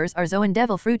all members are Zoan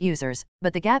Devil Fruit users,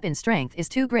 but the gap in strength is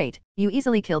too great, you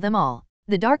easily kill them all.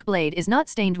 The dark blade is not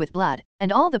stained with blood,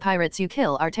 and all the pirates you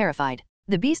kill are terrified.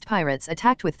 The beast pirates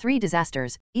attacked with 3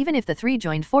 disasters, even if the 3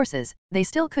 joined forces, they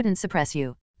still couldn't suppress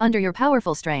you. Under your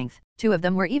powerful strength, 2 of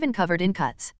them were even covered in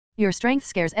cuts. Your strength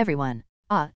scares everyone.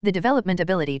 The development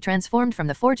ability transformed from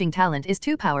the forging talent is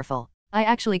too powerful. I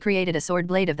actually created a sword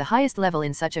blade of the highest level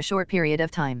in such a short period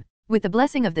of time. With the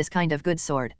blessing of this kind of good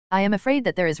sword, I am afraid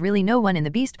that there is really no one in the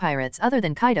beast pirates other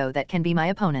than Kaido that can be my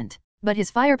opponent. But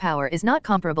his firepower is not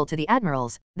comparable to the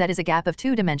admiral's, that is a gap of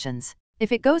 2 dimensions.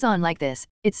 If it goes on like this,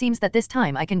 it seems that this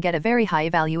time I can get a very high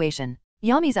evaluation.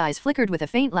 Yami's eyes flickered with a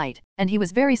faint light, and he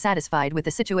was very satisfied with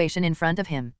the situation in front of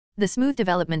him. The smooth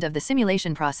development of the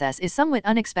simulation process is somewhat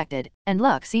unexpected, and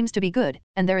luck seems to be good,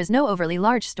 and there is no overly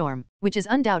large storm, which is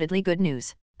undoubtedly good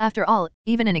news. After all,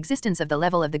 even an existence of the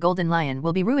level of the Golden Lion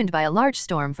will be ruined by a large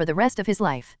storm for the rest of his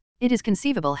life. It is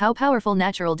conceivable how powerful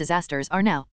natural disasters are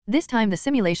now. This time the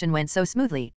simulation went so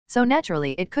smoothly, so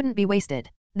naturally it couldn't be wasted.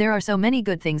 There are so many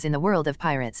good things in the world of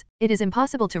pirates, it is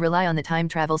impossible to rely on the time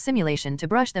travel simulation to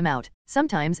brush them out.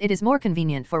 Sometimes it is more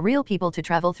convenient for real people to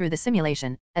travel through the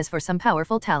simulation, as for some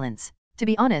powerful talents. To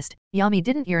be honest, Yami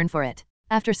didn't yearn for it.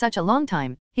 After such a long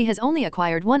time, he has only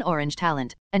acquired 1 orange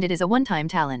talent, and it is a one-time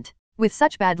talent. With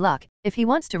such bad luck, if he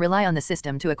wants to rely on the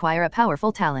system to acquire a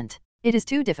powerful talent, it is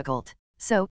too difficult.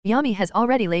 So, Yami has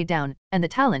already laid down, and the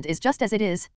talent is just as it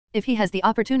is. If he has the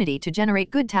opportunity to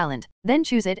generate good talent, then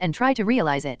choose it and try to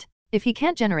realize it. If he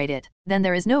can't generate it, then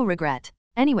there is no regret.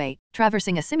 Anyway,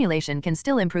 traversing a simulation can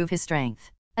still improve his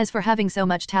strength. As for having so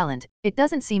much talent, it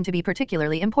doesn't seem to be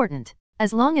particularly important.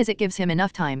 As long as it gives him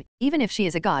enough time, even if she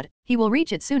is a god, he will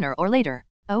reach it sooner or later.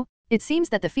 Oh, it seems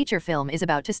that the feature film is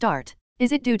about to start.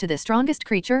 Is it due to the strongest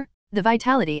creature? The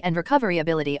vitality and recovery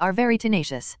ability are very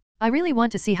tenacious. I really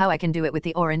want to see how I can do it with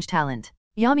the orange talent.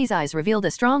 Yami's eyes revealed a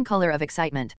strong color of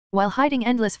excitement, while hiding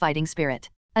endless fighting spirit.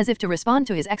 As if to respond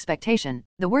to his expectation,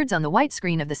 the words on the white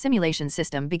screen of the simulation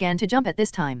system began to jump at this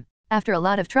time. After a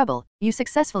lot of trouble, you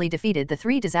successfully defeated the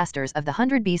 3 disasters of the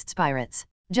 100 Beasts pirates.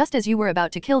 Just as you were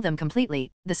about to kill them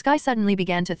completely, the sky suddenly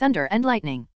began to thunder and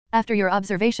lightning. After your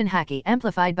observation haki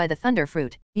amplified by the thunder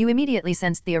fruit, you immediately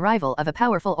sensed the arrival of a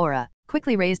powerful aura,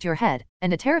 quickly raised your head,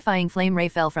 and a terrifying flame ray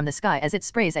fell from the sky as it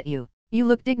sprays at you. You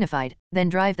look dignified, then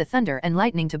drive the thunder and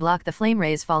lightning to block the flame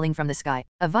rays falling from the sky.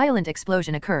 A violent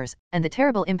explosion occurs, and the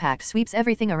terrible impact sweeps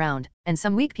everything around, and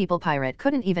some weak people pirate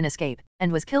couldn't even escape,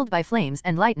 and was killed by flames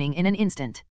and lightning in an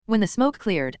instant. When the smoke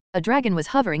cleared, a dragon was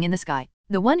hovering in the sky.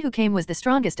 The one who came was the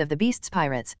strongest of the beasts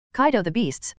pirates, Kaido the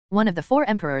Beasts, one of the 4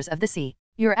 emperors of the sea.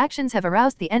 Your actions have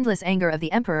aroused the endless anger of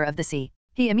the emperor of the sea.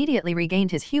 He immediately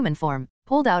regained his human form,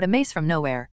 pulled out a mace from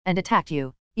nowhere, and attacked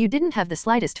you. You didn't have the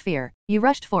slightest fear, you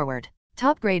rushed forward.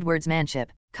 Top-grade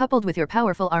wordsmanship, coupled with your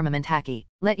powerful armament haki,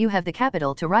 let you have the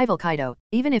capital to rival Kaido,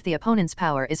 even if the opponent's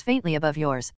power is faintly above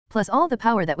yours, plus all the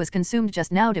power that was consumed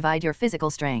just now divide your physical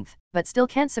strength, but still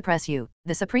can't suppress you.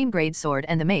 The supreme-grade sword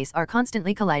and the mace are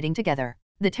constantly colliding together.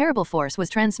 The terrible force was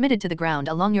transmitted to the ground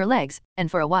along your legs, and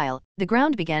for a while, the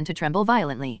ground began to tremble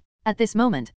violently. At this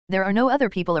moment, there are no other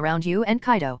people around you and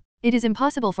Kaido. It is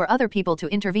impossible for other people to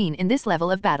intervene in this level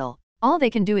of battle. All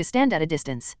they can do is stand at a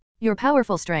distance. Your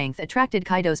powerful strength attracted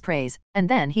Kaido's praise, and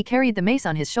then he carried the mace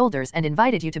on his shoulders and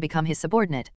invited you to become his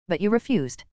subordinate, but you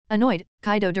refused. Annoyed,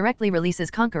 Kaido directly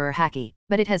releases Conqueror haki,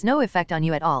 but it has no effect on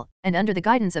you at all, and under the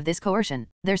guidance of this coercion,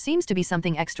 there seems to be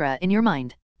something extra in your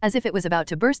mind. As if it was about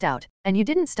to burst out, and you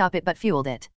didn't stop it but fueled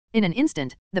it. In an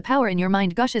instant, the power in your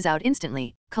mind gushes out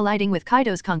instantly, colliding with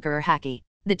Kaido's Conqueror haki.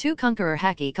 The 2 Conqueror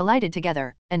haki collided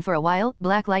together, and for a while,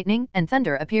 black lightning and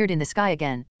thunder appeared in the sky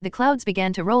again. The clouds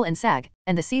began to roll and sag,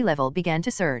 and the sea level began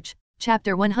to surge.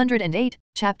 Chapter 108,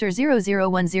 Chapter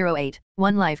 00108,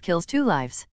 1 life kills 2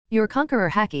 lives. Your Conqueror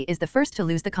haki is the first to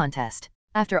lose the contest.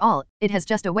 After all, it has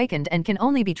just awakened and can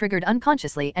only be triggered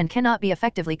unconsciously and cannot be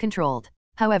effectively controlled.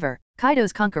 However,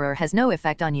 Kaido's Conqueror has no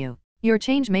effect on you. Your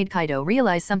change made Kaido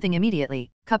realize something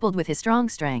immediately, coupled with his strong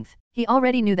strength. He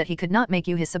already knew that he could not make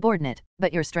you his subordinate,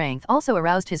 but your strength also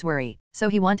aroused his worry, so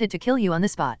he wanted to kill you on the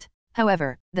spot.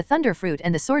 However, the thunder fruit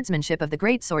and the swordsmanship of the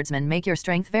great swordsman make your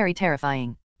strength very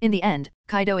terrifying. In the end,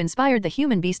 Kaido inspired the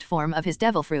human beast form of his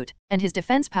devil fruit, and his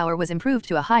defense power was improved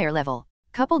to a higher level.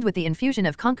 Coupled with the infusion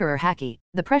of conqueror haki,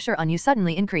 the pressure on you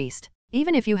suddenly increased.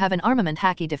 Even if you have an armament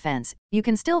haki defense, you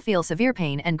can still feel severe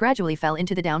pain and gradually fell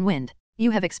into the downwind.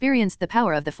 You have experienced the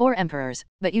power of the 4 emperors,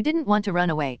 but you didn't want to run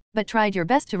away, but tried your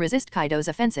best to resist Kaido's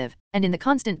offensive, and in the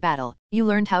constant battle, you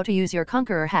learned how to use your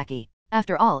conqueror haki.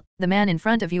 After all, the man in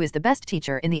front of you is the best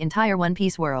teacher in the entire One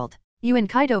Piece world. You and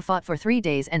Kaido fought for 3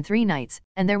 days and 3 nights,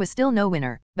 and there was still no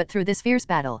winner, but through this fierce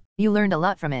battle, you learned a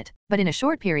lot from it, but in a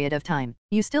short period of time,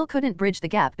 you still couldn't bridge the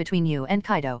gap between you and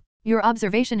Kaido. Your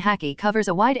observation haki covers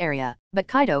a wide area, but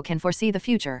Kaido can foresee the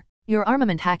future. Your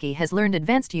armament haki has learned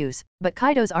advanced use, but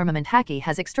Kaido's armament haki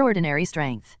has extraordinary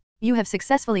strength. You have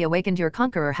successfully awakened your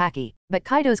conqueror haki, but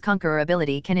Kaido's conqueror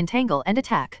ability can entangle and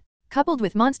attack. Coupled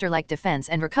with monster-like defense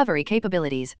and recovery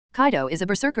capabilities, Kaido is a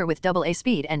berserker with AA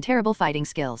speed and terrible fighting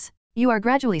skills. You are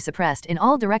gradually suppressed in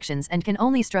all directions and can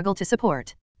only struggle to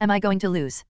support. Am I going to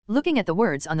lose? Looking at the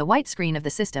words on the white screen of the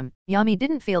system, Yami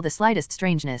didn't feel the slightest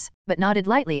strangeness, but nodded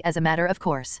lightly as a matter of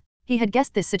course. He had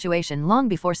guessed this situation long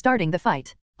before starting the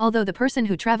fight. Although the person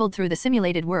who traveled through the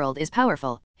simulated world is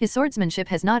powerful, his swordsmanship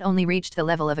has not only reached the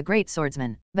level of a great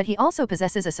swordsman, but he also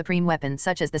possesses a supreme weapon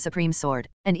such as the supreme sword,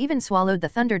 and even swallowed the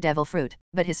Thunder Devil fruit,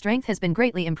 but his strength has been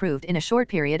greatly improved in a short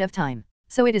period of time.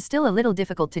 So it is still a little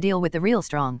difficult to deal with the real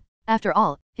strong. After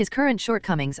all, his current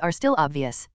shortcomings are still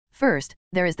obvious. First,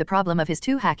 there is the problem of his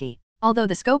 2 haki. Although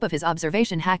the scope of his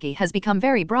observation haki has become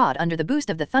very broad under the boost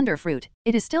of the Thunder Fruit,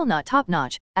 it is still not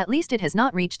top-notch, at least it has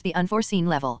not reached the unforeseen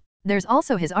level. There's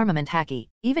also his armament haki.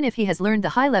 Even if he has learned the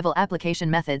high-level application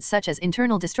methods such as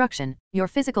internal destruction, your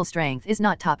physical strength is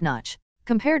not top-notch.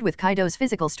 Compared with Kaido's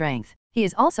physical strength, he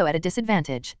is also at a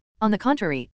disadvantage. On the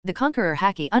contrary, the conqueror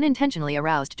haki unintentionally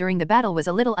aroused during the battle was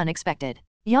a little unexpected.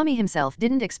 Yami himself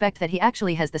didn't expect that he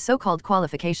actually has the so-called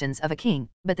qualifications of a king,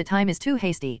 but the time is too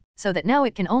hasty, so that now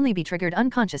it can only be triggered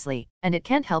unconsciously, and it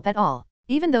can't help at all.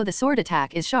 Even though the sword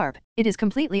attack is sharp, it is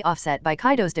completely offset by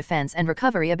Kaido's defense and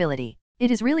recovery ability.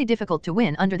 It is really difficult to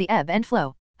win under the ebb and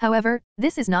flow. However,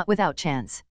 this is not without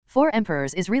chance. 4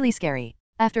 emperors is really scary.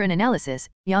 After an analysis,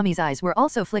 Yami's eyes were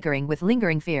also flickering with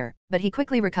lingering fear, but he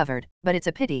quickly recovered. But it's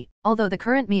a pity, although the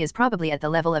current me is probably at the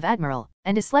level of Admiral,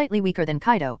 and is slightly weaker than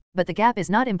Kaido, but the gap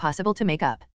is not impossible to make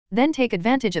up. Then take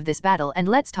advantage of this battle and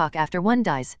let's talk after one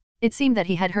dies. It seemed that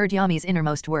he had heard Yami's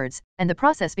innermost words, and the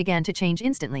process began to change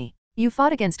instantly. You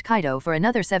fought against Kaido for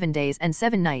another 7 days and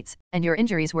 7 nights, and your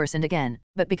injuries worsened again,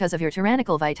 but because of your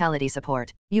tyrannical vitality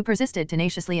support, you persisted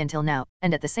tenaciously until now,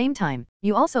 and at the same time,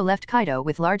 you also left Kaido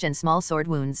with large and small sword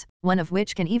wounds, one of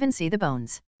which can even see the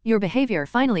bones. Your behavior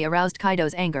finally aroused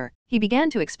Kaido's anger. He began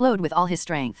to explode with all his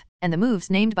strength, and the moves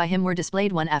named by him were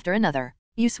displayed one after another.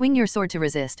 You swing your sword to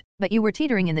resist, but you were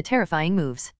teetering in the terrifying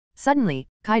moves. Suddenly,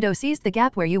 Kaido seized the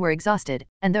gap where you were exhausted,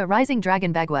 and the rising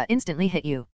dragon Bagua instantly hit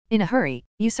you. In a hurry,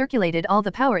 you circulated all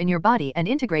the power in your body and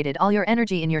integrated all your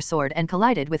energy in your sword and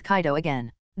collided with Kaido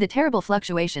again. The terrible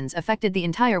fluctuations affected the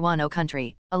entire Wano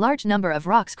country. A large number of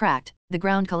rocks cracked, the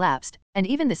ground collapsed, and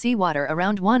even the sea water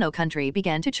around Wano country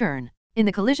began to churn. In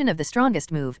the collision of the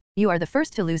strongest move, you are the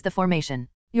first to lose the formation.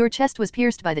 Your chest was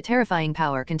pierced by the terrifying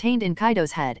power contained in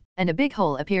Kaido's head, and a big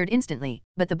hole appeared instantly,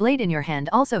 but the blade in your hand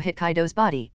also hit Kaido's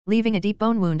body, leaving a deep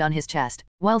bone wound on his chest,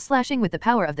 while slashing with the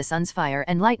power of the sun's fire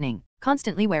and lightning,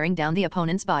 constantly wearing down the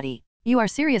opponent's body. You are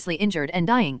seriously injured and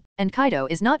dying, and Kaido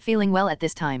is not feeling well at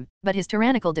this time, but his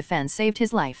tyrannical defense saved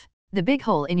his life. The big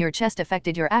hole in your chest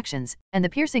affected your actions, and the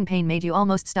piercing pain made you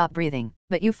almost stop breathing,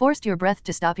 but you forced your breath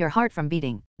to stop your heart from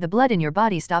beating, the blood in your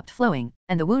body stopped flowing,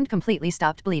 and the wound completely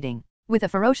stopped bleeding. With a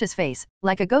ferocious face,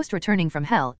 like a ghost returning from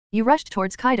hell, you rushed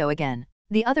towards Kaido again.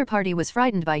 The other party was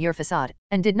frightened by your facade,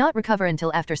 and did not recover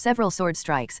until after several sword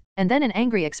strikes, and then an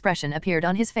angry expression appeared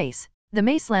on his face. The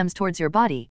mace slams towards your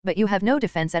body, but you have no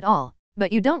defense at all.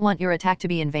 But you don't want your attack to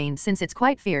be in vain since it's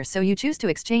quite fierce, so you choose to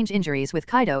exchange injuries with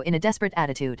Kaido in a desperate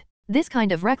attitude. This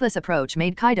kind of reckless approach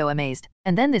made Kaido amazed,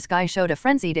 and then this guy showed a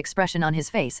frenzied expression on his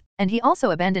face, and he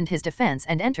also abandoned his defense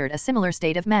and entered a similar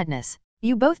state of madness.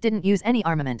 You both didn't use any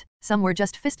armament, some were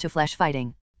just fist-to-flesh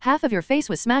fighting. Half of your face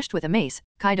was smashed with a mace,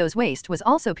 Kaido's waist was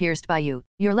also pierced by you,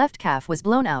 your left calf was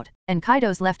blown out, and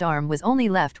Kaido's left arm was only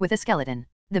left with a skeleton.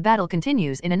 The battle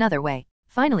continues in another way.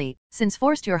 Finally, since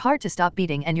forced your heart to stop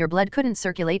beating and your blood couldn't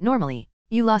circulate normally,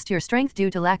 you lost your strength due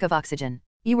to lack of oxygen.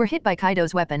 You were hit by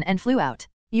Kaido's weapon and flew out.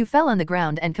 You fell on the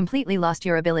ground and completely lost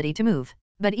your ability to move.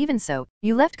 But even so,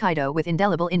 you left Kaido with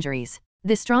indelible injuries.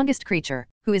 This strongest creature,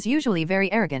 who is usually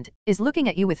very arrogant, is looking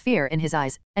at you with fear in his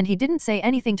eyes, and he didn't say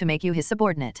anything to make you his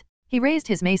subordinate. He raised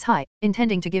his mace high,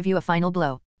 intending to give you a final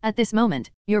blow. At this moment,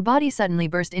 your body suddenly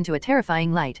burst into a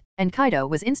terrifying light, and Kaido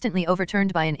was instantly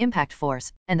overturned by an impact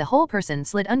force, and the whole person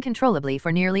slid uncontrollably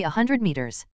for nearly 100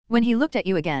 meters. When he looked at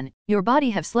you again, your body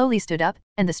have slowly stood up,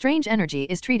 and the strange energy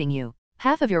is treating you.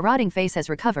 Half of your rotting face has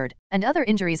recovered, and other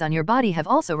injuries on your body have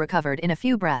also recovered in a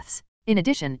few breaths. In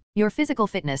addition, your physical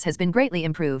fitness has been greatly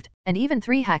improved, and even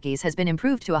 3 hakis has been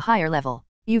improved to a higher level.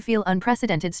 You feel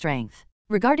unprecedented strength.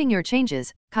 Regarding your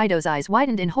changes, Kaido's eyes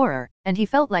widened in horror, and he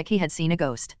felt like he had seen a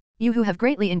ghost. You who have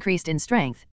greatly increased in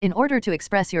strength, in order to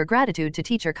express your gratitude to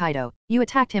teacher Kaido, you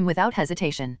attacked him without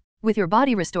hesitation. With your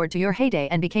body restored to your heyday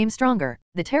and became stronger,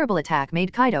 the terrible attack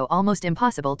made Kaido almost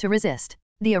impossible to resist.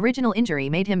 The original injury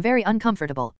made him very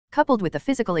uncomfortable, coupled with the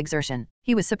physical exertion.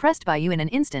 He was suppressed by you in an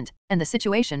instant, and the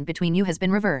situation between you has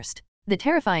been reversed. The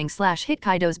terrifying slash hit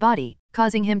Kaido's body,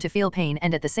 causing him to feel pain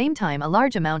and at the same time a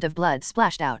large amount of blood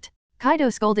splashed out.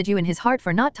 Kaido scolded you in his heart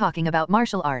for not talking about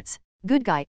martial arts. Good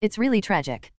guy, it's really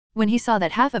tragic. When he saw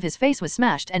that half of his face was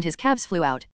smashed and his calves flew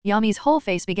out, Yami's whole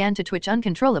face began to twitch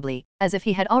uncontrollably, as if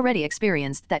he had already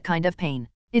experienced that kind of pain.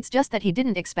 It's just that he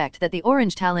didn't expect that the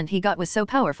orange talent he got was so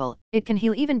powerful. It can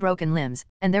heal even broken limbs,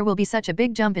 and there will be such a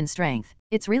big jump in strength.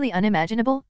 It's really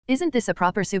unimaginable. Isn't this a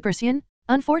proper Super Saiyan?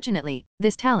 Unfortunately,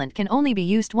 this talent can only be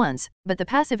used once, but the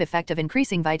passive effect of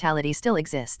increasing vitality still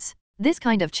exists. This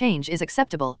kind of change is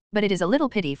acceptable, but it is a little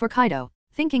pity for Kaido.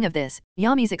 Thinking of this,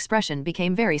 Yami's expression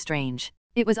became very strange.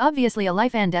 It was obviously a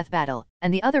life and death battle,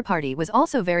 and the other party was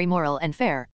also very moral and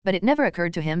fair, but it never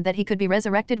occurred to him that he could be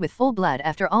resurrected with full blood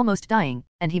after almost dying,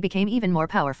 and he became even more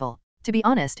powerful. To be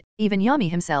honest, even Yami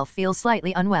himself feels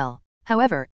slightly unwell.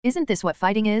 However, isn't this what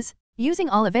fighting is? Using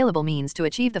all available means to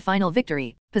achieve the final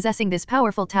victory, possessing this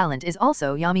powerful talent is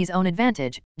also Yami's own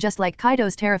advantage, just like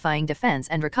Kaido's terrifying defense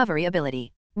and recovery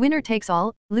ability. Winner takes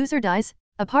all, loser dies?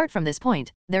 Apart from this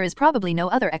point, there is probably no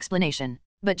other explanation.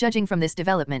 But judging from this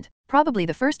development, probably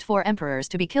the first 4 emperors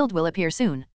to be killed will appear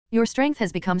soon. Your strength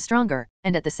has become stronger,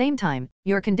 and at the same time,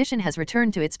 your condition has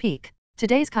returned to its peak.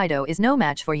 Today's Kaido is no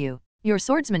match for you. Your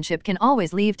swordsmanship can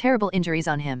always leave terrible injuries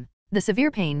on him. The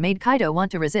severe pain made Kaido want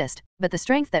to resist, but the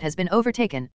strength that has been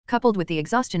overtaken, coupled with the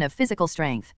exhaustion of physical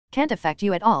strength, can't affect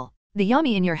you at all. The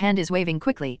Yami in your hand is waving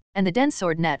quickly, and the dense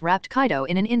sword net wrapped Kaido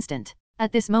in an instant.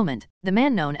 At this moment, the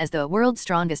man known as the world's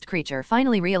strongest creature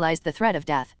finally realized the threat of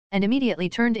death, and immediately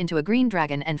turned into a green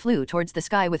dragon and flew towards the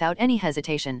sky without any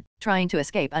hesitation, trying to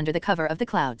escape under the cover of the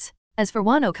clouds. As for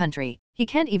Wano country, he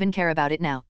can't even care about it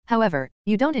now. However,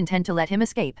 you don't intend to let him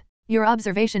escape. Your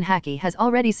observation haki has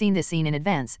already seen this scene in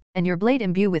advance, and your blade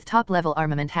imbue with top-level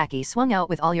armament haki swung out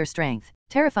with all your strength.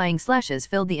 Terrifying slashes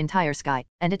filled the entire sky,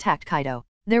 and attacked Kaido.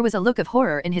 There was a look of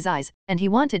horror in his eyes, and he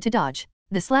wanted to dodge.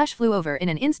 The slash flew over in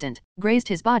an instant, grazed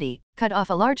his body, cut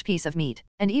off a large piece of meat,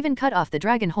 and even cut off the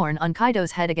dragon horn on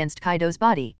Kaido's head against Kaido's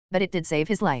body, but it did save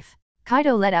his life.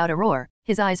 Kaido let out a roar,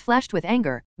 his eyes flashed with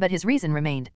anger, but his reason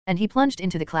remained, and he plunged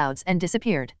into the clouds and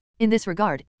disappeared. In this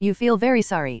regard, you feel very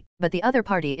sorry, but the other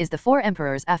party is the 4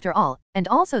 emperors after all, and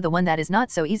also the one that is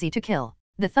not so easy to kill.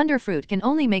 The thunder fruit can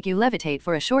only make you levitate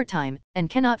for a short time, and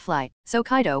cannot fly, so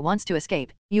Kaido wants to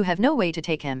escape. You have no way to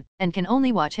take him, and can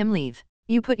only watch him leave.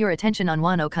 You put your attention on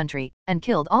Wano country, and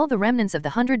killed all the remnants of the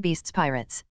 100 Beasts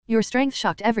pirates. Your strength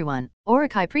shocked everyone.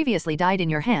 Orokai previously died in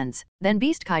your hands, then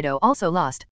Beast Kaido also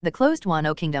lost. The closed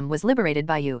Wano kingdom was liberated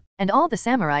by you, and all the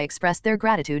samurai expressed their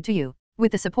gratitude to you.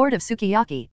 With the support of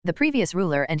Sukiyaki, the previous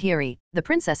ruler, and Hiri, the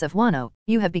princess of Wano,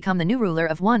 you have become the new ruler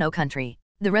of Wano country.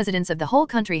 The residents of the whole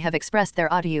country have expressed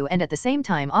their awe to you and at the same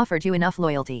time offered you enough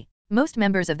loyalty. Most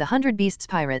members of the 100 Beasts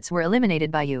pirates were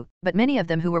eliminated by you, but many of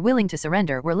them who were willing to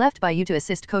surrender were left by you to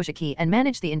assist Kojiki and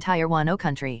manage the entire Wano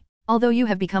country. Although you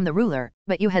have become the ruler,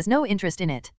 but you has no interest in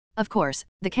it. Of course,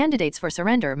 the candidates for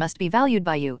surrender must be valued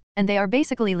by you, and they are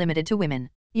basically limited to women.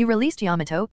 You released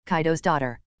Yamato, Kaido's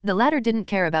daughter. The latter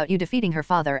didn't care about you defeating her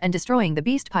father and destroying the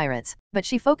beast pirates, but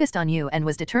she focused on you and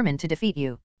was determined to defeat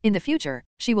you. In the future,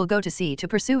 she will go to sea to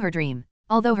pursue her dream.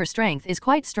 Although her strength is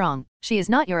quite strong, she is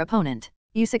not your opponent.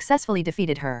 You successfully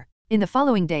defeated her. In the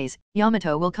following days,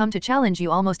 Yamato will come to challenge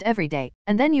you almost every day,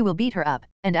 and then you will beat her up,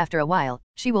 and after a while,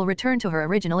 she will return to her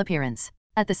original appearance.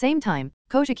 At the same time,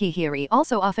 Kojiki Hiri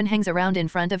also often hangs around in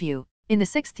front of you. In the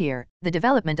 6th year, the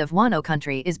development of Wano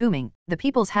country is booming, the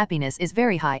people's happiness is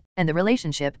very high, and the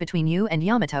relationship between you and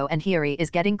Yamato and Hiri is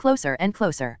getting closer and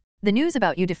closer. The news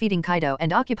about you defeating Kaido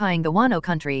and occupying the Wano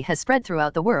country has spread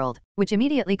throughout the world, which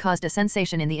immediately caused a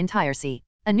sensation in the entire sea.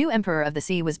 A new emperor of the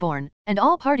sea was born, and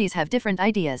all parties have different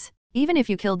ideas. Even if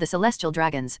you killed the celestial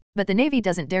dragons, but the navy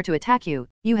doesn't dare to attack you,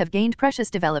 you have gained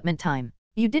precious development time.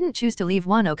 You didn't choose to leave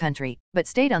Wano country, but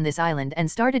stayed on this island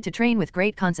and started to train with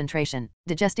great concentration,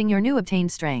 digesting your new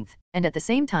obtained strength, and at the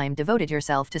same time devoted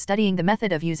yourself to studying the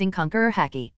method of using conqueror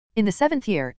haki. In the 7th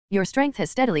year, your strength has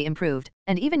steadily improved,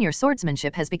 and even your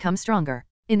swordsmanship has become stronger.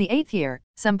 In the 8th year,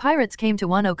 some pirates came to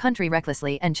Wano country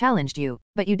recklessly and challenged you,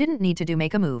 but you didn't need to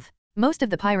make a move. Most of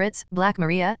the pirates, Black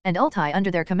Maria and Ultai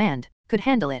under their command, could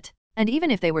handle it. And even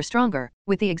if they were stronger,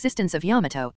 with the existence of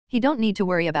Yamato, he don't need to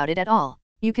worry about it at all.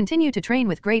 You continue to train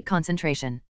with great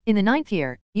concentration. In the 9th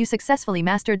year, you successfully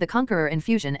mastered the Conqueror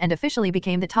infusion and officially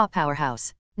became the top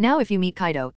powerhouse. Now if you meet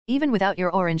Kaido, even without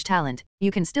your orange talent,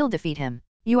 you can still defeat him.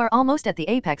 You are almost at the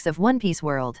apex of One Piece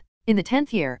world. In the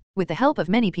 10th year, with the help of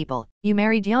many people, you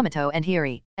married Yamato and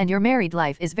Hiri, and your married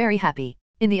life is very happy.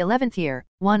 In the 11th year,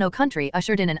 Wano country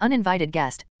ushered in an uninvited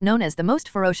guest, known as the most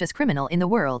ferocious criminal in the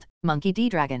world, Monkey D.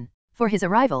 Dragon. For his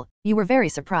arrival, you were very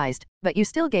surprised, but you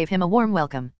still gave him a warm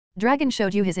welcome. Dragon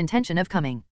showed you his intention of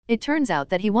coming. It turns out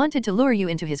that he wanted to lure you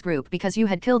into his group because you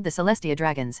had killed the Celestia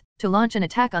dragons, to launch an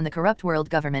attack on the corrupt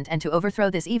world government and to overthrow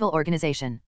this evil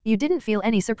organization. You didn't feel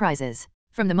any surprises.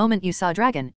 From the moment you saw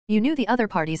Dragon, you knew the other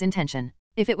party's intention.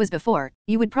 If it was before,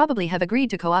 you would probably have agreed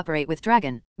to cooperate with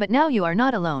Dragon, but now you are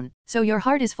not alone, so your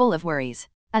heart is full of worries.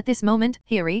 At this moment,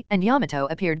 Hiri and Yamato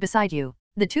appeared beside you.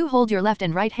 The two hold your left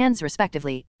and right hands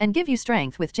respectively, and give you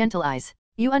strength with gentle eyes.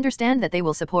 You understand that they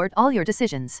will support all your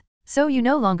decisions. So you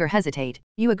no longer hesitate,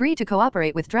 you agree to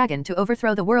cooperate with Dragon to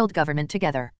overthrow the world government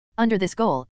together. Under this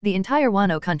goal, the entire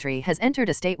Wano country has entered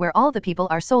a state where all the people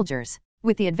are soldiers.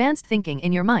 With the advanced thinking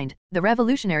in your mind, the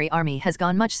revolutionary army has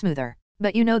gone much smoother.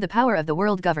 But you know the power of the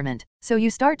world government, so you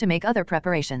start to make other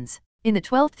preparations. In the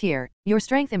 12th year, your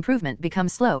strength improvement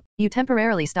becomes slow, you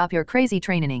temporarily stop your crazy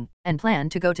training, and plan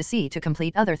to go to sea to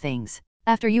complete other things.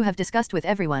 After you have discussed with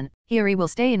everyone, Hiri will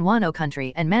stay in Wano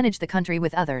country and manage the country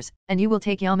with others, and you will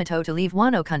take Yamato to leave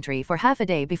Wano country for half a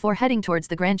day before heading towards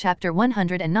the Grand Chapter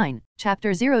 109,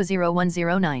 Chapter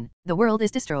 00109, the world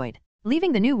is destroyed.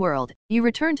 Leaving the new world, you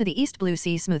return to the East Blue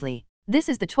Sea smoothly. This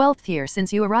is the 12th year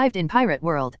since you arrived in Pirate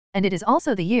World, and it is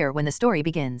also the year when the story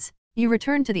begins. You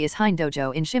returned to the Ishine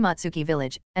Dojo in Shimatsuki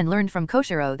village, and learned from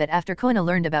Koshiro that after Koina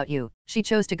learned about you, she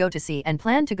chose to go to sea and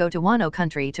planned to go to Wano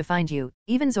country to find you.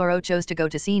 Even Zoro chose to go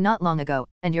to sea not long ago,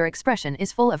 and your expression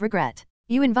is full of regret.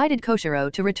 You invited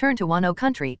Koshiro to return to Wano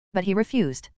country, but he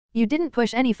refused. You didn't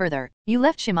push any further, you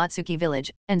left Shimatsuki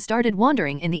village, and started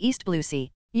wandering in the East Blue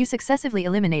Sea. You successively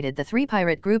eliminated the 3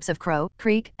 pirate groups of Crow,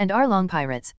 Creek, and Arlong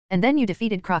pirates, and then you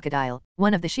defeated Crocodile,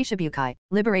 one of the Shishibukai,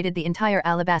 liberated the entire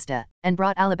Alabasta, and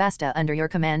brought Alabasta under your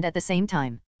command at the same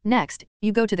time. Next,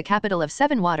 you go to the capital of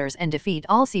 7 Waters and defeat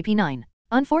all CP9.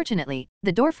 Unfortunately,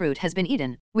 the door fruit has been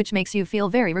eaten, which makes you feel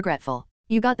very regretful.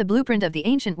 You got the blueprint of the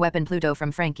ancient weapon Pluto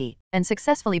from Frankie, and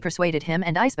successfully persuaded him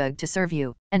and Icebug to serve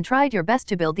you, and tried your best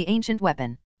to build the ancient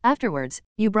weapon. Afterwards,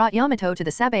 you brought Yamato to the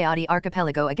Sabayati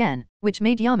archipelago again, which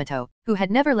made Yamato, who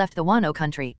had never left the Wano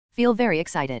country, feel very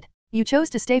excited. You chose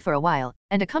to stay for a while,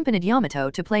 and accompanied Yamato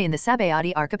to play in the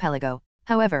Sabayati archipelago.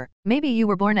 However, maybe you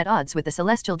were born at odds with the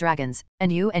celestial dragons,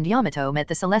 and you and Yamato met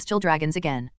the celestial dragons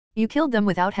again. You killed them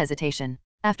without hesitation.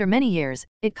 After many years,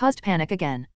 it caused panic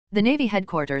again. The Navy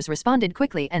headquarters responded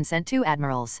quickly and sent 2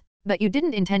 admirals. But you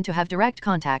didn't intend to have direct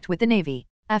contact with the Navy.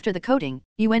 After the coating,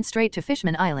 you went straight to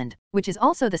Fishman Island, which is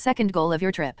also the second goal of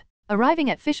your trip. Arriving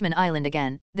at Fishman Island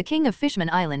again, the king of Fishman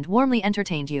Island warmly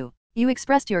entertained you. You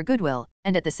expressed your goodwill,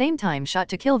 and at the same time shot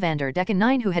to kill Vander Decken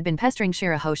 9 who had been pestering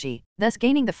Shirahoshi, thus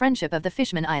gaining the friendship of the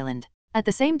Fishman Island. At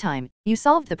the same time, you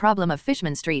solved the problem of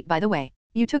Fishman Street by the way.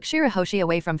 You took Shirahoshi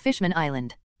away from Fishman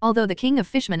Island. Although the king of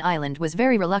Fishman Island was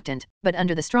very reluctant, but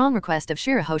under the strong request of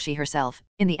Shirahoshi herself,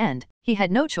 in the end, he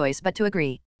had no choice but to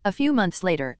agree. A few months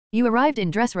later, you arrived in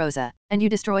Dressrosa, and you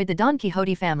destroyed the Don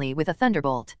Quixote family with a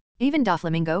thunderbolt. Even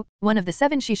Doflamingo, one of the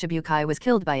 7 Shishibukai was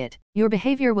killed by it. Your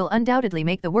behavior will undoubtedly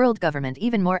make the world government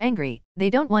even more angry. They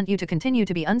don't want you to continue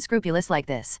to be unscrupulous like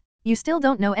this. You still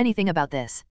don't know anything about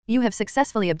this. You have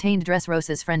successfully obtained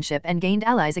Dressrosa's friendship and gained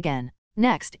allies again.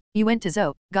 Next, you went to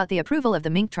Zou, got the approval of the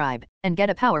Mink tribe, and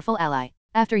get a powerful ally.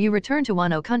 After you return to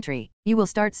Wano country, you will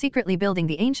start secretly building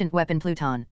the ancient weapon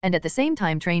Pluton, and at the same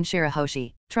time train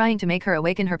Shirahoshi, trying to make her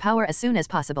awaken her power as soon as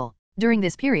possible. During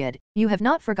this period, you have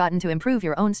not forgotten to improve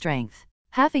your own strength.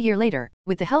 Half a year later,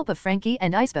 with the help of Frankie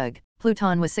and Icebug,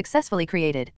 Pluton was successfully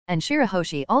created, and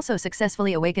Shirahoshi also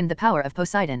successfully awakened the power of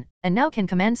Poseidon, and now can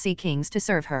command sea kings to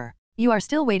serve her. You are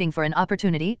still waiting for an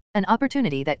opportunity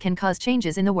that can cause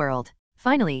changes in the world.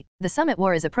 Finally, the summit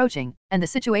war is approaching, and the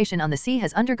situation on the sea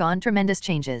has undergone tremendous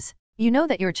changes. You know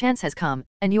that your chance has come,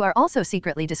 and you are also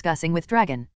secretly discussing with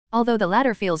Dragon. Although the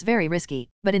latter feels very risky,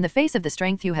 but in the face of the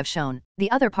strength you have shown, the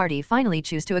other party finally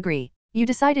choose to agree. You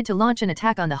decided to launch an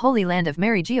attack on the Holy Land of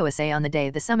Mary Geoase on the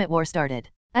day the summit war started.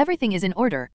 Everything is in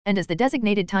order, and as the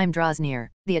designated time draws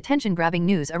near, the attention-grabbing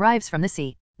news arrives from the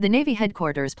sea. The Navy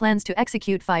headquarters plans to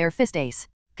execute Fire Fist Ace.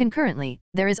 Concurrently,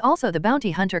 there is also the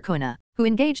bounty hunter Kuna, who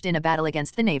engaged in a battle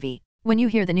against the Navy. When you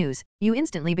hear the news, you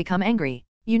instantly become angry.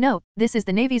 You know, this is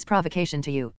the Navy's provocation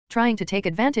to you, trying to take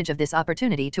advantage of this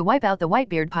opportunity to wipe out the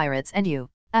Whitebeard pirates and you.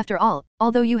 After all,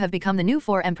 although you have become the new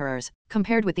 4 emperors,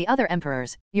 compared with the other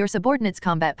emperors, your subordinates'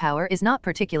 combat power is not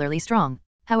particularly strong.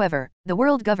 However, the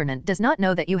world government does not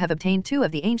know that you have obtained 2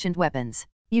 of the ancient weapons.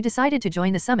 You decided to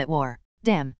join the summit war.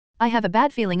 Damn, I have a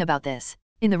bad feeling about this.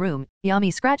 In the room,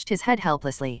 Yami scratched his head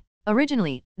helplessly.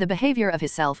 Originally, the behavior of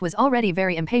his self was already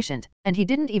very impatient, and he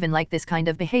didn't even like this kind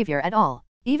of behavior at all.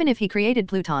 Even if he created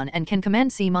Pluton and can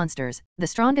command sea monsters, the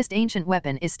strongest ancient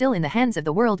weapon is still in the hands of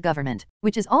the world government,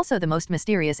 which is also the most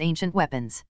mysterious ancient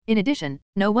weapons. In addition,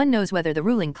 no one knows whether the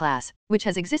ruling class, which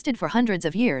has existed for hundreds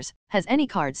of years, has any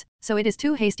cards, so it is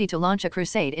too hasty to launch a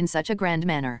crusade in such a grand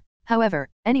manner. However,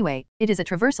 anyway, it is a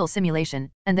traversal simulation,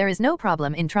 and there is no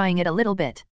problem in trying it a little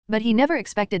bit. But he never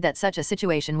expected that such a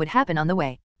situation would happen on the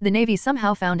way. The Navy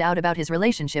somehow found out about his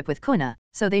relationship with Kuna,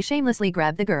 so they shamelessly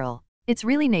grabbed the girl. It's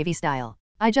really Navy style.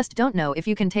 I just don't know if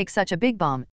you can take such a big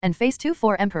bomb and face 2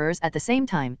 4 emperors at the same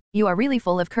time. You are really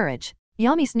full of courage.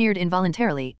 Yami sneered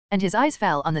involuntarily, and his eyes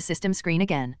fell on the system screen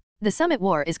again. The summit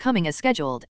war is coming as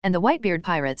scheduled, and the Whitebeard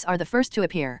pirates are the first to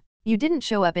appear. You didn't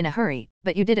show up in a hurry,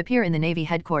 but you did appear in the Navy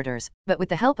headquarters, but with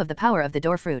the help of the power of the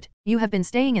door fruit, you have been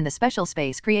staying in the special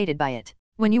space created by it.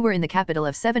 When you were in the capital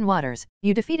of 7 waters,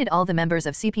 you defeated all the members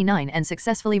of CP9 and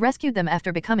successfully rescued them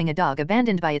after becoming a dog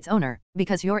abandoned by its owner,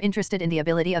 because you're interested in the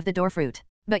ability of the door fruit.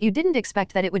 But you didn't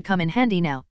expect that it would come in handy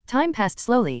now. Time passed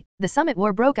slowly, the summit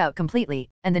war broke out completely,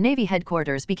 and the Navy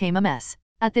headquarters became a mess.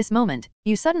 At this moment,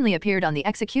 you suddenly appeared on the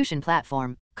execution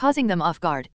platform, causing them off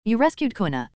guard. You rescued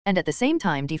Kuna, and at the same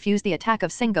time defused the attack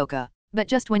of Sengoku. But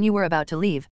just when you were about to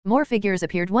leave, more figures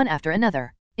appeared one after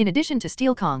another. In addition to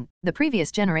Steel Kong, the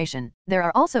previous generation, there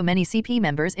are also many CP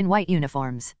members in white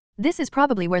uniforms. This is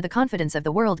probably where the confidence of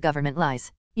the world government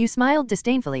lies. You smiled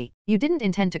disdainfully. You didn't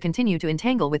intend to continue to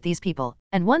entangle with these people,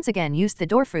 and once again used the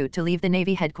door fruit to leave the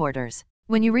Navy headquarters.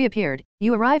 When you reappeared,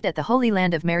 you arrived at the holy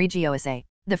land of Mary Gosa.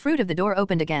 The fruit of the door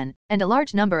opened again, and a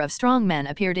large number of strong men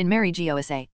appeared in Mary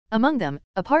Gosa. Among them,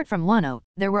 apart from Wano,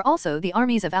 there were also the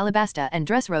armies of Alabasta and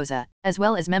Dressrosa, as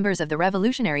well as members of the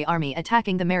Revolutionary Army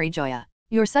attacking the Mary Joya.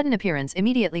 Your sudden appearance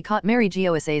immediately caught Mary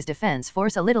Gosa's defense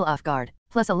force a little off guard,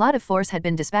 plus a lot of force had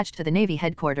been dispatched to the Navy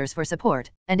headquarters for support,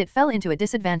 and it fell into a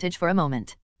disadvantage for a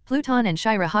moment. Pluton and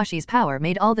Shirahashi's power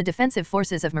made all the defensive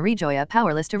forces of Marijoya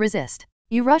powerless to resist.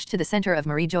 You rushed to the center of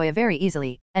Marijoya very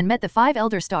easily, and met the 5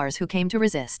 elder stars who came to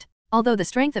resist. Although the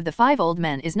strength of the 5 old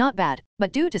men is not bad,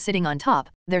 but due to sitting on top,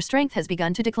 their strength has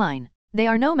begun to decline. They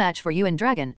are no match for you and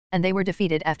Dragon, and they were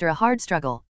defeated after a hard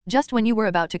struggle. Just when you were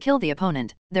about to kill the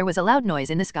opponent, there was a loud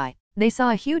noise in the sky. They saw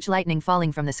a huge lightning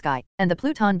falling from the sky, and the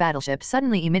Pluton battleship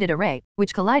suddenly emitted a ray,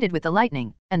 which collided with the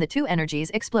lightning, and the 2 energies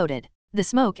exploded. The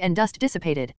smoke and dust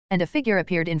dissipated, and a figure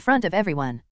appeared in front of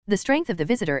everyone. The strength of the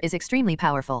visitor is extremely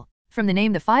powerful. From the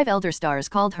name the 5 elder stars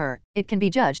called her, it can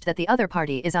be judged that the other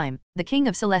party is I'm, the king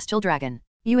of celestial dragon.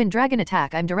 You and Dragon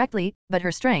attack I'm directly, but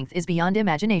her strength is beyond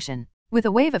imagination. With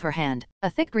a wave of her hand, a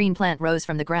thick green plant rose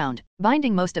from the ground,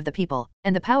 binding most of the people,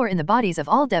 and the power in the bodies of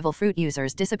all devil fruit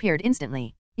users disappeared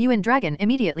instantly. You and Dragon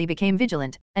immediately became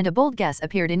vigilant, and a bold guess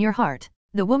appeared in your heart.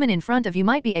 The woman in front of you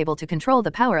might be able to control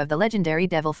the power of the legendary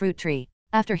devil fruit tree.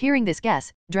 After hearing this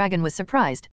guess, Dragon was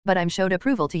surprised, but I'm showed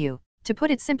approval to you. To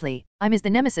put it simply, I'm is the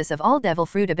nemesis of all devil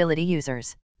fruit ability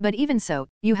users. But even so,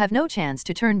 you have no chance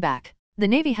to turn back. The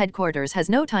Navy headquarters has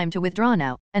no time to withdraw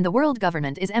now, and the world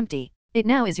government is empty. It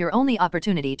now is your only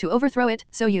opportunity to overthrow it,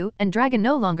 so you and Dragon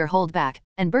no longer hold back,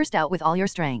 and burst out with all your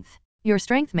strength. Your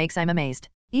strength makes I'm amazed.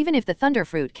 Even if the thunder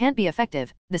fruit can't be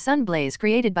effective, the sun blaze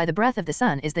created by the breath of the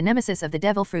sun is the nemesis of the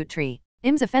devil fruit tree.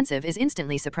 Im's offensive is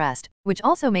instantly suppressed, which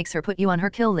also makes her put you on her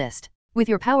kill list. With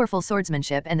your powerful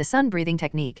swordsmanship and the sun-breathing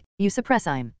technique, you suppress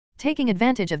I'm. Taking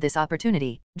advantage of this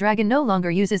opportunity, Dragon no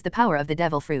longer uses the power of the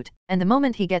devil fruit, and the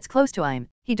moment he gets close to I'm,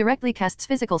 he directly casts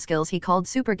physical skills he called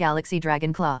Super Galaxy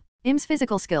Dragon Claw. Im's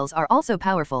physical skills are also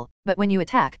powerful, but when you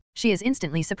attack, she is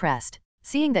instantly suppressed.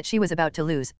 Seeing that she was about to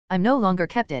lose, I'm no longer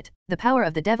kept it. The power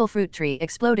of the devil fruit tree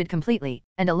exploded completely,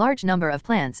 and a large number of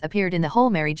plants appeared in the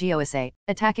whole Mary Gosa,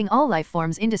 attacking all life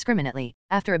forms indiscriminately.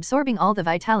 After absorbing all the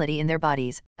vitality in their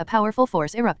bodies, a powerful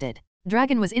force erupted.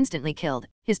 Dragon was instantly killed,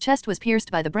 his chest was pierced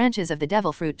by the branches of the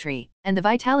devil fruit tree, and the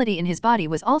vitality in his body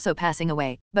was also passing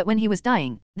away, but when he was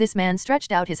dying, this man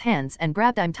stretched out his hands and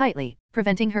grabbed I'm tightly,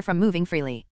 preventing her from moving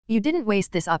freely. You didn't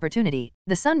waste this opportunity.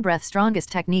 The sun breath strongest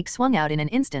technique swung out in an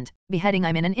instant, beheading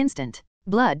I'm in an instant.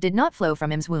 Blood did not flow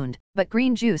from Im's wound, but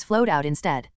green juice flowed out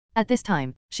instead. At this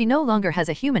time, she no longer has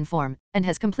a human form, and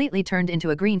has completely turned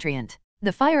into a green treant.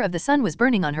 The fire of the sun was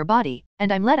burning on her body,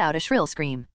 and I let out a shrill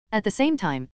scream. At the same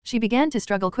time, she began to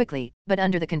struggle quickly, but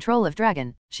under the control of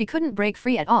Dragon, she couldn't break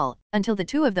free at all, until the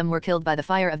two of them were killed by the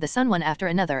fire of the sun one after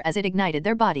another as it ignited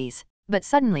their bodies. But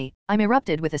suddenly, Yami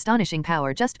erupted with astonishing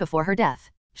power just before her death.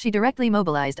 She directly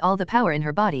mobilized all the power in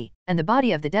her body, and the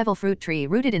body of the devil fruit tree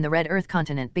rooted in the Red Earth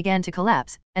continent began to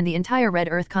collapse, and the entire Red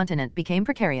Earth continent became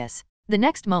precarious. The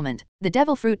next moment, the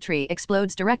devil fruit tree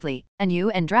explodes directly, and you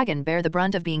and Dragon bear the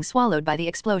brunt of being swallowed by the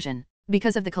explosion.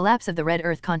 Because of the collapse of the Red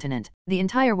Earth continent, the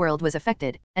entire world was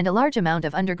affected, and a large amount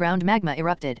of underground magma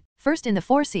erupted, first in the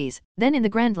Four Seas, then in the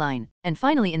Grand Line, and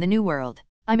finally in the New World.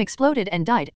 I'm exploded and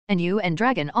died, and you and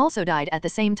Dragon also died at the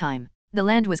same time. The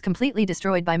land was completely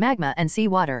destroyed by magma and sea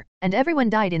water, and everyone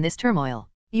died in this turmoil.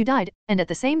 You died, and at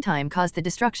the same time caused the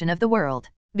destruction of the world.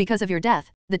 Because of your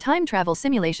death, the time travel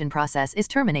simulation process is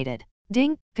terminated.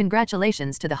 Ding!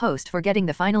 Congratulations to the host for getting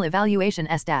the final evaluation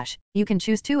S-. You can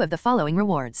choose 2 of the following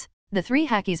rewards. The 3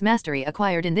 Hackies mastery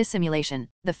acquired in this simulation,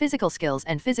 the physical skills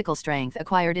and physical strength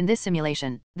acquired in this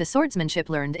simulation, the swordsmanship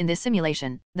learned in this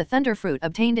simulation, the thunder fruit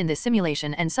obtained in this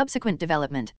simulation and subsequent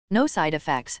development, no side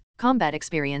effects, combat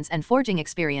experience and forging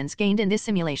experience gained in this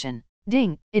simulation.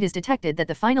 Ding! It is detected that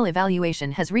the final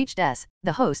evaluation has reached S.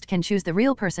 The host can choose the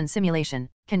real person simulation,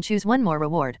 can choose 1 more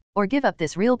reward, or give up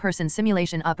this real person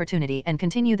simulation opportunity and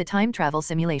continue the time travel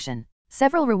simulation.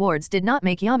 Several rewards did not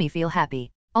make Yami feel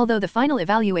happy. Although the final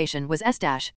evaluation was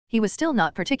S-, he was still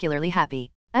not particularly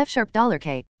happy.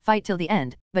 $K, fight till the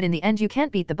end, but in the end you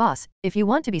can't beat the boss. If you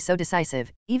want to be so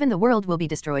decisive, even the world will be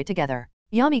destroyed together.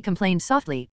 Yami complained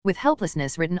softly, with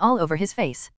helplessness written all over his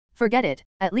face. Forget it,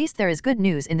 at least there is good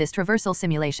news in this traversal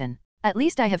simulation. At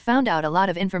least I have found out a lot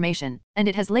of information, and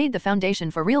it has laid the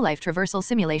foundation for real-life traversal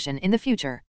simulation in the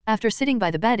future. After sitting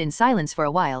by the bed in silence for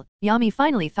a while, Yami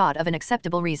finally thought of an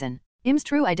acceptable reason. Im's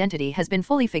true identity has been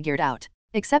fully figured out.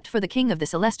 Except for the king of the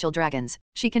celestial dragons,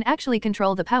 she can actually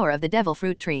control the power of the devil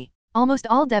fruit tree. Almost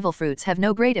all devil fruits have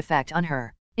no great effect on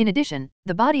her. In addition,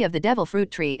 the body of the devil fruit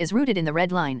tree is rooted in the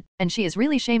red line, and she is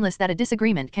really shameless that a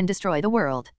disagreement can destroy the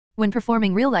world. When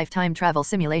performing real-life time travel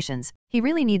simulations, he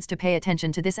really needs to pay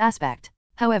attention to this aspect.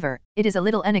 However, it is a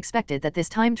little unexpected that this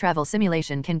time travel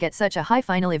simulation can get such a high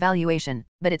final evaluation,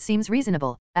 but it seems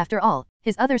reasonable. After all,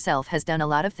 his other self has done a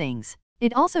lot of things.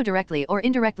 It also directly or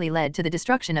indirectly led to the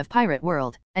destruction of Pirate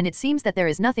World, and it seems that there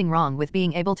is nothing wrong with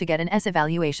being able to get an S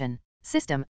evaluation.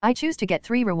 System, I choose to get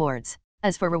 3 rewards.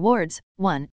 As for rewards,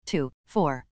 1, 2,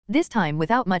 4. This time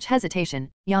without much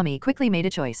hesitation, Yami quickly made a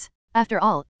choice. After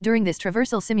all, during this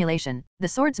traversal simulation, the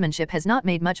swordsmanship has not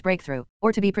made much breakthrough,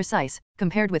 or to be precise,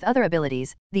 compared with other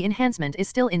abilities, the enhancement is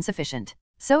still insufficient.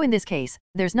 So in this case,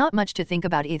 there's not much to think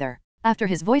about either. After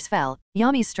his voice fell,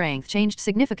 Yami's strength changed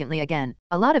significantly again,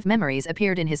 a lot of memories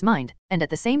appeared in his mind, and at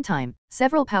the same time,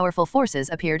 several powerful forces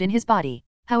appeared in his body.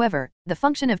 However, the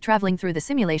function of traveling through the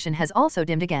simulation has also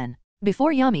dimmed again.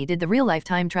 Before Yami did the real-life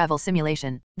time travel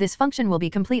simulation, this function will be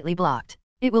completely blocked.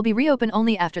 It will be reopened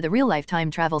only after the real-life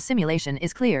time travel simulation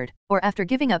is cleared, or after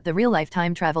giving up the real-life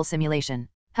time travel simulation.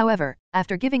 However,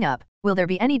 after giving up, will there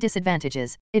be any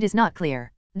disadvantages? It is not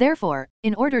clear. Therefore,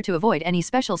 in order to avoid any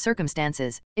special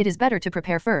circumstances, it is better to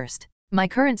prepare first. My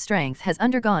current strength has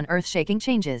undergone earth-shaking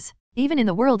changes. Even in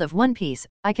the world of One Piece,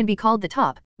 I can be called the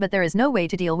top, but there is no way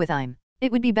to deal with I'm.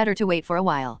 It would be better to wait for a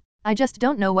while. I just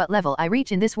don't know what level I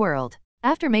reach in this world.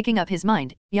 After making up his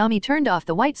mind, Yami turned off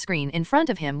the white screen in front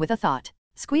of him with a thought.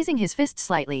 Squeezing his fist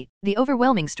slightly, the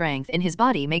overwhelming strength in his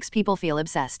body makes people feel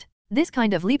obsessed. This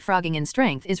kind of leapfrogging in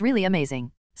strength is really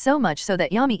amazing. So much so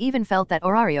that Yami even felt that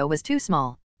Orario was too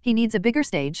small. He needs a bigger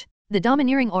stage. The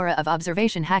domineering aura of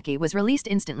observation Haki was released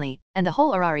instantly, and the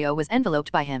whole Orario was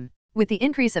enveloped by him. With the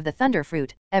increase of the thunder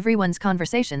fruit, everyone's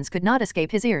conversations could not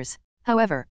escape his ears.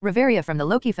 However, Reveria from the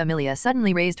Loki Familia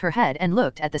suddenly raised her head and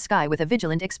looked at the sky with a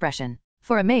vigilant expression.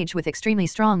 For a mage with extremely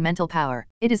strong mental power,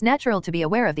 it is natural to be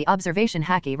aware of the observation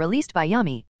Haki released by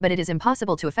Yami, but it is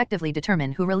impossible to effectively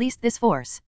determine who released this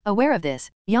force. Aware of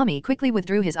this, Yami quickly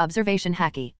withdrew his observation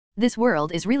Haki. This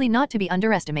world is really not to be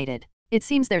underestimated. It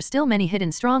seems there's still many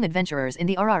hidden strong adventurers in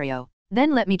the Orario.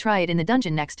 Then let me try it in the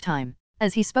dungeon next time.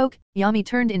 As he spoke, Yami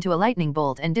turned into a lightning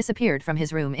bolt and disappeared from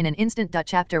his room in an instant.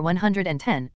 Chapter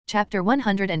 110, Chapter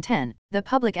 110, The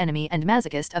Public Enemy and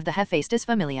Masochist of the Hephaestus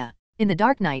Familia. In the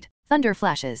dark night, thunder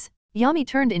flashes. Yami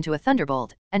turned into a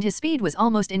thunderbolt, and his speed was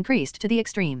almost increased to the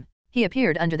extreme. He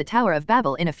appeared under the Tower of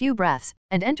Babel in a few breaths,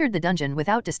 and entered the dungeon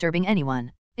without disturbing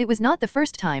anyone. It was not the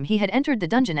first time he had entered the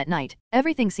dungeon at night.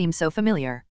 Everything seemed so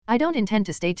familiar. I don't intend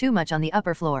to stay too much on the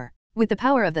upper floor. With the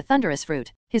power of the thunderous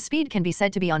fruit, his speed can be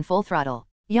said to be on full throttle.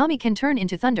 Yami can turn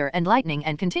into thunder and lightning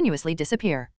and continuously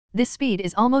disappear. This speed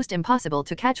is almost impossible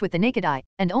to catch with the naked eye,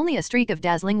 and only a streak of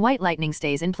dazzling white lightning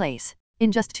stays in place.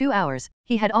 In just 2 hours,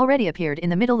 he had already appeared in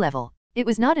the middle level. It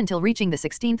was not until reaching the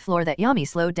 16th floor that Yami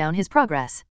slowed down his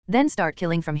progress. Then start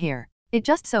killing from here. It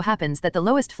just so happens that the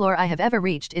lowest floor I have ever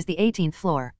reached is the 18th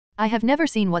floor. I have never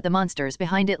seen what the monsters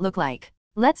behind it look like.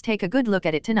 Let's take a good look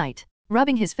at it tonight.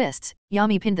 Rubbing his fists,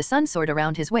 Yami pinned the sun sword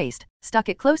around his waist, stuck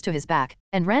it close to his back,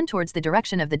 and ran towards the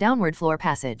direction of the downward floor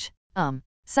passage.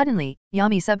 Suddenly,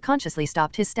 Yami subconsciously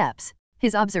stopped his steps.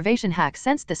 His observation hack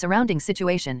sensed the surrounding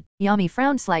situation. Yami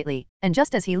frowned slightly, and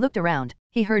just as he looked around,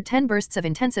 he heard 10 bursts of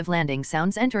intensive landing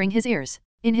sounds entering his ears.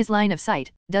 In his line of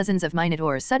sight, dozens of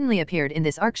minotaurs suddenly appeared in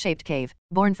this arc-shaped cave,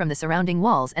 born from the surrounding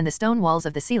walls and the stone walls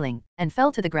of the ceiling, and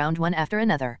fell to the ground one after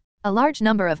another. A large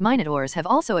number of minotaurs have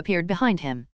also appeared behind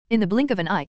him. In the blink of an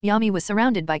eye, Yami was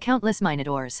surrounded by countless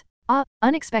minotaurs.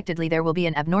 Unexpectedly there will be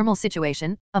an abnormal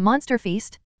situation, a monster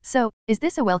feast? So, is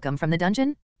this a welcome from the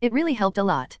dungeon? It really helped a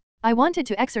lot. I wanted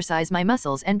to exercise my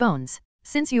muscles and bones.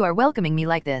 Since you are welcoming me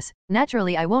like this,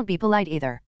 naturally I won't be polite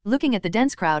either. Looking at the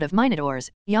dense crowd of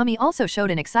minotaurs, Yami also showed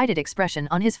an excited expression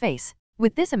on his face.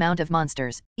 With this amount of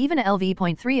monsters, even a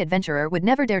LV.3 adventurer would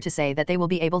never dare to say that they will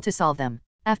be able to solve them.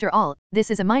 After all, this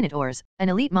is a minotaurs, an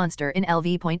elite monster in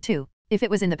LV.2. If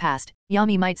it was in the past,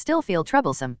 Yami might still feel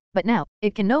troublesome, but now,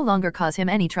 it can no longer cause him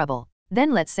any trouble.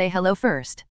 Then let's say hello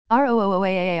first.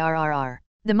 ROOOAARRR.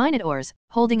 The minotaurs,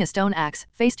 holding a stone axe,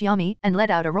 faced Yami and let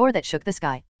out a roar that shook the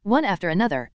sky. One after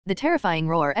another, the terrifying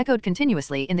roar echoed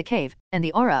continuously in the cave, and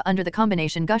the aura under the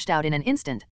combination gushed out in an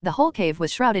instant. The whole cave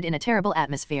was shrouded in a terrible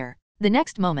atmosphere. The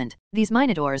next moment, these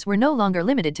minotaurs were no longer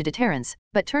limited to deterrence,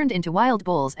 but turned into wild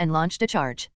bulls and launched a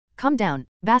charge. Come down,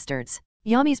 bastards.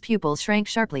 Yami's pupils shrank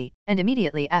sharply, and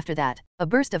immediately after that, a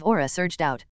burst of aura surged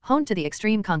out, honed to the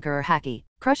extreme conqueror haki,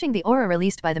 crushing the aura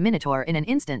released by the minotaur in an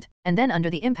instant, and then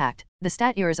under the impact, the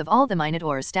statures of all the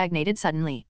minotaurs stagnated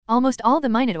suddenly. Almost all the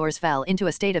minotaurs fell into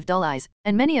a state of dull eyes,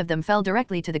 and many of them fell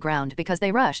directly to the ground because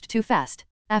they rushed too fast.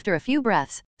 After a few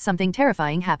breaths, something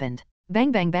terrifying happened.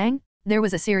 Bang bang bang! There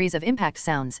was a series of impact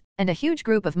sounds, and a huge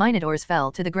group of minotaurs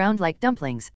fell to the ground like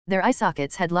dumplings. Their eye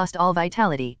sockets had lost all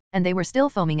vitality, and they were still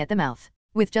foaming at the mouth.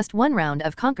 With just one round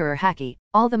of conqueror haki,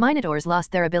 all the minotaurs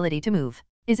lost their ability to move.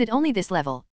 Is it only this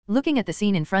level? Looking at the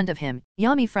scene in front of him,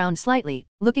 Yami frowned slightly,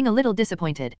 looking a little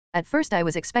disappointed. At first I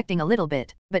was expecting a little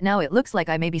bit, but now it looks like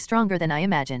I may be stronger than I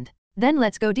imagined. Then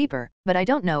let's go deeper, but I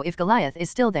don't know if Goliath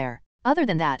is still there. Other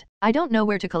than that, I don't know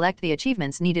where to collect the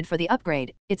achievements needed for the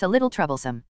upgrade. It's a little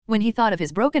troublesome. When he thought of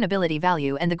his broken ability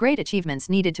value and the great achievements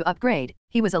needed to upgrade,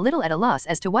 he was a little at a loss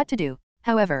as to what to do.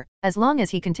 However, as long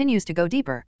as he continues to go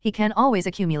deeper, he can always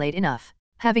accumulate enough.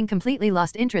 Having completely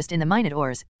lost interest in the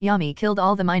minotaurs, Yami killed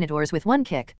all the minotaurs with one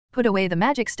kick, put away the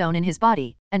magic stone in his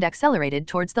body, and accelerated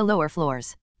towards the lower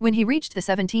floors. When he reached the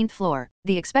 17th floor,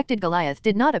 the expected Goliath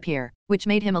did not appear, which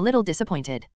made him a little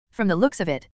disappointed. From the looks of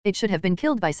it, it should have been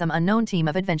killed by some unknown team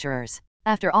of adventurers.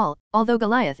 After all, although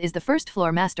Goliath is the first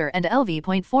floor master and a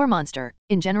LV.4 monster,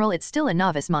 in general it's still a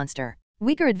novice monster.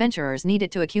 Weaker adventurers need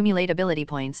it to accumulate ability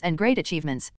points and great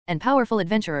achievements, and powerful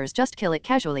adventurers just kill it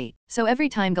casually, so every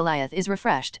time Goliath is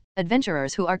refreshed,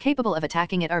 adventurers who are capable of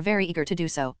attacking it are very eager to do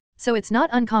so. So it's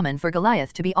not uncommon for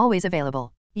Goliath to be always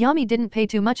available. Yami didn't pay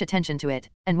too much attention to it,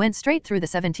 and went straight through the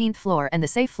 17th floor and the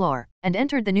safe floor, and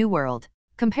entered the new world.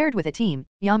 Compared with a team,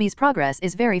 Yami's progress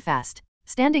is very fast.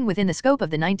 Standing within the scope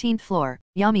of the 19th floor,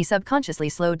 Yami subconsciously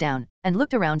slowed down, and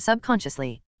looked around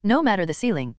subconsciously. No matter the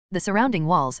ceiling, the surrounding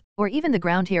walls, or even the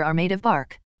ground here are made of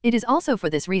bark. It is also for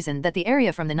this reason that the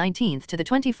area from the 19th to the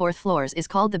 24th floors is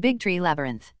called the Big Tree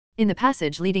Labyrinth. In the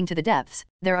passage leading to the depths,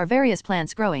 there are various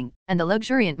plants growing, and the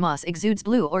luxuriant moss exudes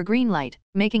blue or green light,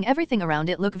 making everything around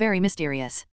it look very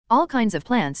mysterious. All kinds of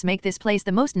plants make this place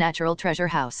the most natural treasure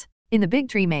house. In the Big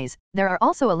Tree Maze, there are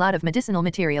also a lot of medicinal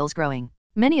materials growing.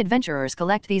 Many adventurers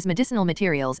collect these medicinal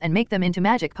materials and make them into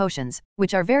magic potions,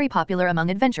 which are very popular among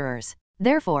adventurers.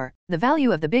 Therefore, the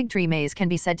value of the Big Tree Maze can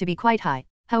be said to be quite high.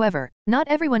 However, not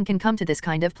everyone can come to this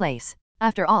kind of place.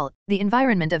 After all, the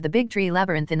environment of the Big Tree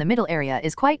Labyrinth in the middle area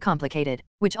is quite complicated,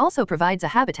 which also provides a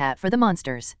habitat for the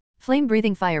monsters.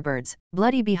 Flame-breathing firebirds,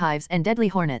 bloody beehives and deadly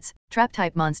hornets,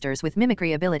 trap-type monsters with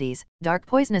mimicry abilities, dark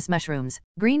poisonous mushrooms,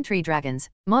 green tree dragons,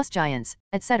 moss giants,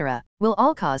 etc., will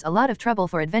all cause a lot of trouble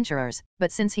for adventurers,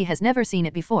 but since he has never seen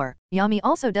it before, Yami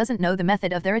also doesn't know the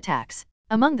method of their attacks.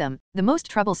 Among them, the most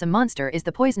troublesome monster is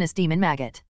the poisonous demon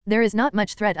maggot. There is not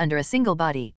much threat under a single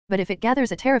body, but if it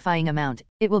gathers a terrifying amount,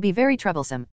 it will be very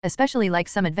troublesome, especially like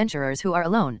some adventurers who are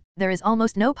alone. There is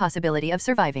almost no possibility of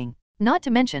surviving. Not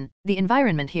to mention, the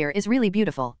environment here is really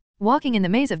beautiful. Walking in the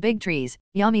maze of big trees,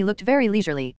 Yami looked very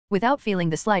leisurely, without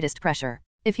feeling the slightest pressure.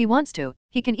 If he wants to,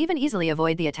 he can even easily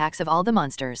avoid the attacks of all the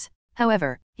monsters.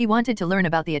 However, he wanted to learn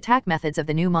about the attack methods of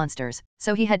the new monsters,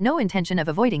 so he had no intention of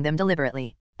avoiding them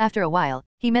deliberately. After a while,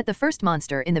 he met the first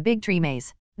monster in the big tree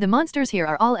maze. The monsters here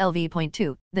are all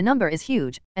LV.2, the number is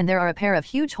huge, and there are a pair of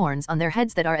huge horns on their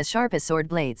heads that are as sharp as sword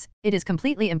blades. It is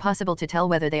completely impossible to tell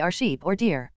whether they are sheep or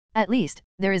deer. At least,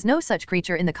 there is no such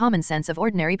creature in the common sense of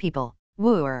ordinary people.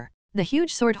 Wooer! The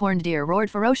huge sword-horned deer roared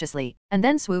ferociously, and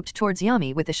then swooped towards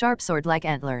Yami with the sharp sword-like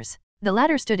antlers. The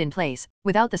latter stood in place,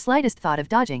 without the slightest thought of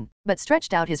dodging, but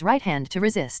stretched out his right hand to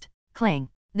resist. Clang!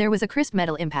 There was a crisp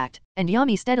metal impact, and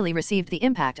Yami steadily received the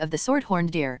impact of the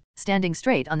sword-horned deer, standing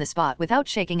straight on the spot without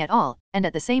shaking at all, and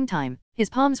at the same time, his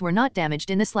palms were not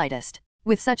damaged in the slightest.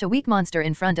 With such a weak monster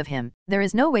in front of him, there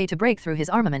is no way to break through his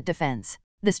armament defense.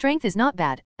 The strength is not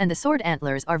bad, and the sword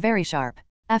antlers are very sharp.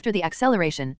 After the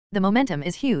acceleration, the momentum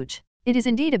is huge. It is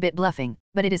indeed a bit bluffing,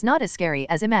 but it is not as scary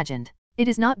as imagined. It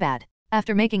is not bad.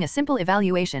 After making a simple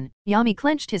evaluation, Yami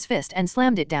clenched his fist and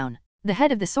slammed it down. The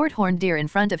head of the sword-horned deer in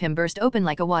front of him burst open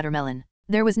like a watermelon.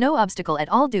 There was no obstacle at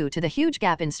all due to the huge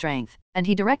gap in strength, and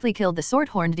he directly killed the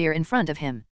sword-horned deer in front of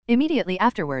him. Immediately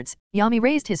afterwards, Yami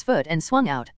raised his foot and swung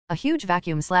out. A huge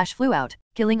vacuum slash flew out,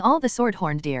 killing all the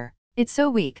sword-horned deer. It's so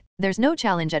weak, there's no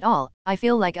challenge at all. I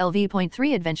feel like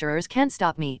LV.3 adventurers can't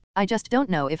stop me. I just don't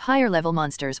know if higher level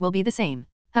monsters will be the same.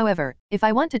 However, if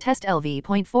I want to test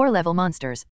LV.4 level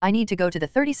monsters, I need to go to the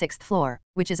 36th floor,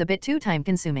 which is a bit too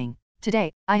time-consuming.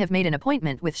 Today, I have made an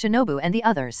appointment with Shinobu and the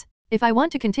others. If I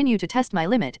want to continue to test my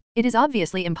limit, it is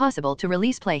obviously impossible to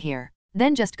release play here.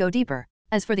 Then just go deeper.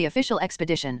 As for the official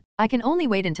expedition, I can only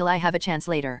wait until I have a chance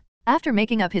later. After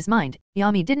making up his mind,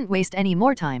 Yami didn't waste any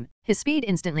more time. His speed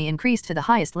instantly increased to the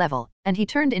highest level, and he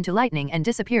turned into lightning and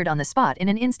disappeared on the spot in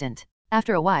an instant.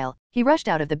 After a while, he rushed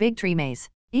out of the big tree maze.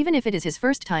 Even if it is his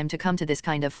first time to come to this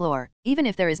kind of floor, even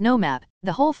if there is no map,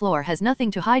 the whole floor has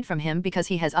nothing to hide from him because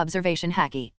he has observation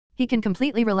haki. He can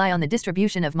completely rely on the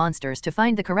distribution of monsters to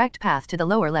find the correct path to the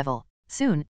lower level.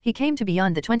 Soon, he came to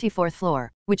beyond the 24th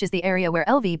floor, which is the area where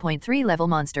LV.3 level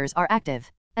monsters are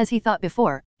active. As he thought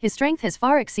before, his strength has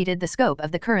far exceeded the scope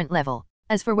of the current level.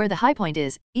 As for where the high point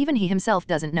is, even he himself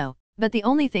doesn't know. But the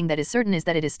only thing that is certain is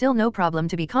that it is still no problem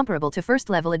to be comparable to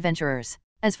first-level adventurers.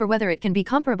 As for whether it can be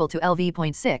comparable to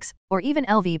LV.6, or even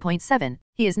LV.7,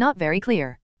 he is not very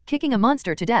clear. Kicking a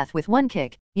monster to death with one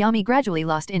kick, Yami gradually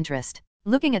lost interest.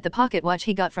 Looking at the pocket watch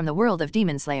he got from the world of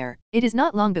Demon Slayer, it is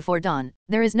not long before dawn.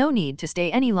 There is no need to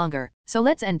stay any longer, so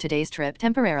let's end today's trip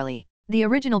temporarily. The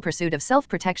original pursuit of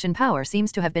self-protection power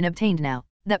seems to have been obtained now.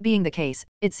 That being the case,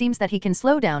 it seems that he can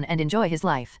slow down and enjoy his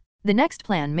life. The next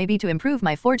plan may be to improve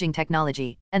my forging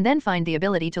technology, and then find the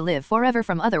ability to live forever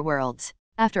from other worlds.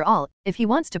 After all, if he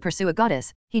wants to pursue a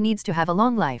goddess, he needs to have a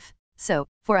long life. So,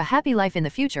 for a happy life in the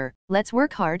future, let's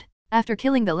work hard. After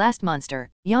killing the last monster,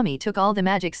 Yami took all the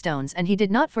magic stones and he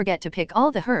did not forget to pick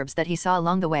all the herbs that he saw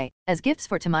along the way, as gifts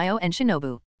for Tamayo and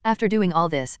Shinobu. After doing all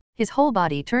this, his whole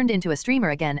body turned into a streamer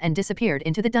again and disappeared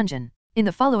into the dungeon. In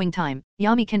the following time,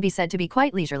 Yami can be said to be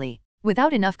quite leisurely.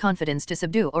 Without enough confidence to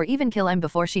subdue or even kill him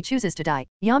before she chooses to die,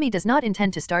 Yami does not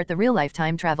intend to start the real-life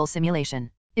time travel simulation.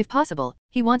 If possible,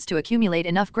 he wants to accumulate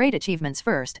enough great achievements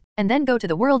first, and then go to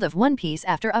the world of One Piece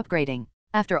after upgrading.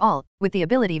 After all, with the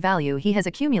ability value he has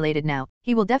accumulated now,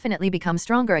 he will definitely become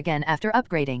stronger again after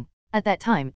upgrading. At that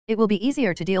time, it will be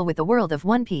easier to deal with the world of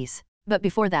One Piece. But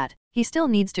before that, he still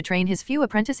needs to train his few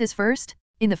apprentices first.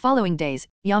 In the following days,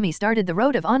 Yami started the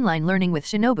road of online learning with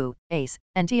Shinobu, Ace,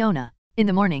 and Tiona. In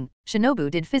the morning,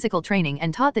 Shinobu did physical training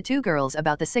and taught the two girls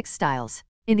about the 6 styles.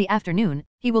 In the afternoon,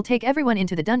 he will take everyone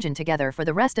into the dungeon together for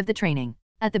the rest of the training.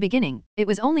 At the beginning, it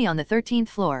was only on the 13th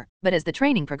floor, but as the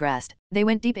training progressed, they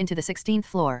went deep into the 16th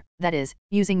floor, that is,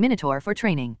 using Minotaur for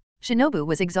training. Shinobu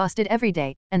was exhausted every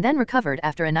day, and then recovered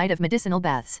after a night of medicinal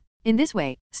baths. In this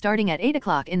way, starting at 8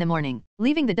 o'clock in the morning,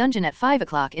 leaving the dungeon at 5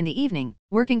 o'clock in the evening,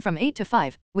 working from 8 to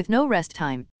 5, with no rest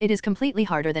time, it is completely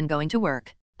harder than going to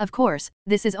work. Of course,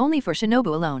 this is only for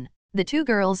Shinobu alone. The two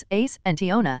girls, Ace and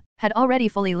Tiona, had already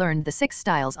fully learned the 6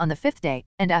 styles on the 5th day,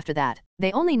 and after that,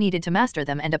 they only needed to master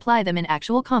them and apply them in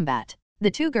actual combat.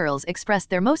 The two girls expressed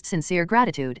their most sincere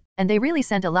gratitude, and they really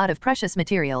sent a lot of precious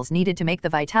materials needed to make the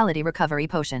vitality recovery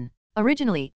potion.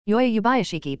 Originally, Yoya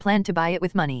Yubayashiki planned to buy it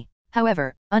with money.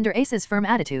 However, under Ace's firm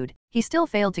attitude, he still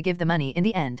failed to give the money in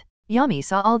the end. Yami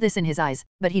saw all this in his eyes,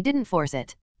 but he didn't force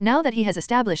it. Now that he has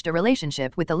established a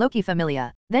relationship with the Loki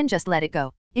Familia, then just let it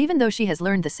go. Even though she has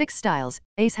learned the 6 styles,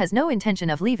 Ace has no intention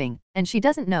of leaving, and she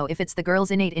doesn't know if it's the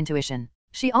girl's innate intuition.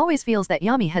 She always feels that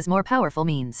Yami has more powerful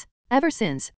means. Ever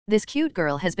since, this cute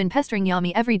girl has been pestering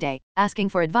Yami every day, asking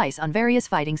for advice on various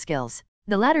fighting skills.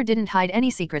 The latter didn't hide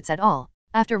any secrets at all.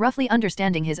 After roughly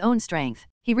understanding his own strength,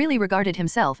 he really regarded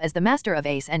himself as the master of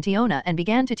Ace and Tiona and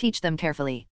began to teach them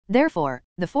carefully. Therefore,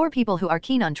 the 4 people who are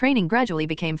keen on training gradually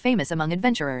became famous among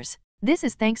adventurers. This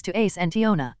is thanks to Ace and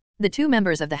Tiona. The 2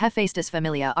 members of the Hephaestus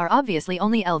Familia are obviously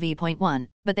only LV.1,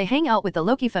 but they hang out with the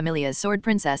Loki Familia's Sword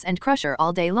Princess and Crusher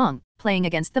all day long, playing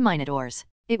against the Minotaurs.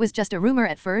 It was just a rumor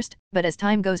at first, but as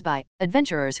time goes by,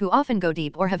 adventurers who often go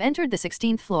deep or have entered the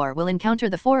 16th floor will encounter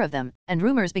the 4 of them, and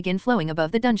rumors begin flowing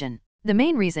above the dungeon. The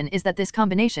main reason is that this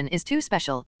combination is too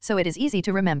special, so it is easy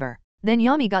to remember. Then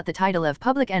Yami got the title of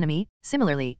Public Enemy.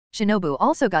 Similarly, Shinobu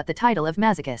also got the title of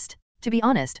Masochist. To be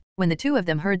honest, when the 2 of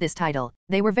them heard this title,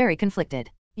 they were very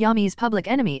conflicted. Yami's Public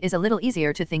Enemy is a little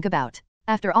easier to think about.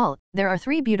 After all, there are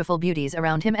 3 beautiful beauties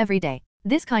around him every day.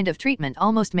 This kind of treatment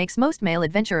almost makes most male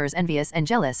adventurers envious and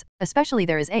jealous, especially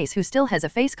there is Ace who still has a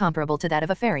face comparable to that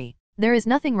of a fairy. There is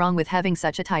nothing wrong with having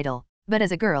such a title. But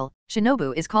as a girl,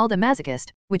 Shinobu is called a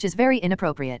masochist, which is very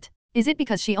inappropriate. Is it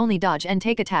because she only dodge and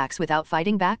take attacks without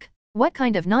fighting back? What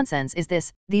kind of nonsense is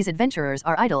this? These adventurers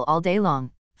are idle all day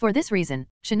long. For this reason,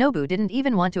 Shinobu didn't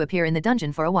even want to appear in the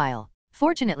dungeon for a while.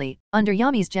 Fortunately, under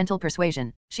Yami's gentle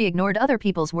persuasion, she ignored other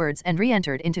people's words and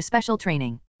re-entered into special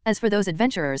training. As for those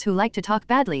adventurers who like to talk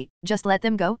badly, just let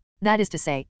them go. That is to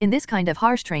say, in this kind of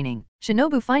harsh training,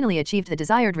 Shinobu finally achieved the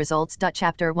desired results.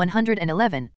 Chapter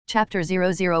 111, Chapter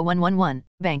 00111,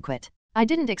 Banquet. I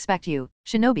didn't expect you,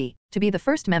 Shinobi, to be the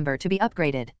first member to be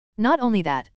upgraded. Not only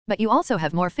that, but you also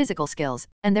have more physical skills,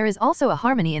 and there is also a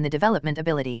harmony in the development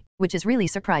ability, which is really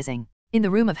surprising. In the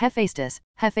room of Hephaestus,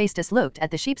 Hephaestus looked at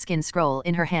the sheepskin scroll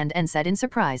in her hand and said in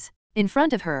surprise. In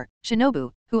front of her,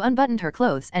 Shinobu, who unbuttoned her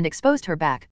clothes and exposed her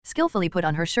back, skillfully put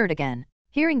on her shirt again.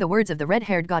 Hearing the words of the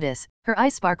red-haired goddess, her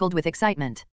eyes sparkled with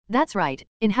excitement. That's right,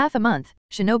 in half a month,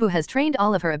 Shinobu has trained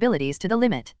all of her abilities to the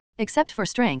limit. Except for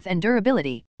strength and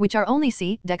durability, which are only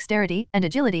C, dexterity and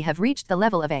agility have reached the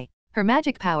level of A. Her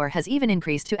magic power has even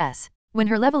increased to S. When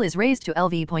her level is raised to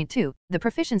LV.2, the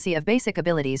proficiency of basic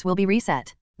abilities will be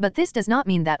reset. But this does not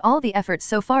mean that all the efforts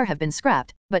so far have been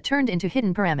scrapped, but turned into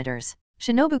hidden parameters.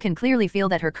 Shinobu can clearly feel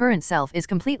that her current self is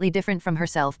completely different from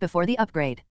herself before the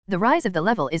upgrade. The rise of the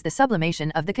level is the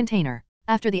sublimation of the container.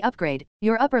 After the upgrade,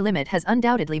 your upper limit has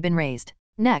undoubtedly been raised.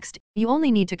 Next, you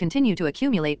only need to continue to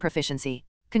accumulate proficiency.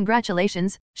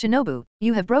 Congratulations, Shinobu,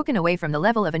 you have broken away from the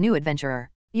level of a new adventurer.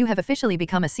 You have officially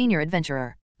become a senior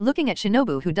adventurer. Looking at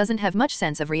Shinobu, who doesn't have much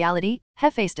sense of reality,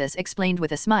 Hephaestus explained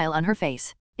with a smile on her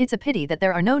face. It's a pity that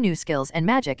there are no new skills and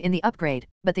magic in the upgrade,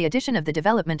 but the addition of the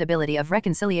development ability of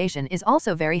reconciliation is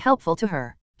also very helpful to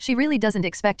her. She really doesn't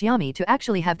expect Yami to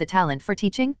actually have the talent for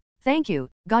teaching? Thank you,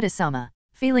 Goddess-sama.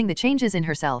 Feeling the changes in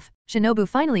herself, Shinobu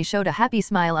finally showed a happy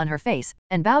smile on her face,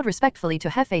 and bowed respectfully to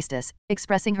Hephaestus,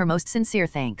 expressing her most sincere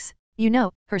thanks. You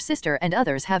know, her sister and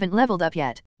others haven't leveled up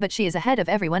yet, but she is ahead of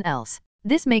everyone else.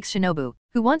 This makes Shinobu,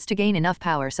 who wants to gain enough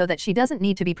power so that she doesn't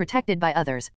need to be protected by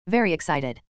others, very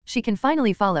excited. She can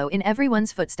finally follow in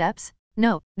everyone's footsteps?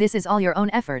 No, this is all your own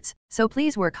efforts, so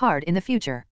please work hard in the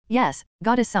future. Yes,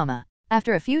 Goddess-sama.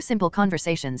 After a few simple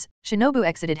conversations, Shinobu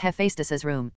exited Hephaestus's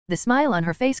room. The smile on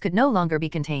her face could no longer be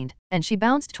contained, and she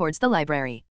bounced towards the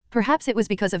library. Perhaps it was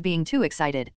because of being too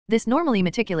excited. This normally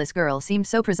meticulous girl seemed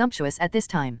so presumptuous at this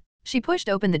time. She pushed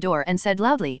open the door and said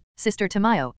loudly, Sister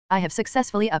Tamayo, I have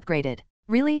successfully upgraded.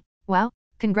 Really? Wow.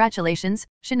 Congratulations,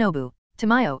 Shinobu.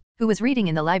 Tamayo, who was reading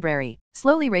in the library,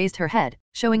 slowly raised her head,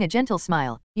 showing a gentle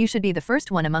smile. You should be the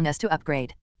first one among us to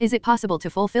upgrade. Is it possible to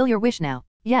fulfill your wish now?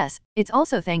 Yes, it's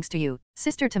also thanks to you,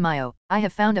 Sister Tamayo. I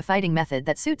have found a fighting method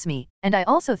that suits me, and I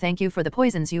also thank you for the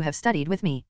poisons you have studied with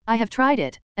me. I have tried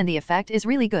it, and the effect is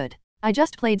really good. I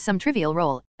just played some trivial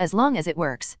role, as long as it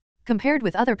works. Compared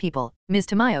with other people, Ms.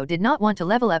 Tamayo did not want to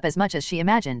level up as much as she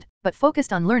imagined, but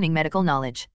focused on learning medical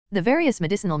knowledge. The various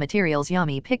medicinal materials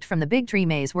Yami picked from the big tree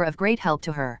maze were of great help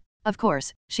to her. Of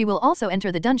course, she will also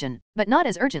enter the dungeon, but not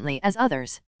as urgently as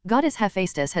others. Goddess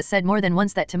Hephaestus has said more than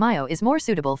once that Tamayo is more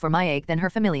suitable for my ache than her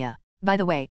familia. By the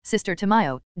way, Sister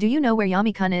Tamayo, do you know where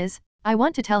Yami-kun is? I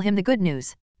want to tell him the good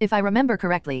news. If I remember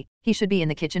correctly, he should be in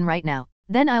the kitchen right now.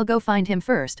 Then I'll go find him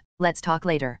first, let's talk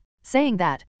later. Saying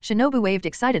that, Shinobu waved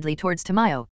excitedly towards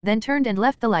Tamayo, then turned and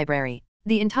left the library.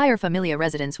 The entire Familia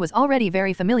residence was already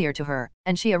very familiar to her,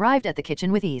 and she arrived at the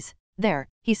kitchen with ease. There,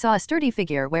 he saw a sturdy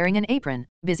figure wearing an apron,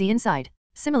 busy inside.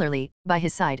 Similarly, by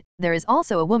his side, there is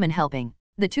also a woman helping.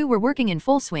 The two were working in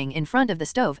full swing in front of the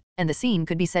stove, and the scene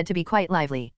could be said to be quite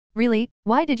lively. Really?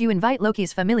 Why did you invite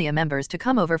Loki's Familia members to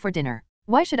come over for dinner?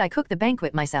 Why should I cook the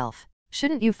banquet myself?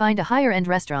 Shouldn't you find a higher-end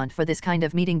restaurant for this kind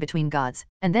of meeting between gods,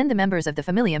 and then the members of the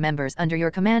Familia members under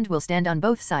your command will stand on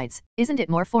both sides? Isn't it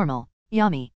more formal?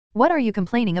 Yami, what are you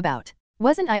complaining about?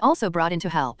 Wasn't I also brought in to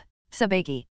help?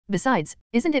 Sabeki. Besides,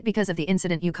 isn't it because of the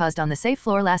incident you caused on the safe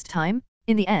floor last time?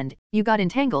 In the end, you got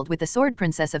entangled with the sword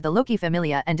princess of the Loki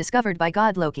Familia and discovered by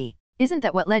God Loki. Isn't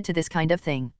that what led to this kind of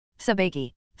thing?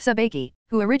 Sabeki,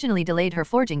 who originally delayed her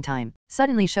forging time,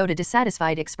 suddenly showed a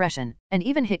dissatisfied expression, and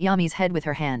even hit Yami's head with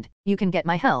her hand. You can get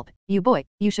my help, you boy,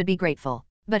 you should be grateful.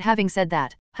 But having said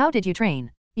that, how did you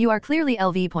train? You are clearly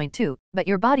LV.2, but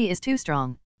your body is too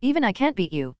strong. Even I can't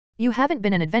beat you. You haven't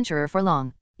been an adventurer for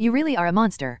long. You really are a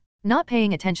monster. Not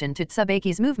paying attention to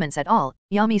Tsubaki's movements at all,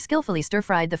 Yami skillfully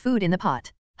stir-fried the food in the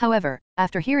pot. However,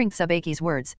 after hearing Tsubaki's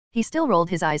words, he still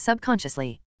rolled his eyes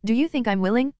subconsciously. Do you think I'm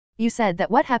willing? You said that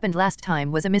what happened last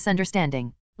time was a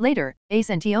misunderstanding. Later,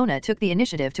 Ace and Tiona took the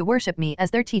initiative to worship me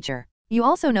as their teacher. You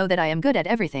also know that I am good at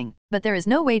everything, but there is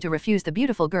no way to refuse the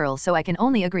beautiful girl, so I can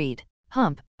only agreed.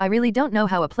 Hump, I really don't know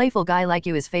how a playful guy like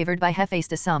you is favored by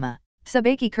Hephaestus-sama.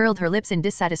 Tsubaki curled her lips in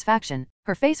dissatisfaction,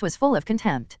 her face was full of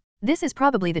contempt. This is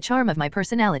probably the charm of my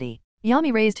personality.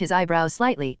 Yami raised his eyebrows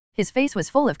slightly, his face was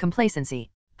full of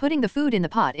complacency. Putting the food in the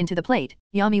pot into the plate,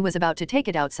 Yami was about to take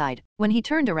it outside. When he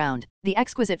turned around, the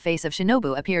exquisite face of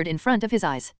Shinobu appeared in front of his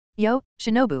eyes. Yo,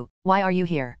 Shinobu, why are you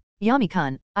here?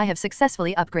 Yami-kun, I have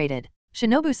successfully upgraded.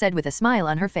 Shinobu said with a smile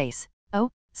on her face.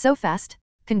 Oh, so fast?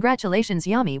 Congratulations.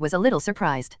 Yami was a little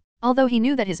surprised. Although he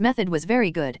knew that his method was very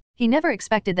good, he never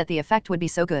expected that the effect would be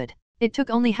so good. It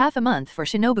took only half a month for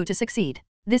Shinobu to succeed.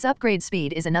 This upgrade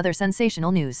speed is another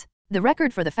sensational news. The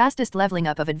record for the fastest leveling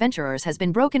up of adventurers has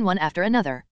been broken one after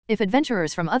another. If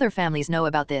adventurers from other families know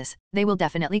about this, they will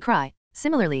definitely cry.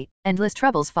 Similarly, endless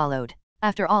troubles followed.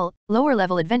 After all,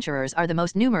 lower-level adventurers are the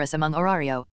most numerous among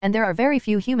Orario, and there are very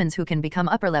few humans who can become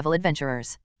upper-level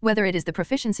adventurers. Whether it is the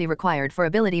proficiency required for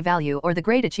ability value or the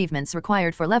great achievements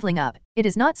required for leveling up, it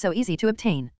is not so easy to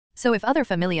obtain. So if other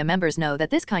Familia members know that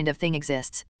this kind of thing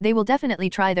exists, they will definitely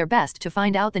try their best to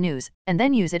find out the news, and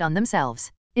then use it on themselves.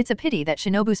 It's a pity that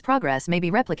Shinobu's progress may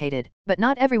be replicated, but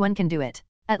not everyone can do it.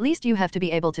 At least you have to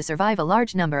be able to survive a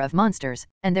large number of monsters,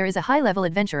 and there is a high-level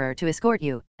adventurer to escort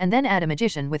you, and then add a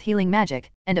magician with healing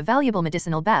magic, and a valuable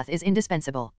medicinal bath is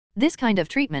indispensable. This kind of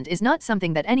treatment is not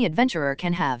something that any adventurer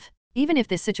can have. Even if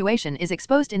this situation is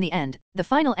exposed in the end, the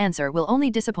final answer will only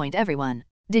disappoint everyone.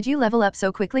 Did you level up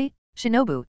so quickly?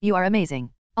 Shinobu, you are amazing.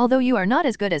 Although you are not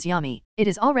as good as Yami, it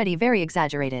is already very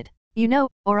exaggerated. You know,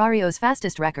 Orario's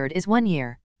fastest record is 1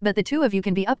 year, but the two of you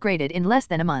can be upgraded in less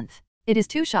than a month. It is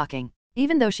too shocking.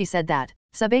 Even though she said that,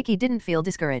 Tsubaki didn't feel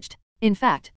discouraged. In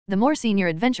fact, the more senior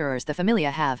adventurers the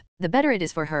Familia have, the better it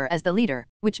is for her as the leader,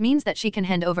 which means that she can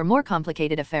hand over more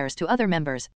complicated affairs to other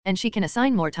members, and she can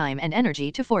assign more time and energy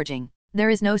to forging. There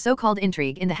is no so-called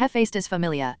intrigue in the Hephaestus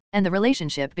Familia, and the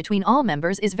relationship between all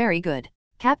members is very good.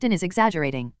 Captain is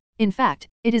exaggerating. In fact,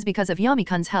 it is because of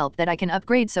Yami-kun's help that I can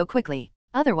upgrade so quickly.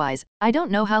 Otherwise, I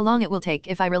don't know how long it will take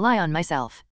if I rely on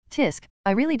myself. Tisk,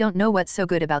 I really don't know what's so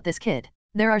good about this kid.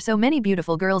 There are so many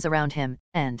beautiful girls around him,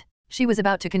 and... She was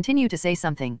about to continue to say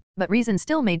something, but reason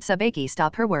still made Tsubaki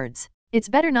stop her words. It's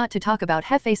better not to talk about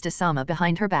Hephaestus-sama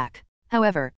behind her back.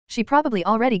 However, she probably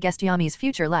already guessed Yami's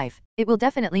future life. It will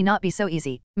definitely not be so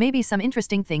easy. Maybe some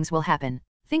interesting things will happen.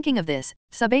 Thinking of this,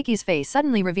 Tsubaki's face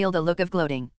suddenly revealed a look of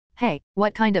gloating. Hey,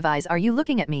 what kind of eyes are you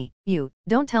looking at me? You,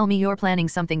 don't tell me you're planning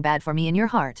something bad for me in your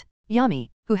heart. Yami,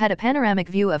 who had a panoramic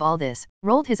view of all this,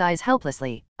 rolled his eyes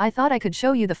helplessly. I thought I could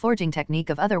show you the forging technique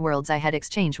of other worlds I had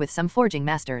exchanged with some forging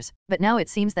masters, but now it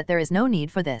seems that there is no need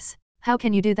for this. How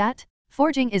can you do that?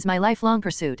 Forging is my lifelong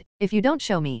pursuit. If you don't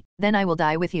show me, then I will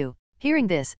die with you. Hearing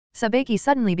this, Tsubaki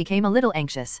suddenly became a little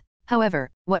anxious. However,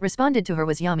 what responded to her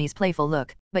was Yami's playful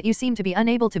look. But you seem to be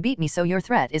unable to beat me, so your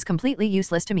threat is completely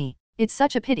useless to me. It's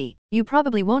such a pity. You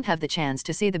probably won't have the chance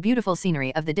to see the beautiful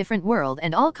scenery of the different world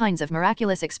and all kinds of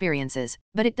miraculous experiences,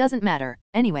 but it doesn't matter.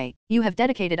 Anyway, you have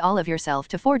dedicated all of yourself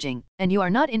to forging, and you are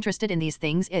not interested in these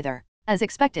things either. As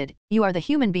expected, you are the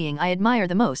human being I admire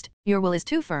the most. Your will is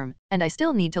too firm, and I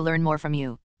still need to learn more from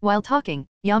you. While talking,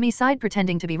 Yami sighed,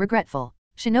 pretending to be regretful.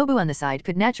 Shinobu on the side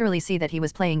could naturally see that he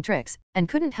was playing tricks, and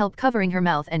couldn't help covering her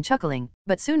mouth and chuckling,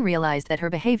 but soon realized that her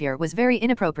behavior was very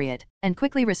inappropriate, and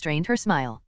quickly restrained her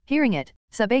smile. Hearing it,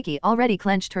 Tsubaki already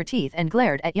clenched her teeth and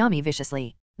glared at Yami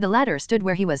viciously. The latter stood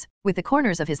where he was, with the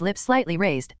corners of his lips slightly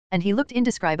raised, and he looked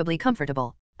indescribably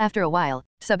comfortable. After a while,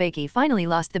 Tsubaki finally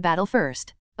lost the battle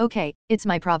first. Okay, it's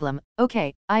my problem.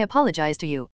 Okay, I apologize to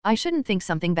you. I shouldn't think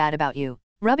something bad about you.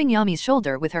 Rubbing Yami's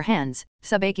shoulder with her hands,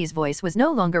 Tsubaki's voice was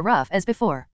no longer rough as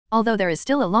before. Although there is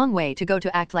still a long way to go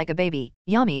to act like a baby,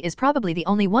 Yami is probably the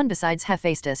only one besides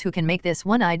Hephaestus who can make this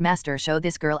one-eyed master show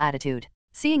this girl attitude.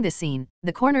 Seeing this scene,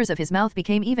 the corners of his mouth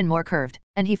became even more curved,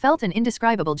 and he felt an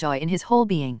indescribable joy in his whole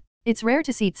being. It's rare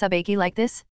to see Tsubaki like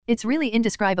this. It's really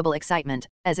indescribable excitement.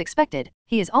 As expected,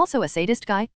 he is also a sadist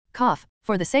guy. Cough,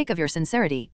 for the sake of your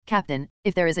sincerity, Captain,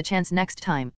 if there is a chance next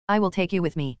time, I will take you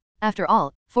with me. After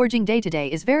all, forging day to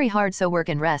day is very hard, so work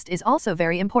and rest is also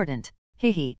very important.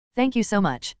 Hehe, thank you so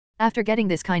much. After getting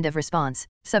this kind of response,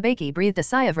 Sabeki breathed a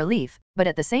sigh of relief, but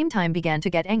at the same time began to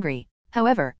get angry.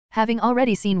 However, having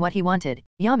already seen what he wanted,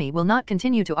 Yami will not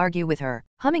continue to argue with her.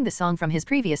 Humming the song from his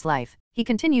previous life, he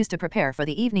continues to prepare for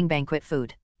the evening banquet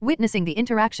food. Witnessing the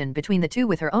interaction between the two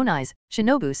with her own eyes,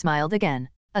 Shinobu smiled again.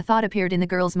 A thought appeared in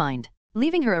the girl's mind.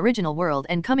 Leaving her original world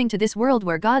and coming to this world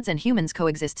where gods and humans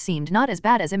coexist seemed not as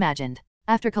bad as imagined.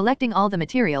 After collecting all the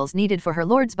materials needed for her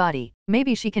lord's body,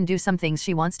 maybe she can do some things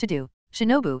she wants to do.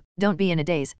 Shinobu, don't be in a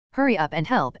daze, hurry up and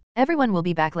help, everyone will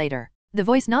be back later. The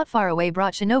voice not far away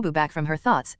brought Shinobu back from her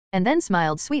thoughts, and then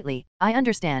smiled sweetly. I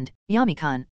understand,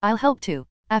 Yami-kun, I'll help too.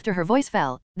 After her voice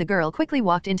fell, the girl quickly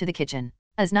walked into the kitchen.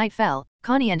 As night fell,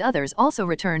 Connie and others also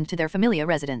returned to their Familia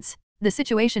residence. The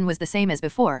situation was the same as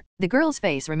before. The girl's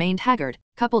face remained haggard,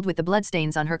 coupled with the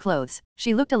bloodstains on her clothes.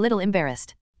 She looked a little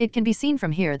embarrassed. It can be seen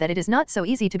from here that it is not so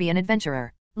easy to be an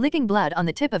adventurer. Licking blood on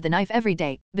the tip of the knife every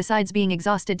day, besides being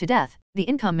exhausted to death, the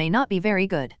income may not be very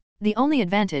good. The only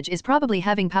advantage is probably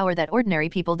having power that ordinary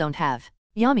people don't have.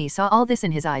 Yami saw all this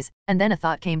in his eyes, and then a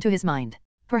thought came to his mind.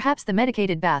 Perhaps the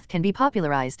medicated bath can be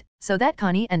popularized, so that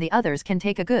Connie and the others can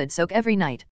take a good soak every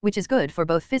night, which is good for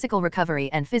both physical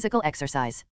recovery and physical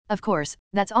exercise. Of course,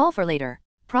 that's all for later.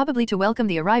 Probably to welcome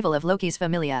the arrival of Loki's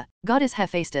Familia, Goddess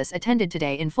Hephaestus attended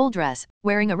today in full dress,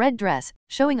 wearing a red dress,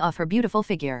 showing off her beautiful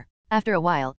figure. After a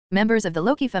while, members of the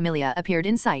Loki Familia appeared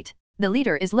in sight. The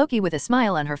leader is Loki with a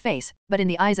smile on her face, but in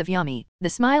the eyes of Yami, the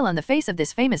smile on the face of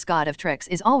this famous god of tricks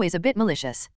is always a bit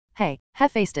malicious. Hey,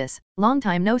 Hephaestus, long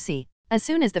time no see. As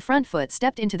soon as the front foot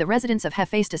stepped into the residence of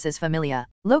Hephaestus's Familia,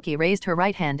 Loki raised her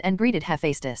right hand and greeted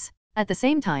Hephaestus. At the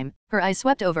same time, her eyes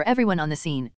swept over everyone on the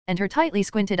scene, and her tightly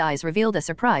squinted eyes revealed a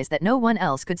surprise that no one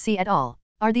else could see at all.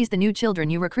 Are these the new children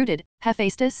you recruited,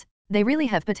 Hephaestus? They really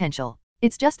have potential.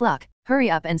 It's just luck.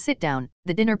 Hurry up and sit down,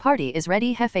 the dinner party is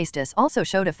ready. Hephaestus also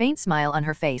showed a faint smile on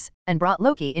her face, and brought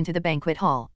Loki into the banquet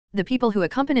hall. The people who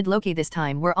accompanied Loki this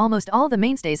time were almost all the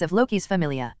mainstays of Loki's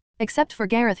Familia. Except for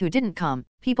Gareth who didn't come,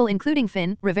 people including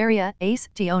Finn, Riveria, Ace,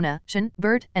 Tiona, Shin,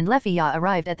 Bert, and Leffia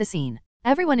arrived at the scene.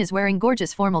 Everyone is wearing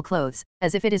gorgeous formal clothes,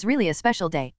 as if it is really a special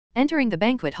day. Entering the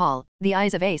banquet hall, the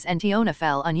eyes of Ace and Tiona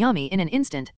fell on Yami in an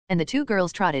instant, and the two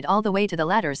girls trotted all the way to the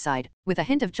latter's side, with a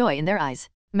hint of joy in their eyes.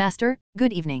 Master,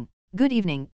 good evening. Good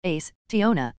evening, Ace,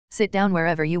 Tiona, sit down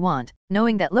wherever you want,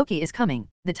 knowing that Loki is coming.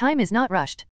 The time is not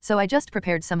rushed, so I just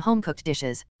prepared some home-cooked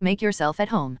dishes, make yourself at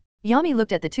home. Yami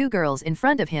looked at the two girls in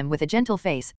front of him with a gentle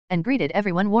face, and greeted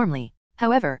everyone warmly.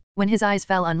 However, when his eyes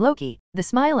fell on Loki, the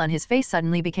smile on his face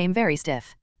suddenly became very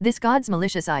stiff. This god's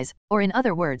malicious eyes, or in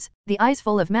other words, the eyes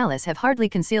full of malice have hardly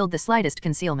concealed the slightest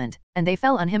concealment, and they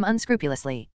fell on him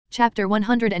unscrupulously. Chapter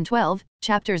 112,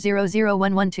 Chapter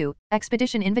 00112,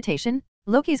 Expedition Invitation?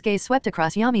 Loki's gaze swept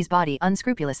across Yami's body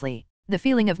unscrupulously. The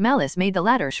feeling of malice made the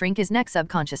latter shrink his neck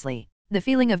subconsciously. The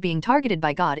feeling of being targeted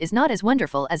by God is not as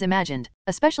wonderful as imagined,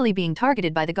 especially being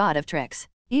targeted by the god of tricks.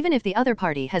 Even if the other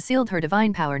party has sealed her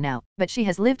divine power now, but she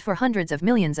has lived for hundreds of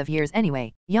millions of years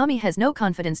anyway, Yami has no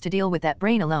confidence to deal with that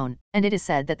brain alone, and it is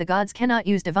said that the gods cannot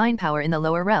use divine power in the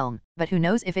lower realm, but who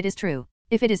knows if it is true.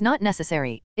 If it is not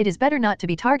necessary, it is better not to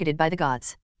be targeted by the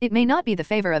gods. It may not be the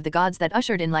favor of the gods that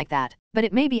ushered in like that, but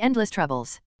it may be endless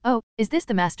troubles. Oh, is this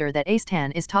the master that Ace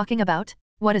Tan is talking about?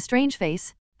 What a strange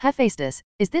face. Hephaestus,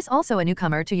 is this also a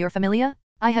newcomer to your Familia?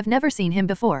 I have never seen him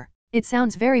before. It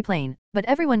sounds very plain, but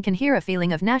everyone can hear a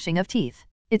feeling of gnashing of teeth.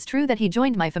 It's true that he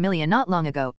joined my Familia not long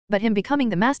ago, but him becoming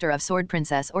the master of Sword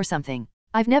Princess or something.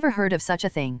 I've never heard of such a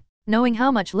thing. Knowing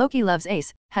how much Loki loves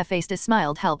Ace, Hephaestus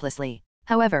smiled helplessly.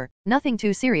 However, nothing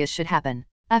too serious should happen.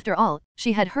 After all,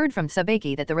 she had heard from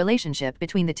Sabeki that the relationship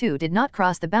between the two did not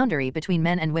cross the boundary between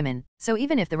men and women, so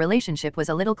even if the relationship was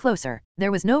a little closer,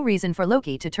 there was no reason for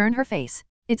Loki to turn her face.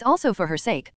 It's also for her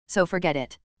sake, so forget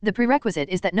it. The prerequisite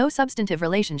is that no substantive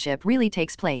relationship really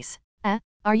takes place.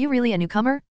 Are you really a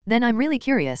newcomer? Then I'm really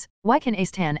curious, why can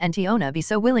Ace Tan and Tiona be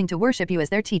so willing to worship you as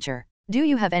their teacher? Do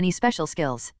you have any special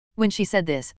skills? When she said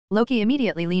this, Loki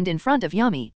immediately leaned in front of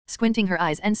Yami, squinting her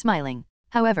eyes and smiling.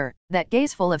 However, that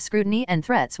gaze full of scrutiny and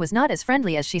threats was not as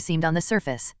friendly as she seemed on the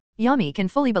surface. Yami can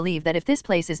fully believe that if this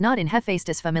place is not in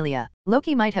Hephaestus' Familia,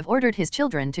 Loki might have ordered his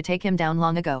children to take him down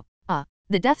long ago.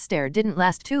 The death stare didn't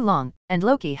last too long, and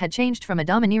Loki had changed from a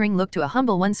domineering look to a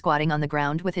humble one, squatting on the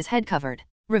ground with his head covered.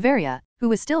 Riveria, who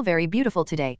was still very beautiful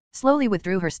today, slowly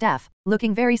withdrew her staff,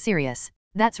 looking very serious.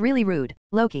 That's really rude,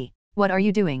 Loki. What are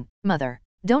you doing, mother?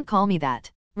 Don't call me that.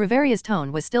 Riveria's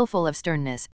tone was still full of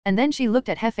sternness, and then she looked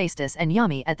at Hephaestus and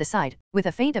Yami at the side, with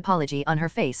a faint apology on her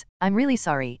face. I'm really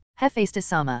sorry,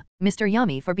 Hephaestus-sama, Mr.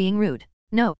 Yami, for being rude.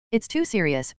 No, it's too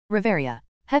serious, Riveria.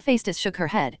 Hephaestus shook her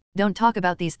head. Don't talk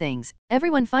about these things.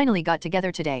 Everyone finally got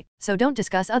together today, so don't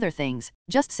discuss other things.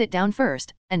 Just sit down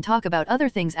first, and talk about other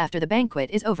things after the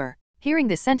banquet is over. Hearing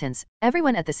this sentence,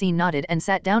 everyone at the scene nodded and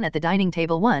sat down at the dining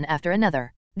table one after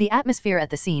another. The atmosphere at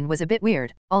the scene was a bit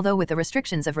weird, although with the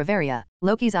restrictions of Riveria,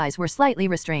 Loki's eyes were slightly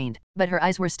restrained, but her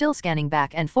eyes were still scanning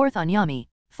back and forth on Yami.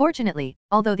 Fortunately,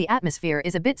 although the atmosphere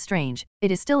is a bit strange,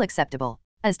 it is still acceptable.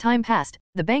 As time passed,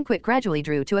 the banquet gradually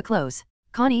drew to a close.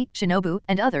 Connie, Shinobu,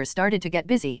 and others started to get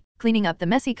busy, cleaning up the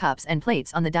messy cups and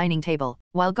plates on the dining table,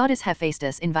 while Goddess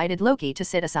Hephaestus invited Loki to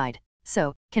sit aside.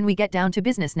 So, can we get down to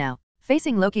business now?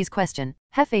 Facing Loki's question,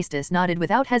 Hephaestus nodded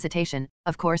without hesitation.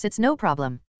 Of course, it's no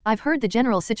problem. I've heard the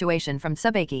general situation from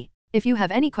Tsubaki. If you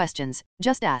have any questions,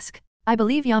 just ask. I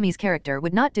believe Yami's character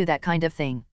would not do that kind of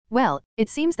thing. Well, it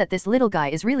seems that this little guy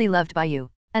is really loved by you.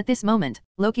 At this moment,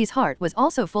 Loki's heart was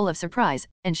also full of surprise,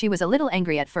 and she was a little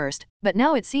angry at first, but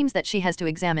now it seems that she has to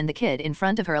examine the kid in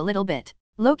front of her a little bit.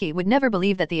 Loki would never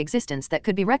believe that the existence that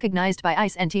could be recognized by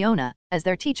Ice and Tiona, as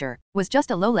their teacher, was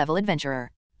just a low-level adventurer.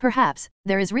 Perhaps,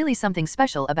 there is really something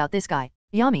special about this guy.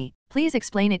 Yami, please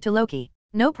explain it to Loki.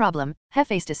 No problem,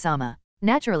 Hephaestus-sama.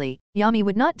 Naturally, Yami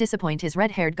would not disappoint his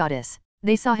red-haired goddess.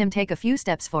 They saw him take a few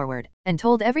steps forward, and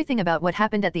told everything about what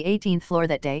happened at the 18th floor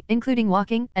that day, including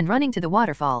walking and running to the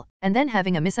waterfall, and then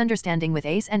having a misunderstanding with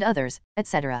Ace and others,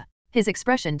 etc. His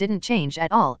expression didn't change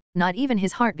at all, not even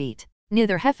his heartbeat.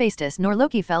 Neither Hephaestus nor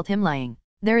Loki felt him lying.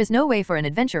 There is no way for an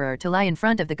adventurer to lie in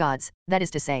front of the gods, that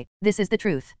is to say, this is the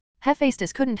truth.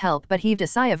 Hephaestus couldn't help but heaved a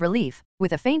sigh of relief,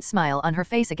 with a faint smile on her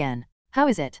face again. How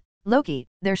is it? Loki,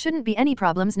 there shouldn't be any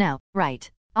problems now, right?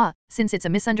 Since it's a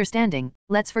misunderstanding,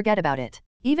 let's forget about it.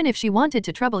 Even if she wanted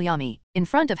to trouble Yami, in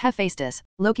front of Hephaestus,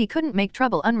 Loki couldn't make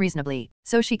trouble unreasonably,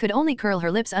 so she could only curl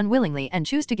her lips unwillingly and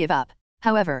choose to give up.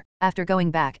 However, after going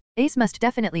back, Ace must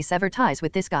definitely sever ties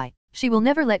with this guy. She will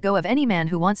never let go of any man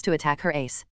who wants to attack her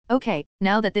Ace. Okay,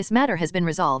 now that this matter has been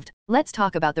resolved, let's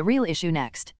talk about the real issue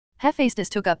next. Hephaestus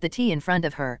took up the tea in front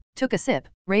of her, took a sip,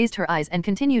 raised her eyes and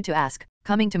continued to ask,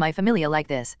 coming to my Familia like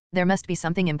this, there must be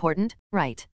something important,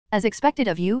 right? As expected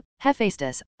of you,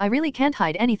 Hephaestus, I really can't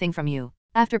hide anything from you.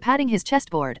 After patting his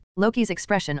chestboard, Loki's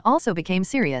expression also became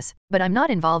serious, but I'm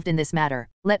not involved in this matter,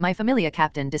 let my Familia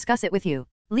captain discuss it with you.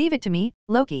 Leave it to me,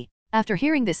 Loki. After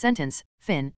hearing this sentence,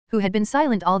 Finn, who had been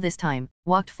silent all this time,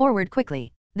 walked forward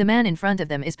quickly. The man in front of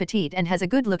them is petite and has a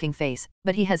good-looking face,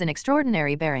 but he has an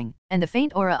extraordinary bearing, and the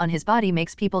faint aura on his body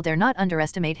makes people dare not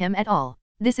underestimate him at all.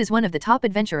 This is one of the top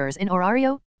adventurers in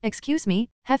Orario? Excuse me,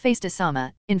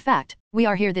 Hephaestus-sama, in fact, we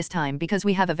are here this time because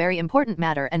we have a very important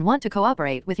matter and want to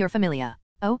cooperate with your Familia.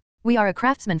 Oh, we are a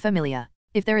craftsman Familia.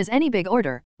 If there is any big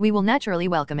order, we will naturally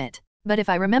welcome it. But if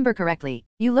I remember correctly,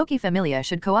 you Loki Familia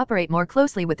should cooperate more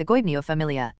closely with the Goibnio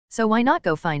Familia, so why not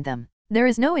go find them? There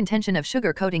is no intention of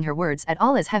sugar-coating her words at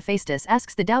all as Hephaestus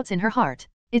asks the doubts in her heart.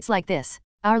 It's like this.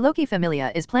 Our Loki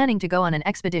Familia is planning to go on an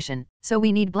expedition, so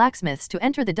we need blacksmiths to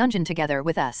enter the dungeon together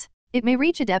with us. It may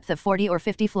reach a depth of 40 or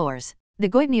 50 floors. The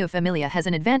Goibnio Familia has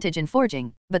an advantage in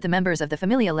forging, but the members of the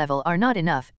Familia level are not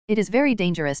enough. It is very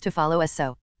dangerous to follow us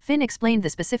so. Finn explained the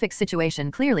specific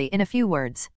situation clearly in a few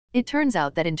words. It turns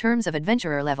out that in terms of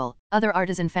adventurer level, other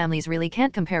artisan families really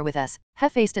can't compare with us.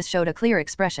 Hephaestus showed a clear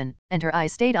expression, and her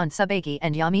eyes stayed on Tsubaki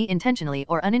and Yami intentionally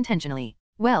or unintentionally.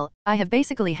 Well, I have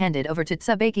basically handed over to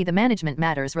Tsubaki the management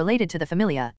matters related to the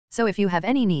Familia, so if you have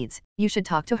any needs, you should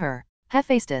talk to her.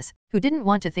 Hephaestus, who didn't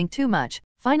want to think too much,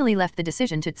 finally left the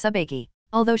decision to Tsubaki.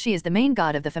 Although she is the main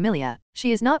god of the Familia,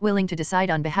 she is not willing to decide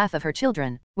on behalf of her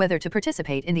children, whether to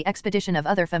participate in the expedition of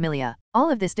other Familia.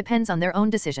 All of this depends on their own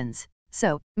decisions.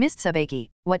 So, Miss Tsubaki,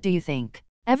 what do you think?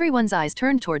 Everyone's eyes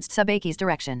turned towards Tsubaki's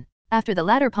direction. After the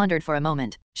latter pondered for a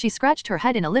moment, she scratched her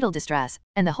head in a little distress,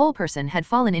 and the whole person had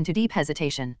fallen into deep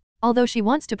hesitation. Although she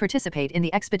wants to participate in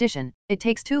the expedition, it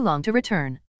takes too long to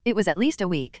return. It was at least a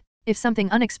week. If something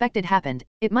unexpected happened,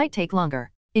 it might take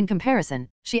longer. In comparison,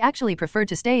 she actually preferred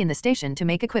to stay in the station to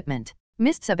make equipment.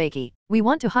 Miss Tsubaki, we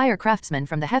want to hire craftsmen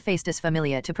from the Hephaestus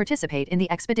Familia to participate in the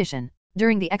expedition.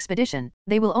 During the expedition,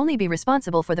 they will only be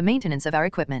responsible for the maintenance of our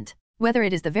equipment. Whether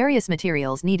it is the various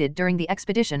materials needed during the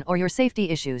expedition or your safety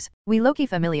issues, we Loki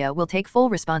Familia will take full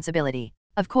responsibility.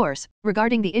 Of course,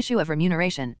 regarding the issue of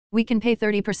remuneration, we can pay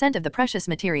 30% of the precious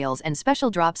materials and special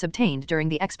drops obtained during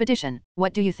the expedition.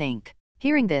 What do you think?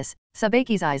 Hearing this,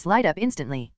 Tsubaki's eyes light up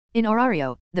instantly. In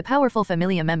Orario, the powerful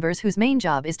Familia members whose main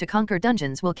job is to conquer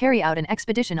dungeons will carry out an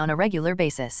expedition on a regular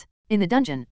basis. In the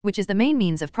dungeon, which is the main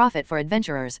means of profit for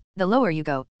adventurers, the lower you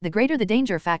go, the greater the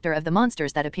danger factor of the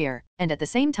monsters that appear, and at the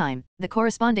same time, the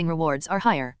corresponding rewards are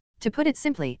higher. To put it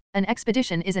simply, an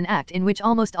expedition is an act in which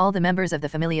almost all the members of the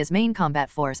Familia's main combat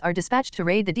force are dispatched to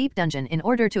raid the deep dungeon in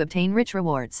order to obtain rich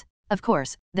rewards. Of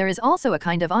course, there is also a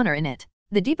kind of honor in it.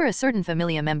 The deeper a certain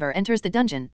Familia member enters the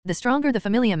dungeon, the stronger the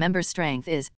Familia member's strength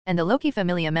is, and the Loki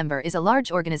Familia member is a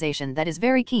large organization that is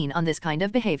very keen on this kind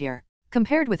of behavior.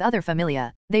 Compared with other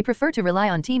Familia, they prefer to rely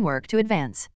on teamwork to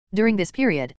advance. During this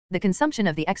period, the consumption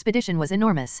of the expedition was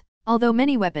enormous. Although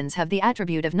many weapons have the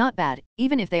attribute of not bad,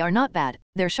 even if they are not bad,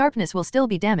 their sharpness will still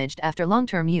be damaged after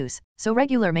long-term use, so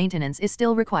regular maintenance is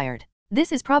still required.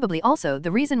 This is probably also the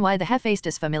reason why the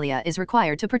Hephaestus Familia is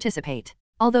required to participate.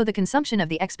 Although the consumption of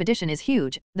the expedition is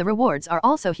huge, the rewards are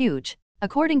also huge.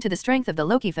 According to the strength of the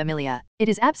Loki Familia, it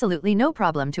is absolutely no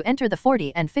problem to enter the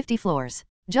 40 and 50 floors.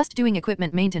 Just doing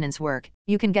equipment maintenance work,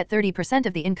 you can get 30%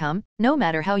 of the income, no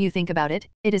matter how you think about it,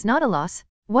 it is not a loss.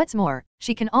 What's more,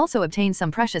 she can also obtain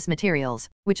some precious materials,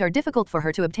 which are difficult for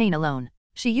her to obtain alone.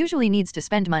 She usually needs to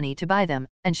spend money to buy them,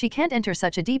 and she can't enter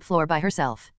such a deep floor by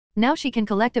herself. Now she can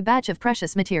collect a batch of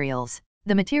precious materials.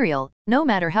 The material, no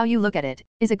matter how you look at it,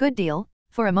 is a good deal.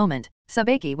 For a moment,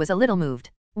 Sabeki was a little moved.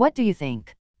 What do you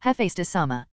think?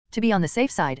 Hephaestus-sama. To be on the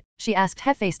safe side, she asked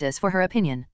Hephaestus for her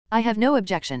opinion. I have no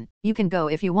objection, you can go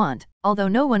if you want, although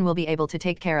no one will be able to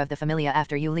take care of the Familia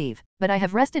after you leave, but I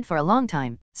have rested for a long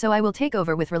time, so I will take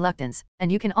over with reluctance, and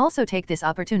you can also take this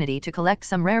opportunity to collect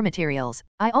some rare materials.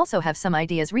 I also have some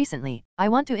ideas recently, I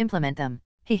want to implement them.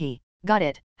 Hehe. Got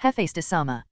it,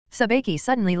 Hephaestus-sama. Sabeki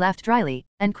suddenly laughed dryly,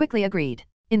 and quickly agreed.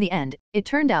 In the end, it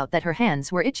turned out that her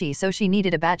hands were itchy, so she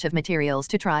needed a batch of materials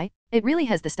to try. It really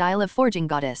has the style of forging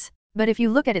goddess. But if you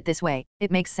look at it this way,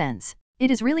 it makes sense. It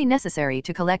is really necessary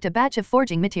to collect a batch of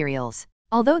forging materials.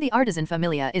 Although the artisan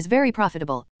Familia is very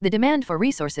profitable, the demand for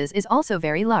resources is also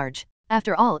very large.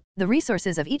 After all, the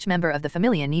resources of each member of the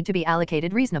Familia need to be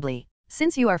allocated reasonably.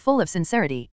 Since you are full of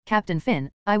sincerity, Captain Finn,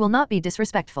 I will not be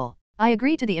disrespectful. I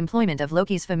agree to the employment of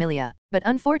Loki's Familia, but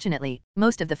unfortunately,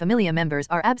 most of the Familia members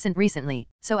are absent recently,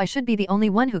 so I should be the only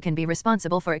one who can be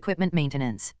responsible for equipment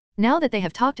maintenance. Now that they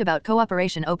have talked about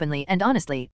cooperation openly and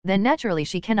honestly, then naturally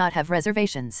she cannot have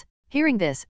reservations. Hearing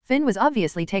this, Finn was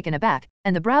obviously taken aback,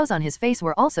 and the brows on his face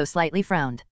were also slightly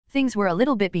frowned. Things were a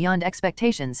little bit beyond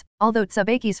expectations, although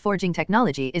Tsabeki's forging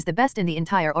technology is the best in the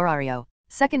entire Orario.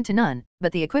 Second to none,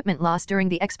 but the equipment loss during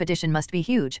the expedition must be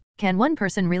huge. Can one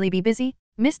person really be busy?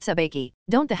 Miss Tsabeki,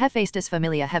 don't the Hephaestus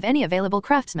Familia have any available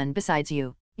craftsmen besides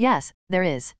you? Yes, there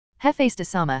is.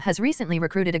 Hephaestus-sama has recently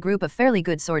recruited a group of fairly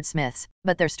good swordsmiths,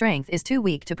 but their strength is too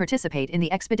weak to participate in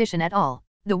the expedition at all.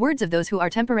 The words of those who are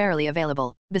temporarily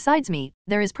available. Besides me,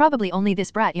 there is probably only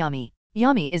this brat Yami.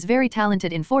 Yami is very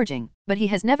talented in forging, but he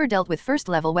has never dealt with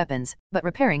first-level weapons, but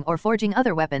repairing or forging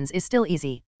other weapons is still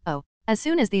easy. Oh. As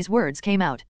soon as these words came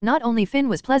out, not only Finn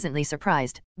was pleasantly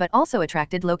surprised, but also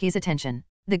attracted Loki's attention.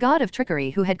 The god of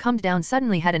trickery who had calmed down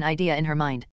suddenly had an idea in her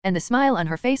mind, and the smile on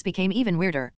her face became even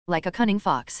weirder, like a cunning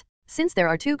fox. Since there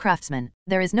are two craftsmen,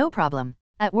 there is no problem.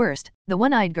 At worst, the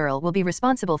one-eyed girl will be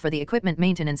responsible for the equipment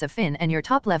maintenance of Finn and your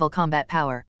top-level combat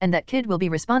power, and that kid will be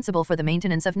responsible for the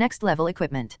maintenance of next-level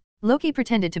equipment. Loki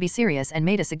pretended to be serious and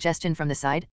made a suggestion from the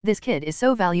side. This kid is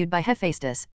so valued by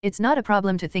Hephaestus, it's not a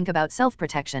problem to think about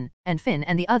self-protection, and Finn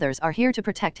and the others are here to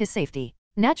protect his safety.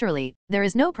 Naturally, there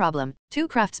is no problem, 2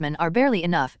 craftsmen are barely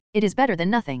enough, it is better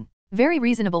than nothing. Very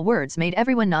reasonable words made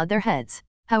everyone nod their heads.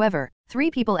 However,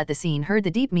 3 people at the scene heard the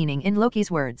deep meaning in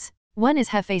Loki's words. One is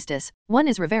Hephaestus, one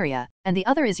is Riveria, and the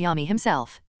other is Yami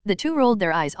himself. The 2 rolled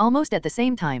their eyes almost at the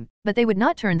same time, but they would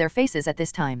not turn their faces at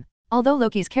this time. Although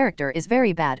Loki's character is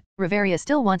very bad, Riveria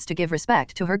still wants to give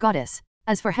respect to her goddess.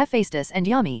 As for Hephaestus and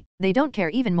Yami, they don't care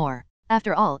even more.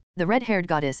 After all, the red-haired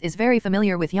goddess is very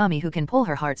familiar with Yami who can pull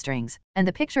her heartstrings, and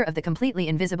the picture of the completely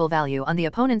invisible value on the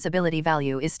opponent's ability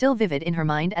value is still vivid in her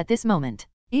mind at this moment.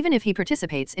 Even if he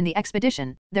participates in the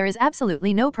expedition, there is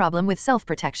absolutely no problem with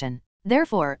self-protection.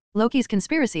 Therefore, Loki's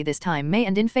conspiracy this time may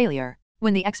end in failure.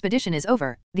 When the expedition is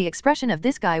over, the expression of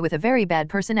this guy with a very bad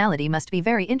personality must be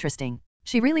very interesting.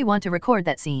 She really want to record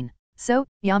that scene. So,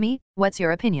 Yami, what's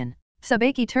your opinion?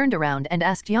 Sabeki turned around and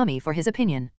asked Yami for his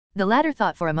opinion. The latter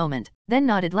thought for a moment, then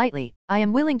nodded lightly. I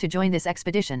am willing to join this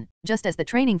expedition, just as the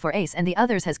training for Ace and the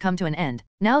others has come to an end.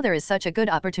 Now there is such a good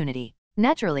opportunity.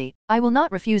 Naturally, I will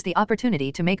not refuse the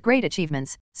opportunity to make great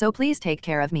achievements, so please take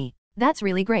care of me. That's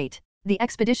really great. The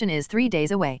expedition is 3 days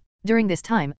away. During this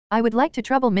time, I would like to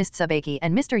trouble Miss Tsabeki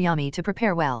and Mr. Yami to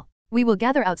prepare well. We will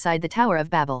gather outside the Tower of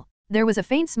Babel. There was a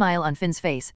faint smile on Finn's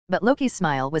face, but Loki's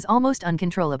smile was almost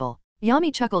uncontrollable.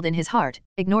 Yami chuckled in his heart,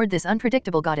 ignored this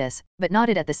unpredictable goddess, but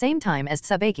nodded at the same time as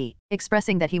Tsubaki,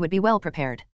 expressing that he would be well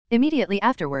prepared. Immediately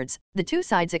afterwards, the two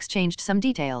sides exchanged some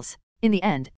details. In the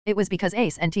end, it was because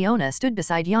Ace and Tiona stood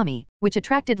beside Yami, which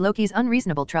attracted Loki's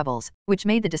unreasonable troubles, which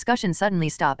made the discussion suddenly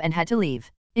stop and had to leave.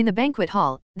 In the banquet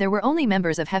hall, there were only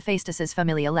members of Hephaestus's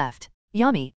familia left.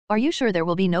 Yami, are you sure there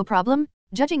will be no problem?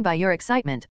 Judging by your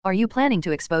excitement, are you planning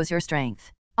to expose your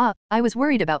strength? I was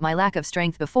worried about my lack of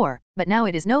strength before, but now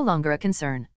it is no longer a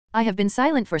concern. I have been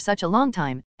silent for such a long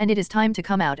time, and it is time to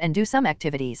come out and do some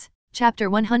activities. Chapter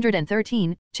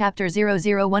 113, Chapter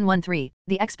 00113,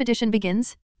 The Expedition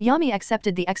Begins? Yami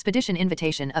accepted the expedition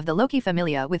invitation of the Loki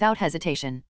familia without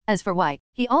hesitation. As for why,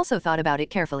 he also thought about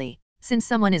it carefully. Since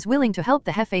someone is willing to help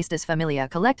the Hephaestus familia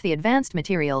collect the advanced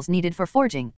materials needed for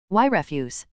forging, why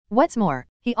refuse? What's more,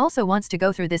 he also wants to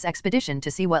go through this expedition to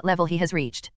see what level he has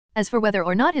reached. As for whether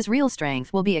or not his real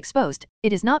strength will be exposed,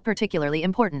 it is not particularly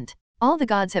important. All the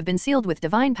gods have been sealed with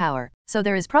divine power, so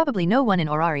there is probably no one in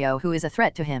Orario who is a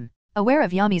threat to him. Aware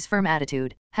of Yami's firm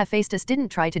attitude, Hephaestus didn't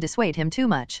try to dissuade him too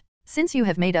much. Since you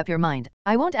have made up your mind,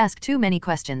 I won't ask too many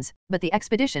questions, but the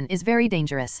expedition is very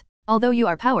dangerous. Although you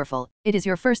are powerful, it is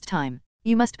your first time.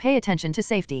 You must pay attention to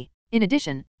safety. In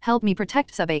addition, help me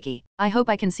protect Tsubaki. I hope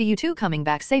I can see you two coming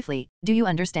back safely, do you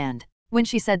understand? When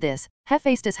she said this,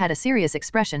 Hephaestus had a serious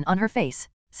expression on her face.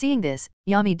 Seeing this,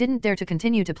 Yami didn't dare to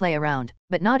continue to play around,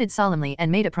 but nodded solemnly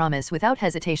and made a promise without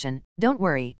hesitation. Don't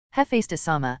worry,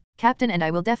 Hephaestus-sama, Captain and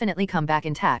I will definitely come back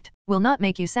intact, will not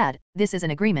make you sad, this is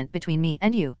an agreement between me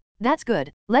and you. That's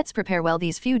good, let's prepare well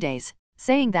these few days.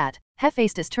 Saying that,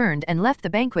 Hephaestus turned and left the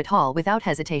banquet hall without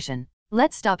hesitation.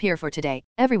 Let's stop here for today,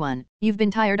 everyone, you've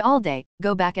been tired all day,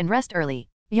 go back and rest early.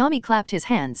 Yami clapped his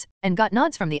hands, and got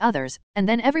nods from the others, and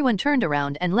then everyone turned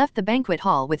around and left the banquet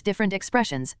hall with different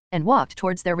expressions, and walked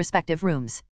towards their respective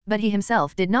rooms. But he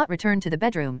himself did not return to the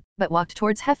bedroom, but walked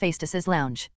towards Hephaestus's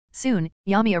lounge. Soon,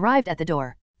 Yami arrived at the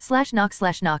door.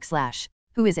 /knock/knock/.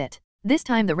 Who is it? This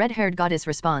time the red-haired goddess'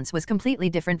 response was completely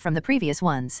different from the previous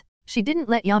ones. She didn't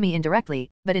let Yami in directly,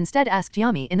 but instead asked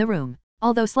Yami in the room.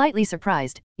 Although slightly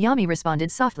surprised, Yami responded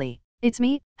softly. It's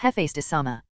me,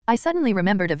 Hephaestus-sama. I suddenly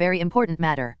remembered a very important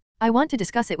matter. I want to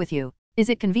discuss it with you. Is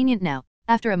it convenient now?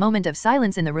 After a moment of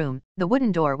silence in the room, the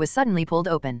wooden door was suddenly pulled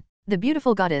open. The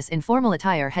beautiful goddess in formal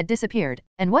attire had disappeared,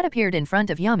 and what appeared in front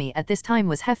of Yami at this time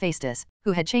was Hephaestus,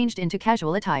 who had changed into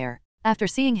casual attire. After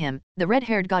seeing him, the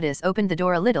red-haired goddess opened the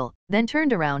door a little, then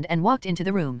turned around and walked into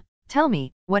the room. Tell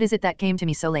me, what is it that came to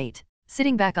me so late?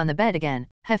 Sitting back on the bed again,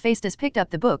 Hephaestus picked up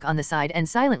the book on the side and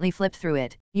silently flipped through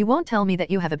it. You won't tell me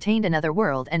that you have obtained another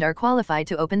world and are qualified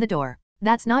to open the door.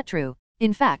 That's not true.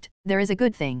 In fact, there is a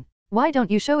good thing. Why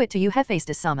don't you show it to you,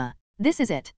 Hephaestus-sama? This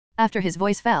is it. After his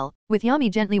voice fell, with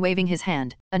Yami gently waving his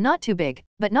hand, a not too big,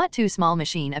 but not too small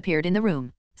machine appeared in the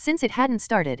room. Since it hadn't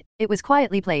started, it was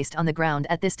quietly placed on the ground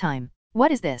at this time.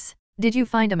 What is this? Did you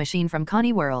find a machine from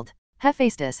Connie World?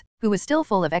 Hephaestus, who was still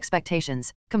full of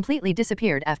expectations, completely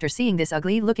disappeared after seeing this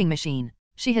ugly-looking machine.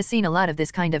 She has seen a lot of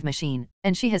this kind of machine,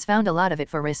 and she has found a lot of it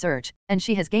for research, and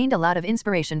she has gained a lot of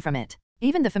inspiration from it.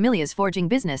 Even the familia's forging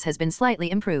business has been slightly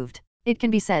improved. It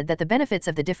can be said that the benefits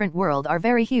of the different world are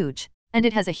very huge, and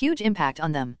it has a huge impact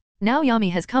on them. Now Yami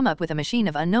has come up with a machine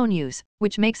of unknown use,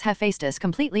 which makes Hephaestus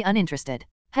completely uninterested.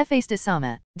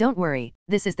 Hephaestus-sama, don't worry,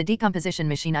 this is the decomposition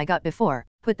machine I got before.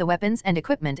 Put the weapons and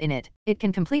equipment in it, it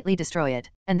can completely destroy it,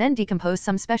 and then decompose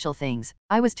some special things.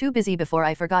 I was too busy before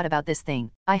I forgot about this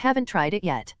thing. I haven't tried it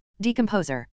yet.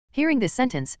 Decomposer. Hearing this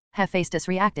sentence, Hephaestus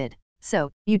reacted.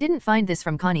 So, you didn't find this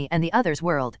from Connie and the others'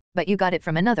 world, but you got it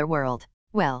from another world.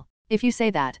 Well, if you say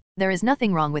that, there is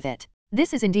nothing wrong with it.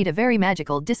 This is indeed a very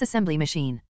magical disassembly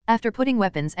machine. After putting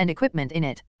weapons and equipment in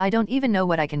it, I don't even know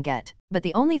what I can get, but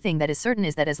the only thing that is certain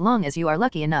is that as long as you are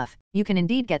lucky enough, you can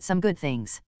indeed get some good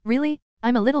things. Really?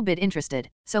 I'm a little bit interested,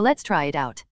 so let's try it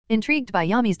out. Intrigued by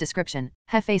Yami's description,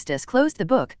 Hephaestus closed the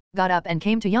book, got up and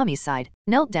came to Yami's side,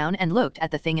 knelt down and looked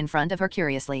at the thing in front of her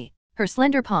curiously. Her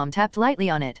slender palm tapped lightly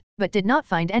on it, but did not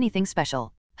find anything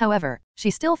special. However,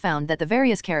 she still found that the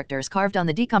various characters carved on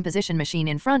the decomposition machine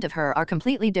in front of her are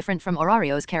completely different from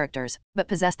Orario's characters, but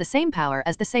possess the same power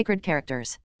as the sacred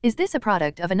characters. Is this a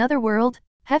product of another world?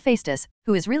 Hephaestus,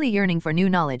 who is really yearning for new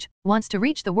knowledge, wants to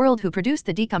reach the world who produced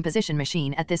the decomposition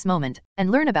machine at this moment,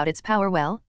 and learn about its power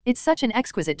well. It's such an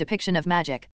exquisite depiction of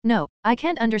magic. No, I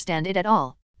can't understand it at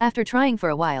all. After trying for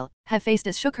a while,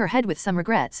 Hephaestus shook her head with some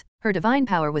regrets. Her divine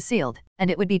power was sealed,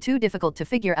 and it would be too difficult to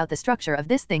figure out the structure of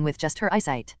this thing with just her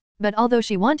eyesight. But although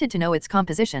she wanted to know its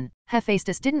composition,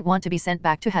 Hephaestus didn't want to be sent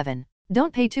back to heaven.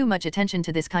 Don't pay too much attention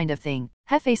to this kind of thing,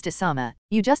 Hephaestus-sama.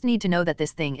 You just need to know that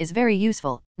this thing is very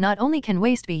useful. Not only can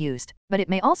waste be used, but it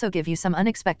may also give you some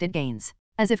unexpected gains.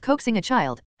 As if coaxing a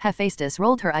child, Hephaestus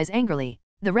rolled her eyes angrily.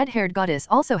 The red-haired goddess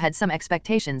also had some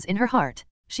expectations in her heart.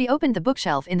 She opened the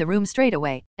bookshelf in the room straight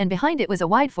away, and behind it was a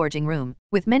wide forging room,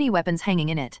 with many weapons hanging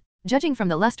in it. Judging from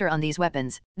the luster on these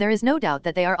weapons, there is no doubt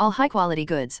that they are all high-quality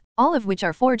goods, all of which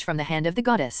are forged from the hand of the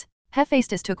goddess.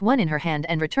 Hephaestus took one in her hand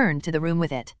and returned to the room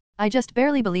with it. I just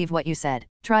barely believe what you said.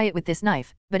 Try it with this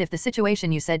knife, but if the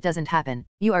situation you said doesn't happen,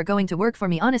 you are going to work for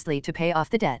me honestly to pay off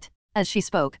the debt. As she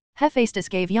spoke, Hephaestus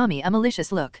gave Yami a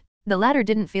malicious look. The latter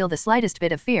didn't feel the slightest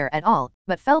bit of fear at all,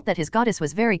 but felt that his goddess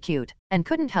was very cute, and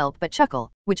couldn't help but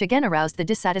chuckle, which again aroused the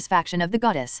dissatisfaction of the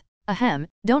goddess. Ahem,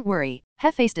 don't worry,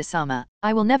 Hephaestus-sama,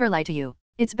 I will never lie to you.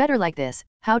 It's better like this.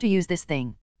 How to use this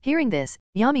thing? Hearing this,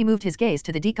 Yami moved his gaze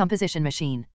to the decomposition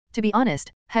machine. To be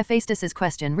honest, Hephaestus's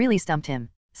question really stumped him.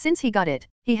 Since he got it,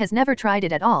 he has never tried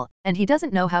it at all, and he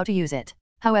doesn't know how to use it.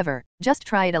 However, just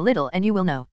try it a little and you will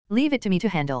know. Leave it to me to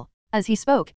handle. As he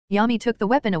spoke, Yami took the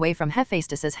weapon away from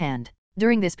Hephaestus's hand.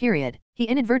 During this period, he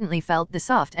inadvertently felt the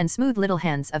soft and smooth little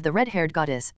hands of the red-haired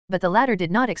goddess, but the latter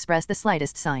did not express the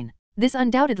slightest sign. This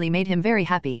undoubtedly made him very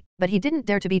happy, but he didn't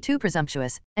dare to be too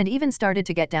presumptuous, and even started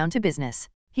to get down to business.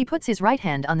 He puts his right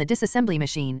hand on the disassembly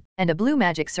machine, and a blue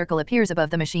magic circle appears above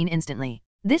the machine instantly.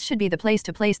 This should be the place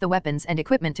to place the weapons and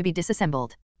equipment to be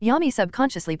disassembled. Yami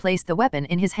subconsciously placed the weapon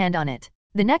in his hand on it.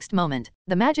 The next moment,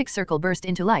 the magic circle burst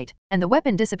into light, and the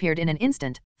weapon disappeared in an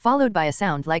instant, followed by a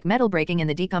sound like metal breaking in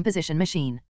the decomposition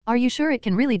machine. Are you sure it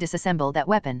can really disassemble that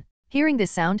weapon? Hearing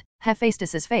this sound,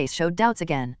 Hephaestus's face showed doubts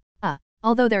again.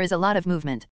 Although there is a lot of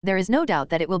movement, there is no doubt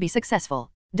that it will be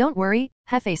successful. Don't worry,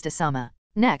 Hephaestus-sama.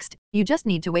 Next, you just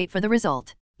need to wait for the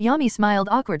result. Yami smiled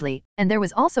awkwardly, and there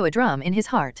was also a drum in his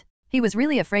heart. He was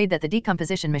really afraid that the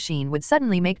decomposition machine would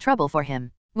suddenly make trouble for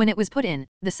him. When it was put in,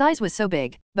 the size was so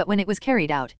big, but when it was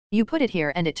carried out, you put it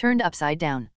here and it turned upside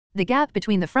down. The gap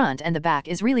between the front and the back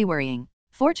is really worrying.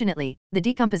 Fortunately, the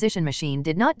decomposition machine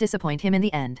did not disappoint him in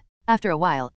the end. After a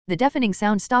while, the deafening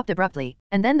sound stopped abruptly,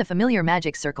 and then the familiar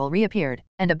magic circle reappeared,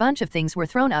 and a bunch of things were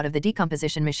thrown out of the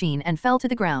decomposition machine and fell to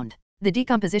the ground. The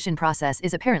decomposition process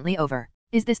is apparently over.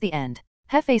 Is this the end?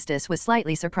 Hephaestus was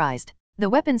slightly surprised. The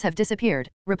weapons have disappeared,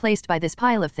 replaced by this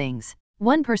pile of things.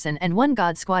 One person and one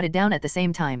god squatted down at the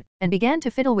same time, and began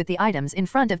to fiddle with the items in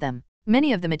front of them.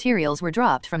 Many of the materials were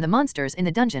dropped from the monsters in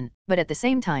the dungeon, but at the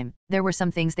same time, there were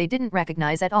some things they didn't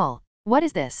recognize at all. What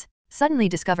is this? Suddenly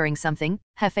discovering something,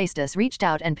 Hephaestus reached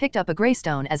out and picked up a grey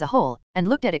stone as a whole, and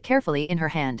looked at it carefully in her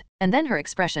hand, and then her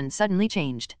expression suddenly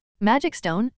changed. Magic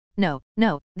stone? No,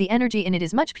 the energy in it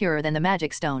is much purer than the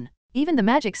magic stone. Even the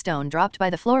magic stone dropped by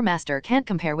the floor master can't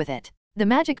compare with it. The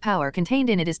magic power contained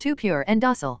in it is too pure and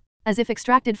docile, as if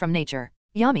extracted from nature.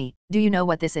 Yami, do you know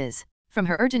what this is? From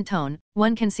her urgent tone,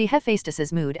 one can see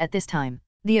Hephaestus's mood at this time.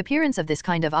 The appearance of this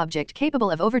kind of object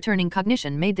capable of overturning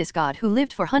cognition made this god who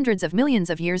lived for hundreds of millions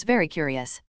of years very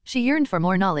curious. She yearned for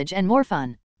more knowledge and more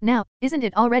fun. Now, isn't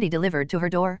it already delivered to her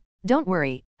door? Don't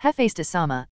worry,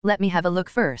 Hephaestus-sama, let me have a look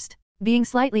first. Being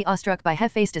slightly awestruck by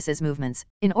Hephaestus's movements,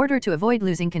 in order to avoid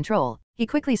losing control, he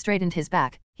quickly straightened his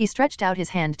back. He stretched out his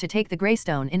hand to take the grey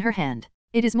stone in her hand.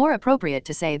 It is more appropriate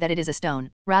to say that it is a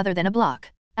stone, rather than a block.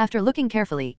 After looking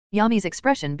carefully, Yami's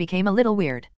expression became a little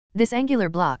weird. This angular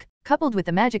block, coupled with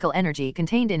the magical energy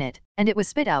contained in it, and it was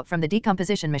spit out from the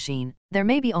decomposition machine, there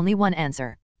may be only one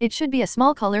answer. It should be a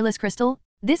small colorless crystal?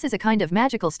 This is a kind of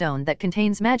magical stone that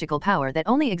contains magical power that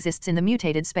only exists in the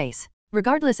mutated space.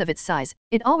 Regardless of its size,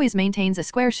 it always maintains a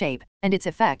square shape, and its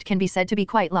effect can be said to be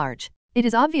quite large. It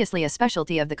is obviously a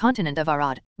specialty of the continent of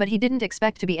Arad, but he didn't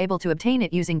expect to be able to obtain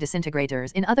it using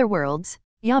disintegrators in other worlds.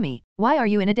 Yami, why are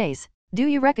you in a daze? Do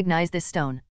you recognize this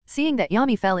stone? Seeing that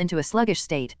Yami fell into a sluggish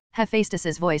state,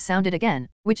 Hephaestus's voice sounded again,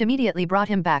 which immediately brought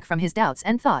him back from his doubts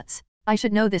and thoughts. I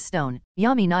should know this stone.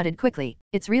 Yami nodded quickly.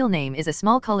 Its real name is a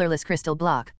small colorless crystal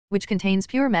block, which contains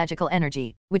pure magical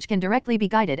energy, which can directly be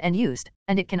guided and used,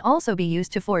 and it can also be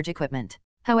used to forge equipment.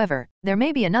 However, there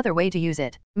may be another way to use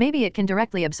it. Maybe it can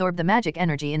directly absorb the magic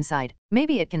energy inside.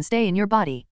 Maybe it can stay in your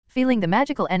body. Feeling the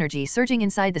magical energy surging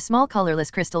inside the small colorless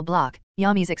crystal block,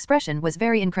 Yami's expression was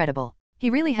very incredible.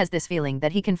 He really has this feeling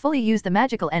that he can fully use the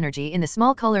magical energy in the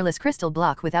small colorless crystal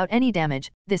block without any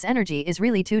damage. This energy is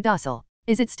really too docile.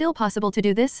 Is it still possible to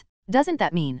do this? Doesn't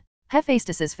that mean?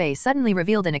 Hephaestus's face suddenly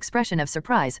revealed an expression of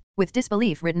surprise, with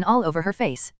disbelief written all over her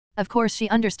face. Of course she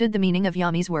understood the meaning of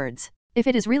Yami's words. If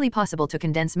it is really possible to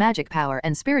condense magic power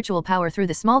and spiritual power through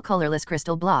the small colorless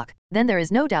crystal block, then there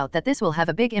is no doubt that this will have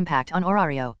a big impact on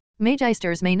Orario.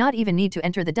 Mageisters may not even need to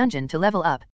enter the dungeon to level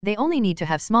up, they only need to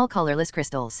have small colorless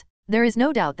crystals. There is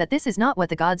no doubt that this is not what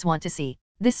the gods want to see.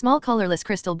 This small colorless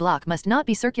crystal block must not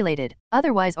be circulated,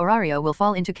 otherwise Orario will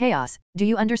fall into chaos. Do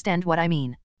you understand what I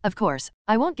mean? Of course,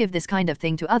 I won't give this kind of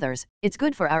thing to others, it's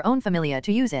good for our own familia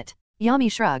to use it.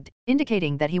 Yami shrugged,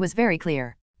 indicating that he was very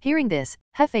clear. Hearing this,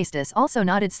 Hephaestus also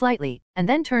nodded slightly, and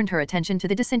then turned her attention to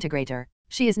the disintegrator.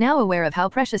 She is now aware of how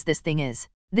precious this thing is.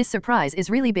 This surprise is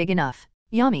really big enough.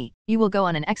 Yami, you will go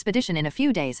on an expedition in a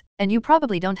few days, and you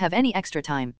probably don't have any extra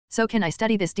time, so can I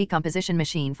study this decomposition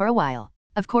machine for a while?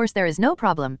 Of course there is no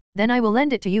problem, then I will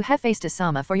lend it to you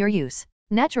Hephaestus-sama for your use.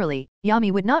 Naturally,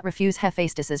 Yami would not refuse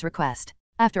Hephaestus's request.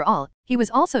 After all, he was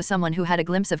also someone who had a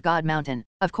glimpse of God Mountain.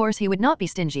 Of course he would not be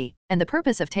stingy, and the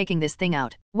purpose of taking this thing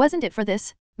out, wasn't it for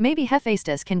this? Maybe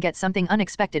Hephaestus can get something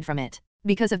unexpected from it.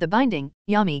 Because of the binding,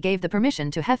 Yami gave the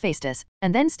permission to Hephaestus,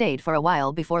 and then stayed for a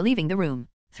while before leaving the room.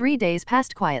 3 days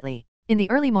passed quietly. In the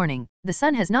early morning, the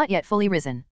sun has not yet fully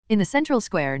risen. In the central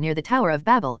square near the Tower of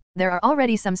Babel, there are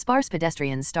already some sparse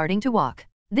pedestrians starting to walk.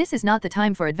 This is not the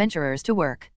time for adventurers to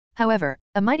work. However,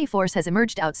 a mighty force has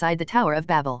emerged outside the Tower of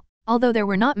Babel. Although there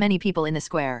were not many people in the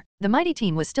square, the mighty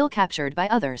team was still captured by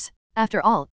others. After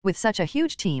all, with such a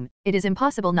huge team, it is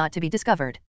impossible not to be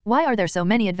discovered. Why are there so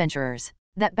many adventurers?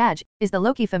 That badge is the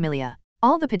Loki Familia.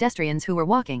 All the pedestrians who were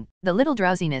walking, the little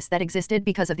drowsiness that existed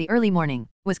because of the early morning,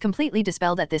 was completely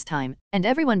dispelled at this time, and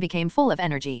everyone became full of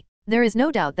energy. There is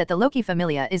no doubt that the Loki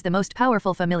Familia is the most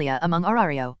powerful familia among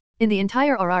Orario. In the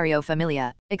entire Orario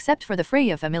Familia, except for the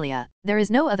Freya Familia, there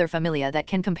is no other familia that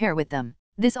can compare with them.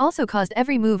 This also caused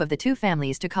every move of the two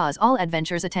families to cause all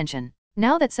adventurers' attention.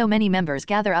 Now that so many members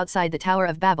gather outside the Tower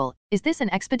of Babel, is this an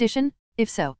expedition? If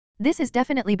so, this is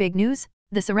definitely big news.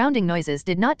 The surrounding noises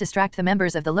did not distract the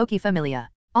members of the Loki Familia.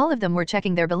 All of them were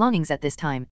checking their belongings at this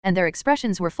time, and their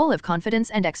expressions were full of confidence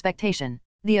and expectation.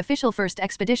 The official first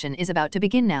expedition is about to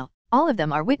begin now. All of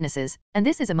them are witnesses, and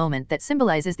this is a moment that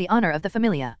symbolizes the honor of the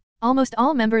familia. Almost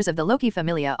all members of the Loki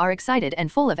Familia are excited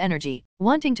and full of energy,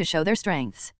 wanting to show their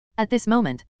strengths. At this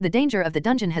moment, the danger of the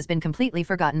dungeon has been completely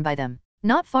forgotten by them.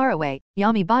 Not far away,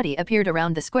 Yami body appeared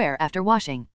around the square after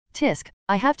washing. Tisk,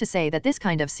 I have to say that this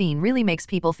kind of scene really makes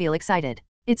people feel excited.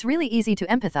 It's really easy to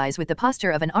empathize with the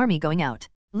posture of an army going out.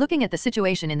 Looking at the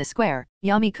situation in the square,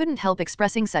 Yami couldn't help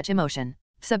expressing such emotion.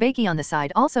 Sabeki on the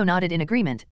side also nodded in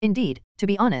agreement. Indeed, to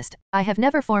be honest, I have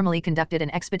never formally conducted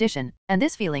an expedition, and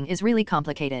this feeling is really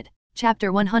complicated.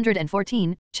 Chapter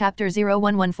 114, Chapter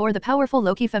 0114 The Powerful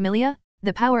Loki Familia?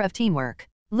 The Power of Teamwork.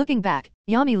 Looking back,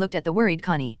 Yami looked at the worried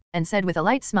Connie, and said with a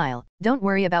light smile, "Don't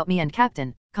worry about me and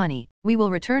Captain, Connie. We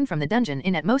will return from the dungeon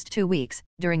in at most 2 weeks.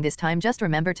 During this time just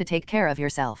remember to take care of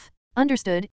yourself."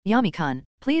 "Understood, Yami-kan,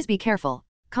 please be careful,"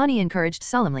 Connie encouraged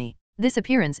solemnly. This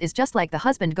appearance is just like the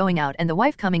husband going out and the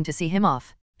wife coming to see him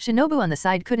off. Shinobu on the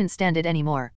side couldn't stand it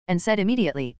anymore, and said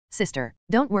immediately, "Sister,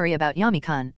 don't worry about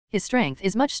Yami-kan, his strength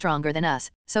is much stronger than us,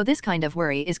 so this kind of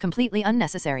worry is completely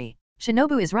unnecessary."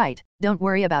 Shinobu is right, don't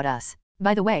worry about us.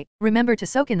 By the way, remember to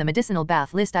soak in the medicinal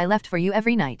bath list I left for you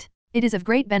every night. It is of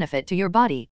great benefit to your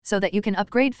body, so that you can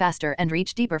upgrade faster and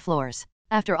reach deeper floors.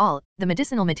 After all, the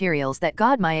medicinal materials that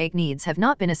God Myaek needs have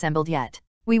not been assembled yet.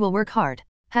 We will work hard.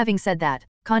 Having said that,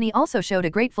 Connie also showed a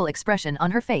grateful expression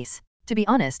on her face. To be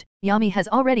honest, Yami has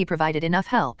already provided enough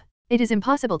help. It is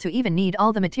impossible to even need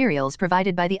all the materials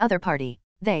provided by the other party.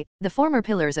 They, the former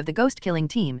pillars of the ghost-killing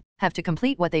team, have to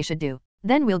complete what they should do.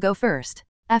 Then we'll go first.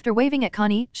 After waving at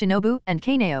Connie, Shinobu, and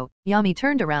Kaneo, Yami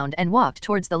turned around and walked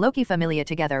towards the Loki Familia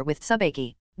together with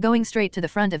Sabeki. Going straight to the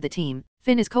front of the team,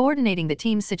 Finn is coordinating the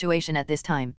team's situation at this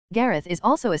time, Gareth is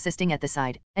also assisting at the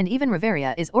side, and even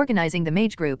Riveria is organizing the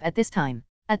mage group at this time.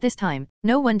 At this time,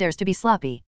 no one dares to be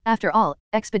sloppy. After all,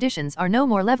 expeditions are no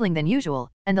more leveling than usual,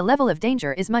 and the level of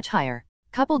danger is much higher.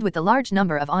 Coupled with the large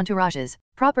number of entourages,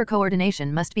 proper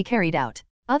coordination must be carried out.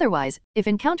 Otherwise, if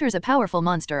encounters a powerful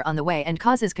monster on the way and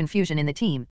causes confusion in the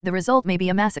team, the result may be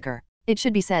a massacre. It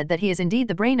should be said that he is indeed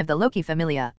the brain of the Loki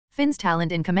Familia. Finn's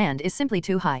talent in command is simply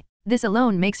too high. This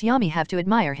alone makes Yami have to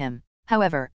admire him.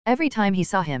 However, every time he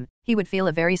saw him, he would feel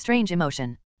a very strange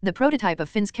emotion. The prototype of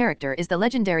Finn's character is the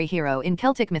legendary hero in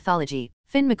Celtic mythology,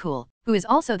 Finn McCool, who is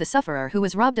also the sufferer who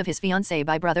was robbed of his fiancée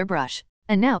by Brother Brush.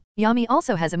 And now, Yami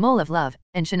also has a mole of love,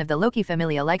 and Shin of the Loki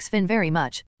Familia likes Finn very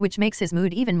much, which makes his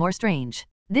mood even more strange.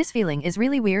 This feeling is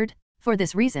really weird. For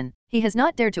this reason, he has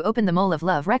not dared to open the mole of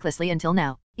love recklessly until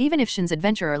now. Even if Shin's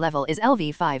adventurer level is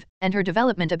LV5, and her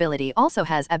development ability also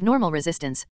has abnormal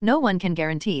resistance, no one can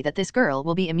guarantee that this girl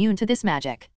will be immune to this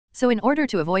magic. So in order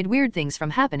to avoid weird things from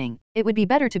happening, it would be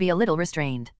better to be a little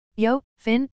restrained. "Yo,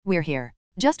 Finn, we're here."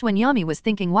 Just when Yami was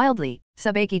thinking wildly,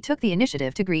 Sabeki took the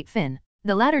initiative to greet Finn.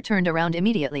 The latter turned around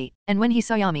immediately, and when he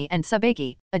saw Yami and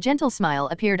Sabeki, a gentle smile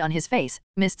appeared on his face.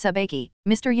 Miss Sabeki,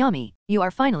 Mr. Yami, you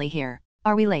are finally here.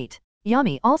 Are we late?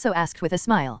 Yami also asked with a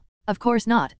smile. Of course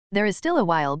not, there is still a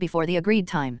while before the agreed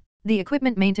time. The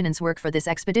equipment maintenance work for this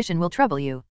expedition will trouble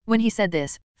you. When he said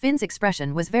this, Finn's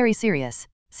expression was very serious.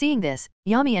 Seeing this,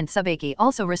 Yami and Sabeki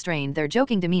also restrained their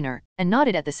joking demeanor, and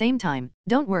nodded at the same time.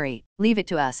 Don't worry, leave it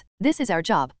to us, this is our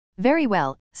job. Very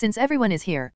well, since everyone is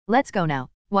here, let's go now.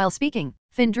 While speaking,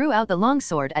 Finn drew out the long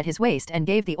sword at his waist and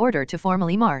gave the order to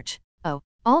formally march. Oh,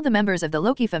 all the members of the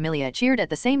Loki Familia cheered at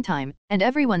the same time, and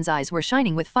everyone's eyes were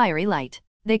shining with fiery light.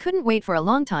 They couldn't wait for a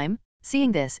long time.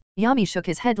 Seeing this, Yami shook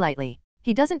his head lightly.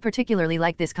 He doesn't particularly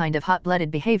like this kind of hot-blooded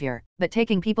behavior, but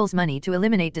taking people's money to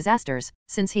eliminate disasters,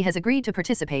 since he has agreed to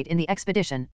participate in the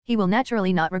expedition, he will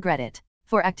naturally not regret it.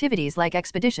 For activities like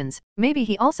expeditions, maybe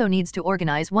he also needs to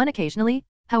organize one occasionally.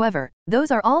 However,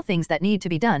 those are all things that need to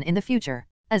be done in the future.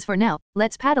 As for now,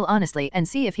 let's paddle honestly and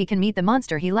see if he can meet the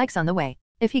monster he likes on the way.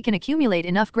 If he can accumulate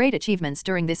enough great achievements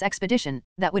during this expedition,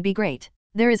 that would be great.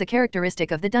 There is a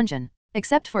characteristic of the dungeon.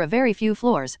 Except for a very few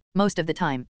floors, most of the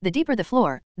time, the deeper the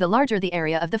floor, the larger the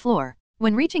area of the floor.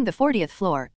 When reaching the 40th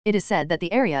floor, it is said that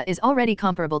the area is already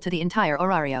comparable to the entire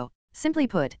orario. Simply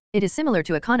put, it is similar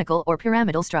to a conical or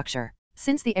pyramidal structure.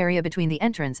 Since the area between the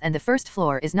entrance and the first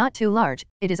floor is not too large,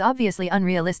 it is obviously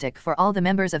unrealistic for all the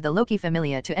members of the Loki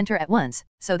Familia to enter at once,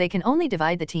 so they can only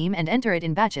divide the team and enter it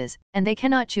in batches, and they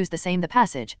cannot choose the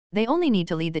passage. They only need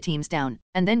to lead the teams down,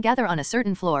 and then gather on a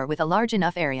certain floor with a large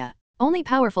enough area. Only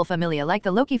powerful familia like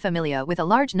the Loki Familia with a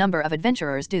large number of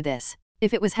adventurers do this.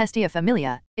 If it was Hestia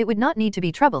Familia, it would not need to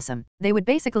be troublesome, they would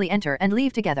basically enter and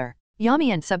leave together.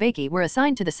 Yami and Sabeki were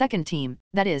assigned to the second team,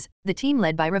 that is, the team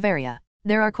led by Reveria.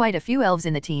 There are quite a few elves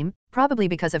in the team, probably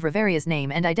because of Reveria's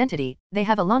name and identity, they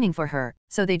have a longing for her,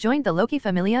 so they joined the Loki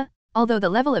Familia. Although the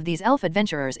level of these elf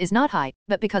adventurers is not high,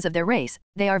 but because of their race,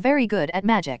 they are very good at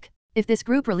magic. If this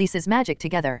group releases magic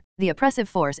together, the oppressive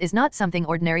force is not something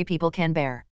ordinary people can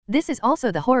bear. This is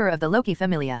also the horror of the Loki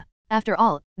Familia. After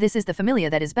all, this is the familia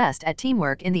that is best at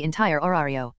teamwork in the entire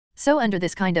orario. So under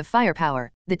this kind of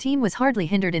firepower, the team was hardly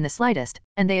hindered in the slightest,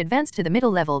 and they advanced to the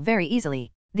middle level very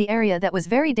easily. The area that was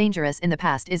very dangerous in the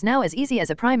past is now as easy as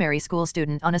a primary school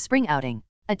student on a spring outing.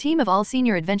 A team of all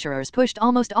senior adventurers pushed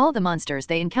almost all the monsters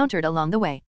they encountered along the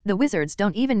way. The wizards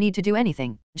don't even need to do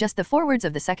anything, just the forwards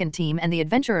of the second team and the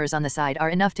adventurers on the side are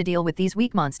enough to deal with these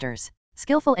weak monsters.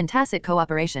 Skillful and tacit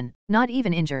cooperation, not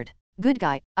even injured. Good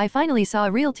guy, I finally saw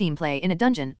a real team play in a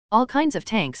dungeon. All kinds of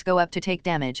tanks go up to take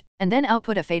damage, and then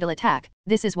output a fatal attack.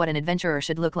 This is what an adventurer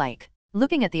should look like.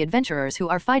 Looking at the adventurers who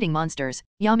are fighting monsters,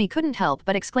 Yami couldn't help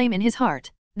but exclaim in his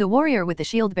heart. The warrior with the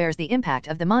shield bears the impact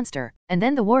of the monster, and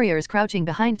then the warriors crouching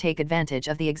behind take advantage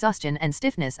of the exhaustion and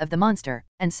stiffness of the monster,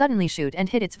 and suddenly shoot and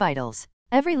hit its vitals.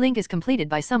 Every link is completed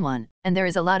by someone, and there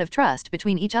is a lot of trust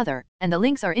between each other, and the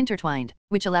links are intertwined,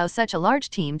 which allows such a large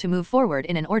team to move forward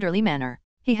in an orderly manner.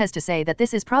 He has to say that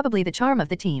this is probably the charm of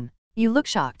the team. You look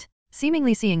shocked.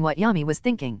 Seemingly seeing what Yami was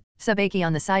thinking, Sabeki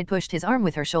on the side pushed his arm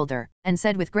with her shoulder, and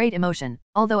said with great emotion,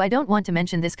 although I don't want to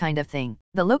mention this kind of thing,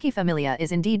 the Loki Familia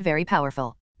is indeed very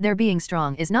powerful. Their being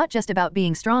strong is not just about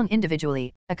being strong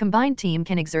individually, a combined team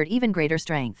can exert even greater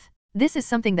strength. This is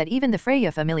something that even the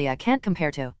Freya Familia can't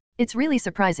compare to. It's really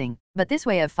surprising, but this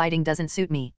way of fighting doesn't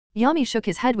suit me. Yami shook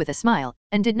his head with a smile,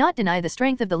 and did not deny the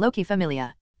strength of the Loki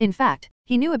Familia. In fact,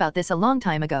 he knew about this a long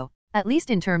time ago. At least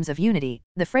in terms of unity,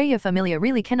 the Freya Familia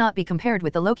really cannot be compared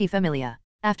with the Loki Familia.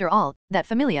 After all, that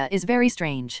familia is very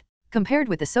strange. Compared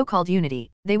with the so-called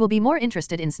unity, they will be more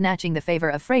interested in snatching the favor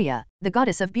of Freya, the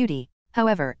goddess of beauty.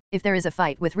 However, if there is a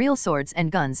fight with real swords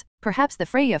and guns, perhaps the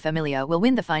Freya Familia will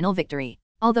win the final victory.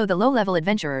 Although the low-level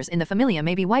adventurers in the familia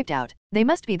may be wiped out, they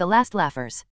must be the last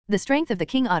laughers. The strength of the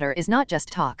King Otter is not just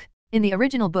talk. In the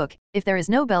original book, if there is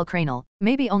no Bell Cranel,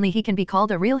 maybe only he can be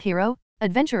called a real hero.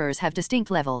 Adventurers have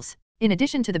distinct levels. In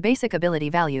addition to the basic ability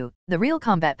value, the real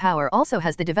combat power also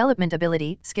has the development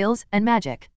ability, skills, and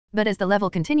magic. But as the level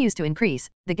continues to increase,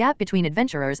 the gap between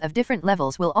adventurers of different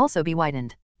levels will also be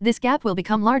widened. This gap will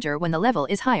become larger when the level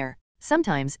is higher.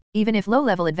 Sometimes, even if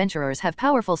low-level adventurers have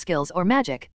powerful skills or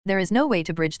magic, there is no way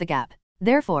to bridge the gap.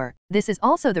 Therefore, this is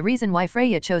also the reason why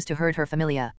Freya chose to herd her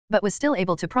familia, but was still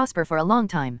able to prosper for a long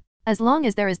time. As long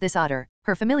as there is this otter,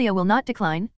 her familia will not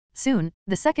decline. Soon,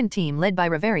 the second team led by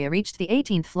Reveria reached the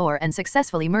 18th floor and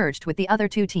successfully merged with the other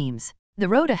two teams. The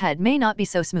road ahead may not be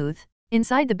so smooth.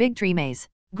 Inside the big tree maze,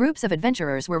 groups of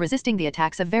adventurers were resisting the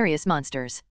attacks of various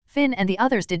monsters. Finn and the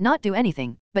others did not do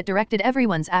anything, but directed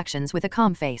everyone's actions with a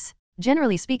calm face.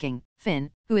 Generally speaking, Finn,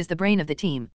 who is the brain of the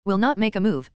team, will not make a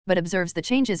move, but observes the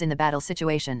changes in the battle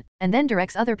situation, and then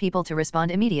directs other people to respond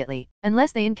immediately.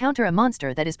 Unless they encounter a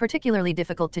monster that is particularly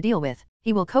difficult to deal with,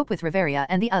 he will cope with Reveria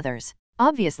and the others.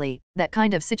 Obviously, that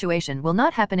kind of situation will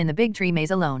not happen in the big tree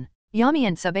maze alone. Yami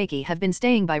and Sabeki have been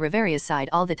staying by Reveria's side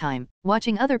all the time,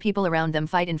 watching other people around them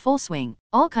fight in full swing.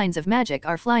 All kinds of magic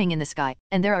are flying in the sky,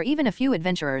 and there are even a few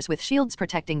adventurers with shields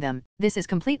protecting them. This is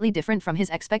completely different from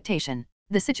his expectation.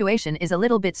 The situation is a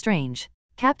little bit strange.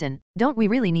 Captain, don't we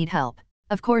really need help?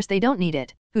 Of course they don't need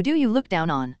it. Who do you look down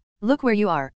on? Look where you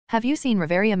are. Have you seen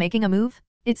Reveria making a move?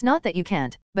 It's not that you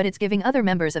can't, but it's giving other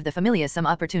members of the Familia some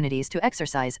opportunities to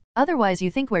exercise, otherwise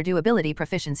you think where do ability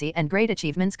proficiency and great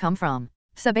achievements come from?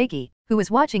 Sabeki, who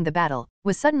was watching the battle,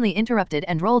 was suddenly interrupted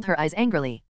and rolled her eyes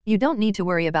angrily. You don't need to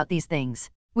worry about these things.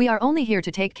 We are only here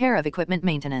to take care of equipment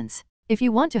maintenance. If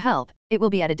you want to help, it will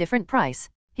be at a different price.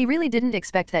 He really didn't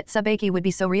expect that Sabeki would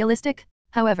be so realistic.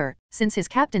 However, since his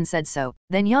captain said so,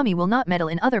 then Yami will not meddle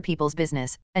in other people's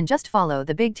business, and just follow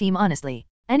the big team honestly.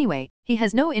 Anyway, he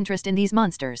has no interest in these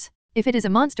monsters. If it is a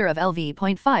monster of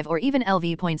LV.5 or even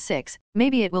LV.6,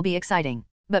 maybe it will be exciting.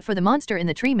 But for the monster in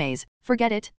the tree maze,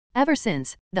 forget it. Ever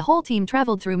since, the whole team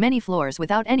traveled through many floors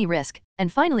without any risk,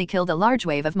 and finally killed a large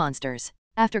wave of monsters.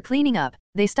 After cleaning up,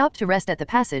 they stopped to rest at the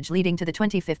passage leading to the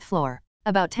 25th floor.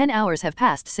 About 10 hours have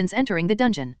passed since entering the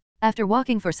dungeon. After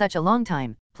walking for such a long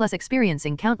time, plus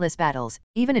experiencing countless battles,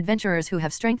 even adventurers who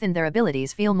have strengthened their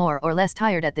abilities feel more or less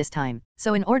tired at this time.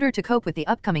 So in order to cope with the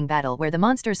upcoming battle where the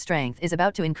monster's strength is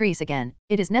about to increase again,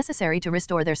 it is necessary to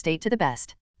restore their state to the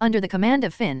best. Under the command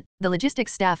of Finn, the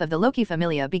logistics staff of the Loki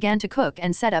Familia began to cook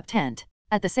and set up tent.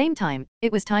 At the same time,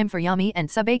 it was time for Yami and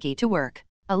Sabeki to work.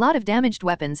 A lot of damaged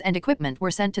weapons and equipment were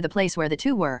sent to the place where the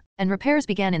two were, and repairs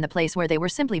began in the place where they were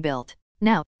simply built.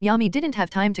 Now, Yami didn't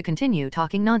have time to continue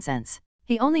talking nonsense.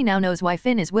 He only now knows why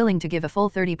Finn is willing to give a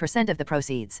full 30% of the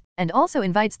proceeds, and also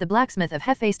invites the blacksmith of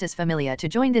Hephaestus Familia to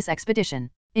join this expedition.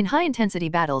 In high-intensity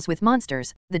battles with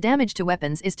monsters, the damage to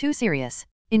weapons is too serious.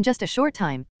 In just a short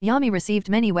time, Yami received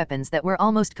many weapons that were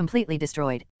almost completely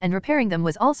destroyed, and repairing them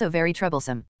was also very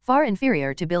troublesome, far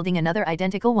inferior to building another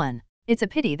identical one. It's a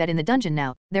pity that in the dungeon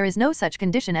now, there is no such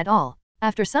condition at all.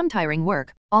 After some tiring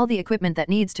work, all the equipment that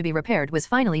needs to be repaired was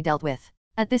finally dealt with.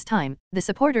 At this time, the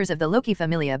supporters of the Loki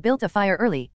Familia built a fire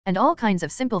early, and all kinds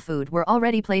of simple food were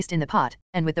already placed in the pot,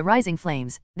 and with the rising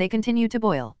flames, they continued to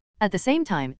boil. At the same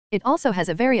time, it also has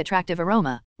a very attractive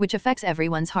aroma, which affects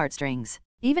everyone's heartstrings.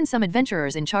 Even some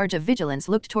adventurers in charge of vigilance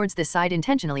looked towards this side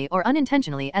intentionally or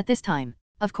unintentionally at this time.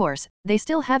 Of course, they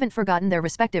still haven't forgotten their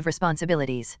respective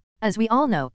responsibilities. As we all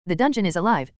know, the dungeon is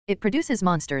alive, it produces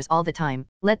monsters all the time.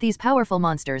 Let these powerful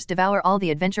monsters devour all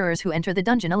the adventurers who enter the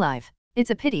dungeon alive.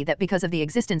 It's a pity that because of the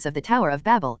existence of the Tower of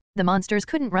Babel, the monsters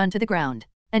couldn't run to the ground.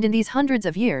 And in these hundreds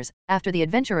of years, after the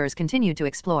adventurers continued to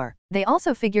explore, they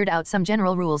also figured out some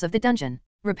general rules of the dungeon.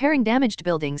 Repairing damaged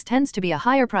buildings tends to be a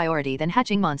higher priority than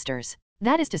hatching monsters.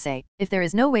 That is to say, if there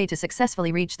is no way to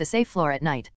successfully reach the safe floor at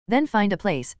night, then find a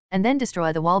place, and then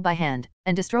destroy the wall by hand,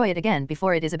 and destroy it again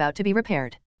before it is about to be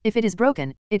repaired. If it is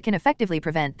broken, it can effectively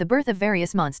prevent the birth of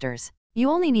various monsters. You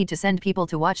only need to send people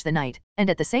to watch the night, and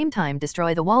at the same time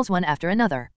destroy the walls one after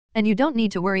another. And you don't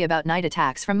need to worry about night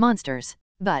attacks from monsters.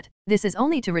 But, this is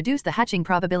only to reduce the hatching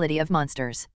probability of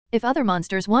monsters. If other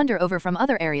monsters wander over from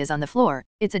other areas on the floor,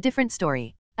 it's a different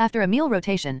story. After a meal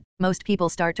rotation, most people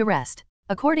start to rest.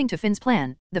 According to Finn's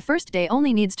plan, the first day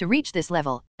only needs to reach this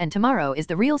level, and tomorrow is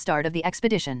the real start of the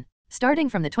expedition. Starting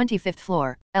from the 25th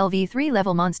floor, LV3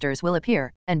 level monsters will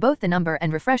appear, and both the number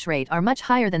and refresh rate are much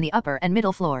higher than the upper and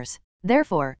middle floors.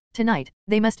 Therefore, tonight,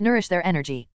 they must nourish their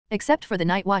energy. Except for the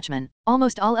night watchman,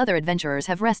 almost all other adventurers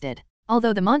have rested.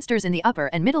 Although the monsters in the upper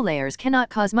and middle layers cannot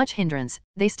cause much hindrance,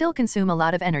 they still consume a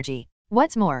lot of energy.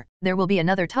 What's more, there will be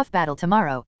another tough battle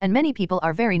tomorrow, and many people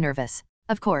are very nervous.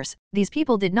 Of course, these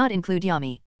people did not include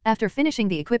Yami. After finishing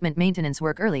the equipment maintenance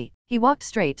work early, he walked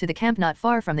straight to the camp not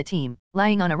far from the team,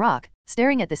 lying on a rock,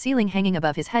 staring at the ceiling hanging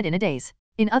above his head in a daze.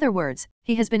 In other words,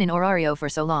 he has been in Orario for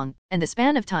so long, and the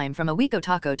span of time from a weak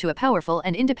otaku to a powerful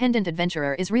and independent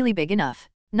adventurer is really big enough.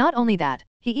 Not only that,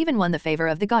 he even won the favor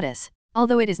of the goddess.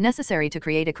 Although it is necessary to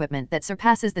create equipment that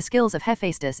surpasses the skills of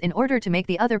Hephaestus in order to make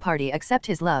the other party accept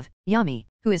his love, Yami,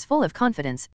 who is full of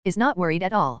confidence, is not worried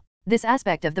at all. This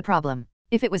aspect of the problem.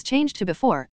 If it was changed to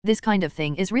before, this kind of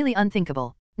thing is really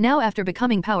unthinkable. Now after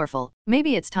becoming powerful,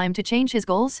 maybe it's time to change his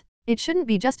goals? It shouldn't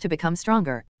be just to become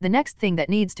stronger. The next thing that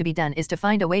needs to be done is to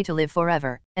find a way to live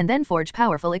forever, and then forge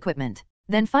powerful equipment.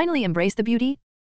 Then finally embrace the beauty,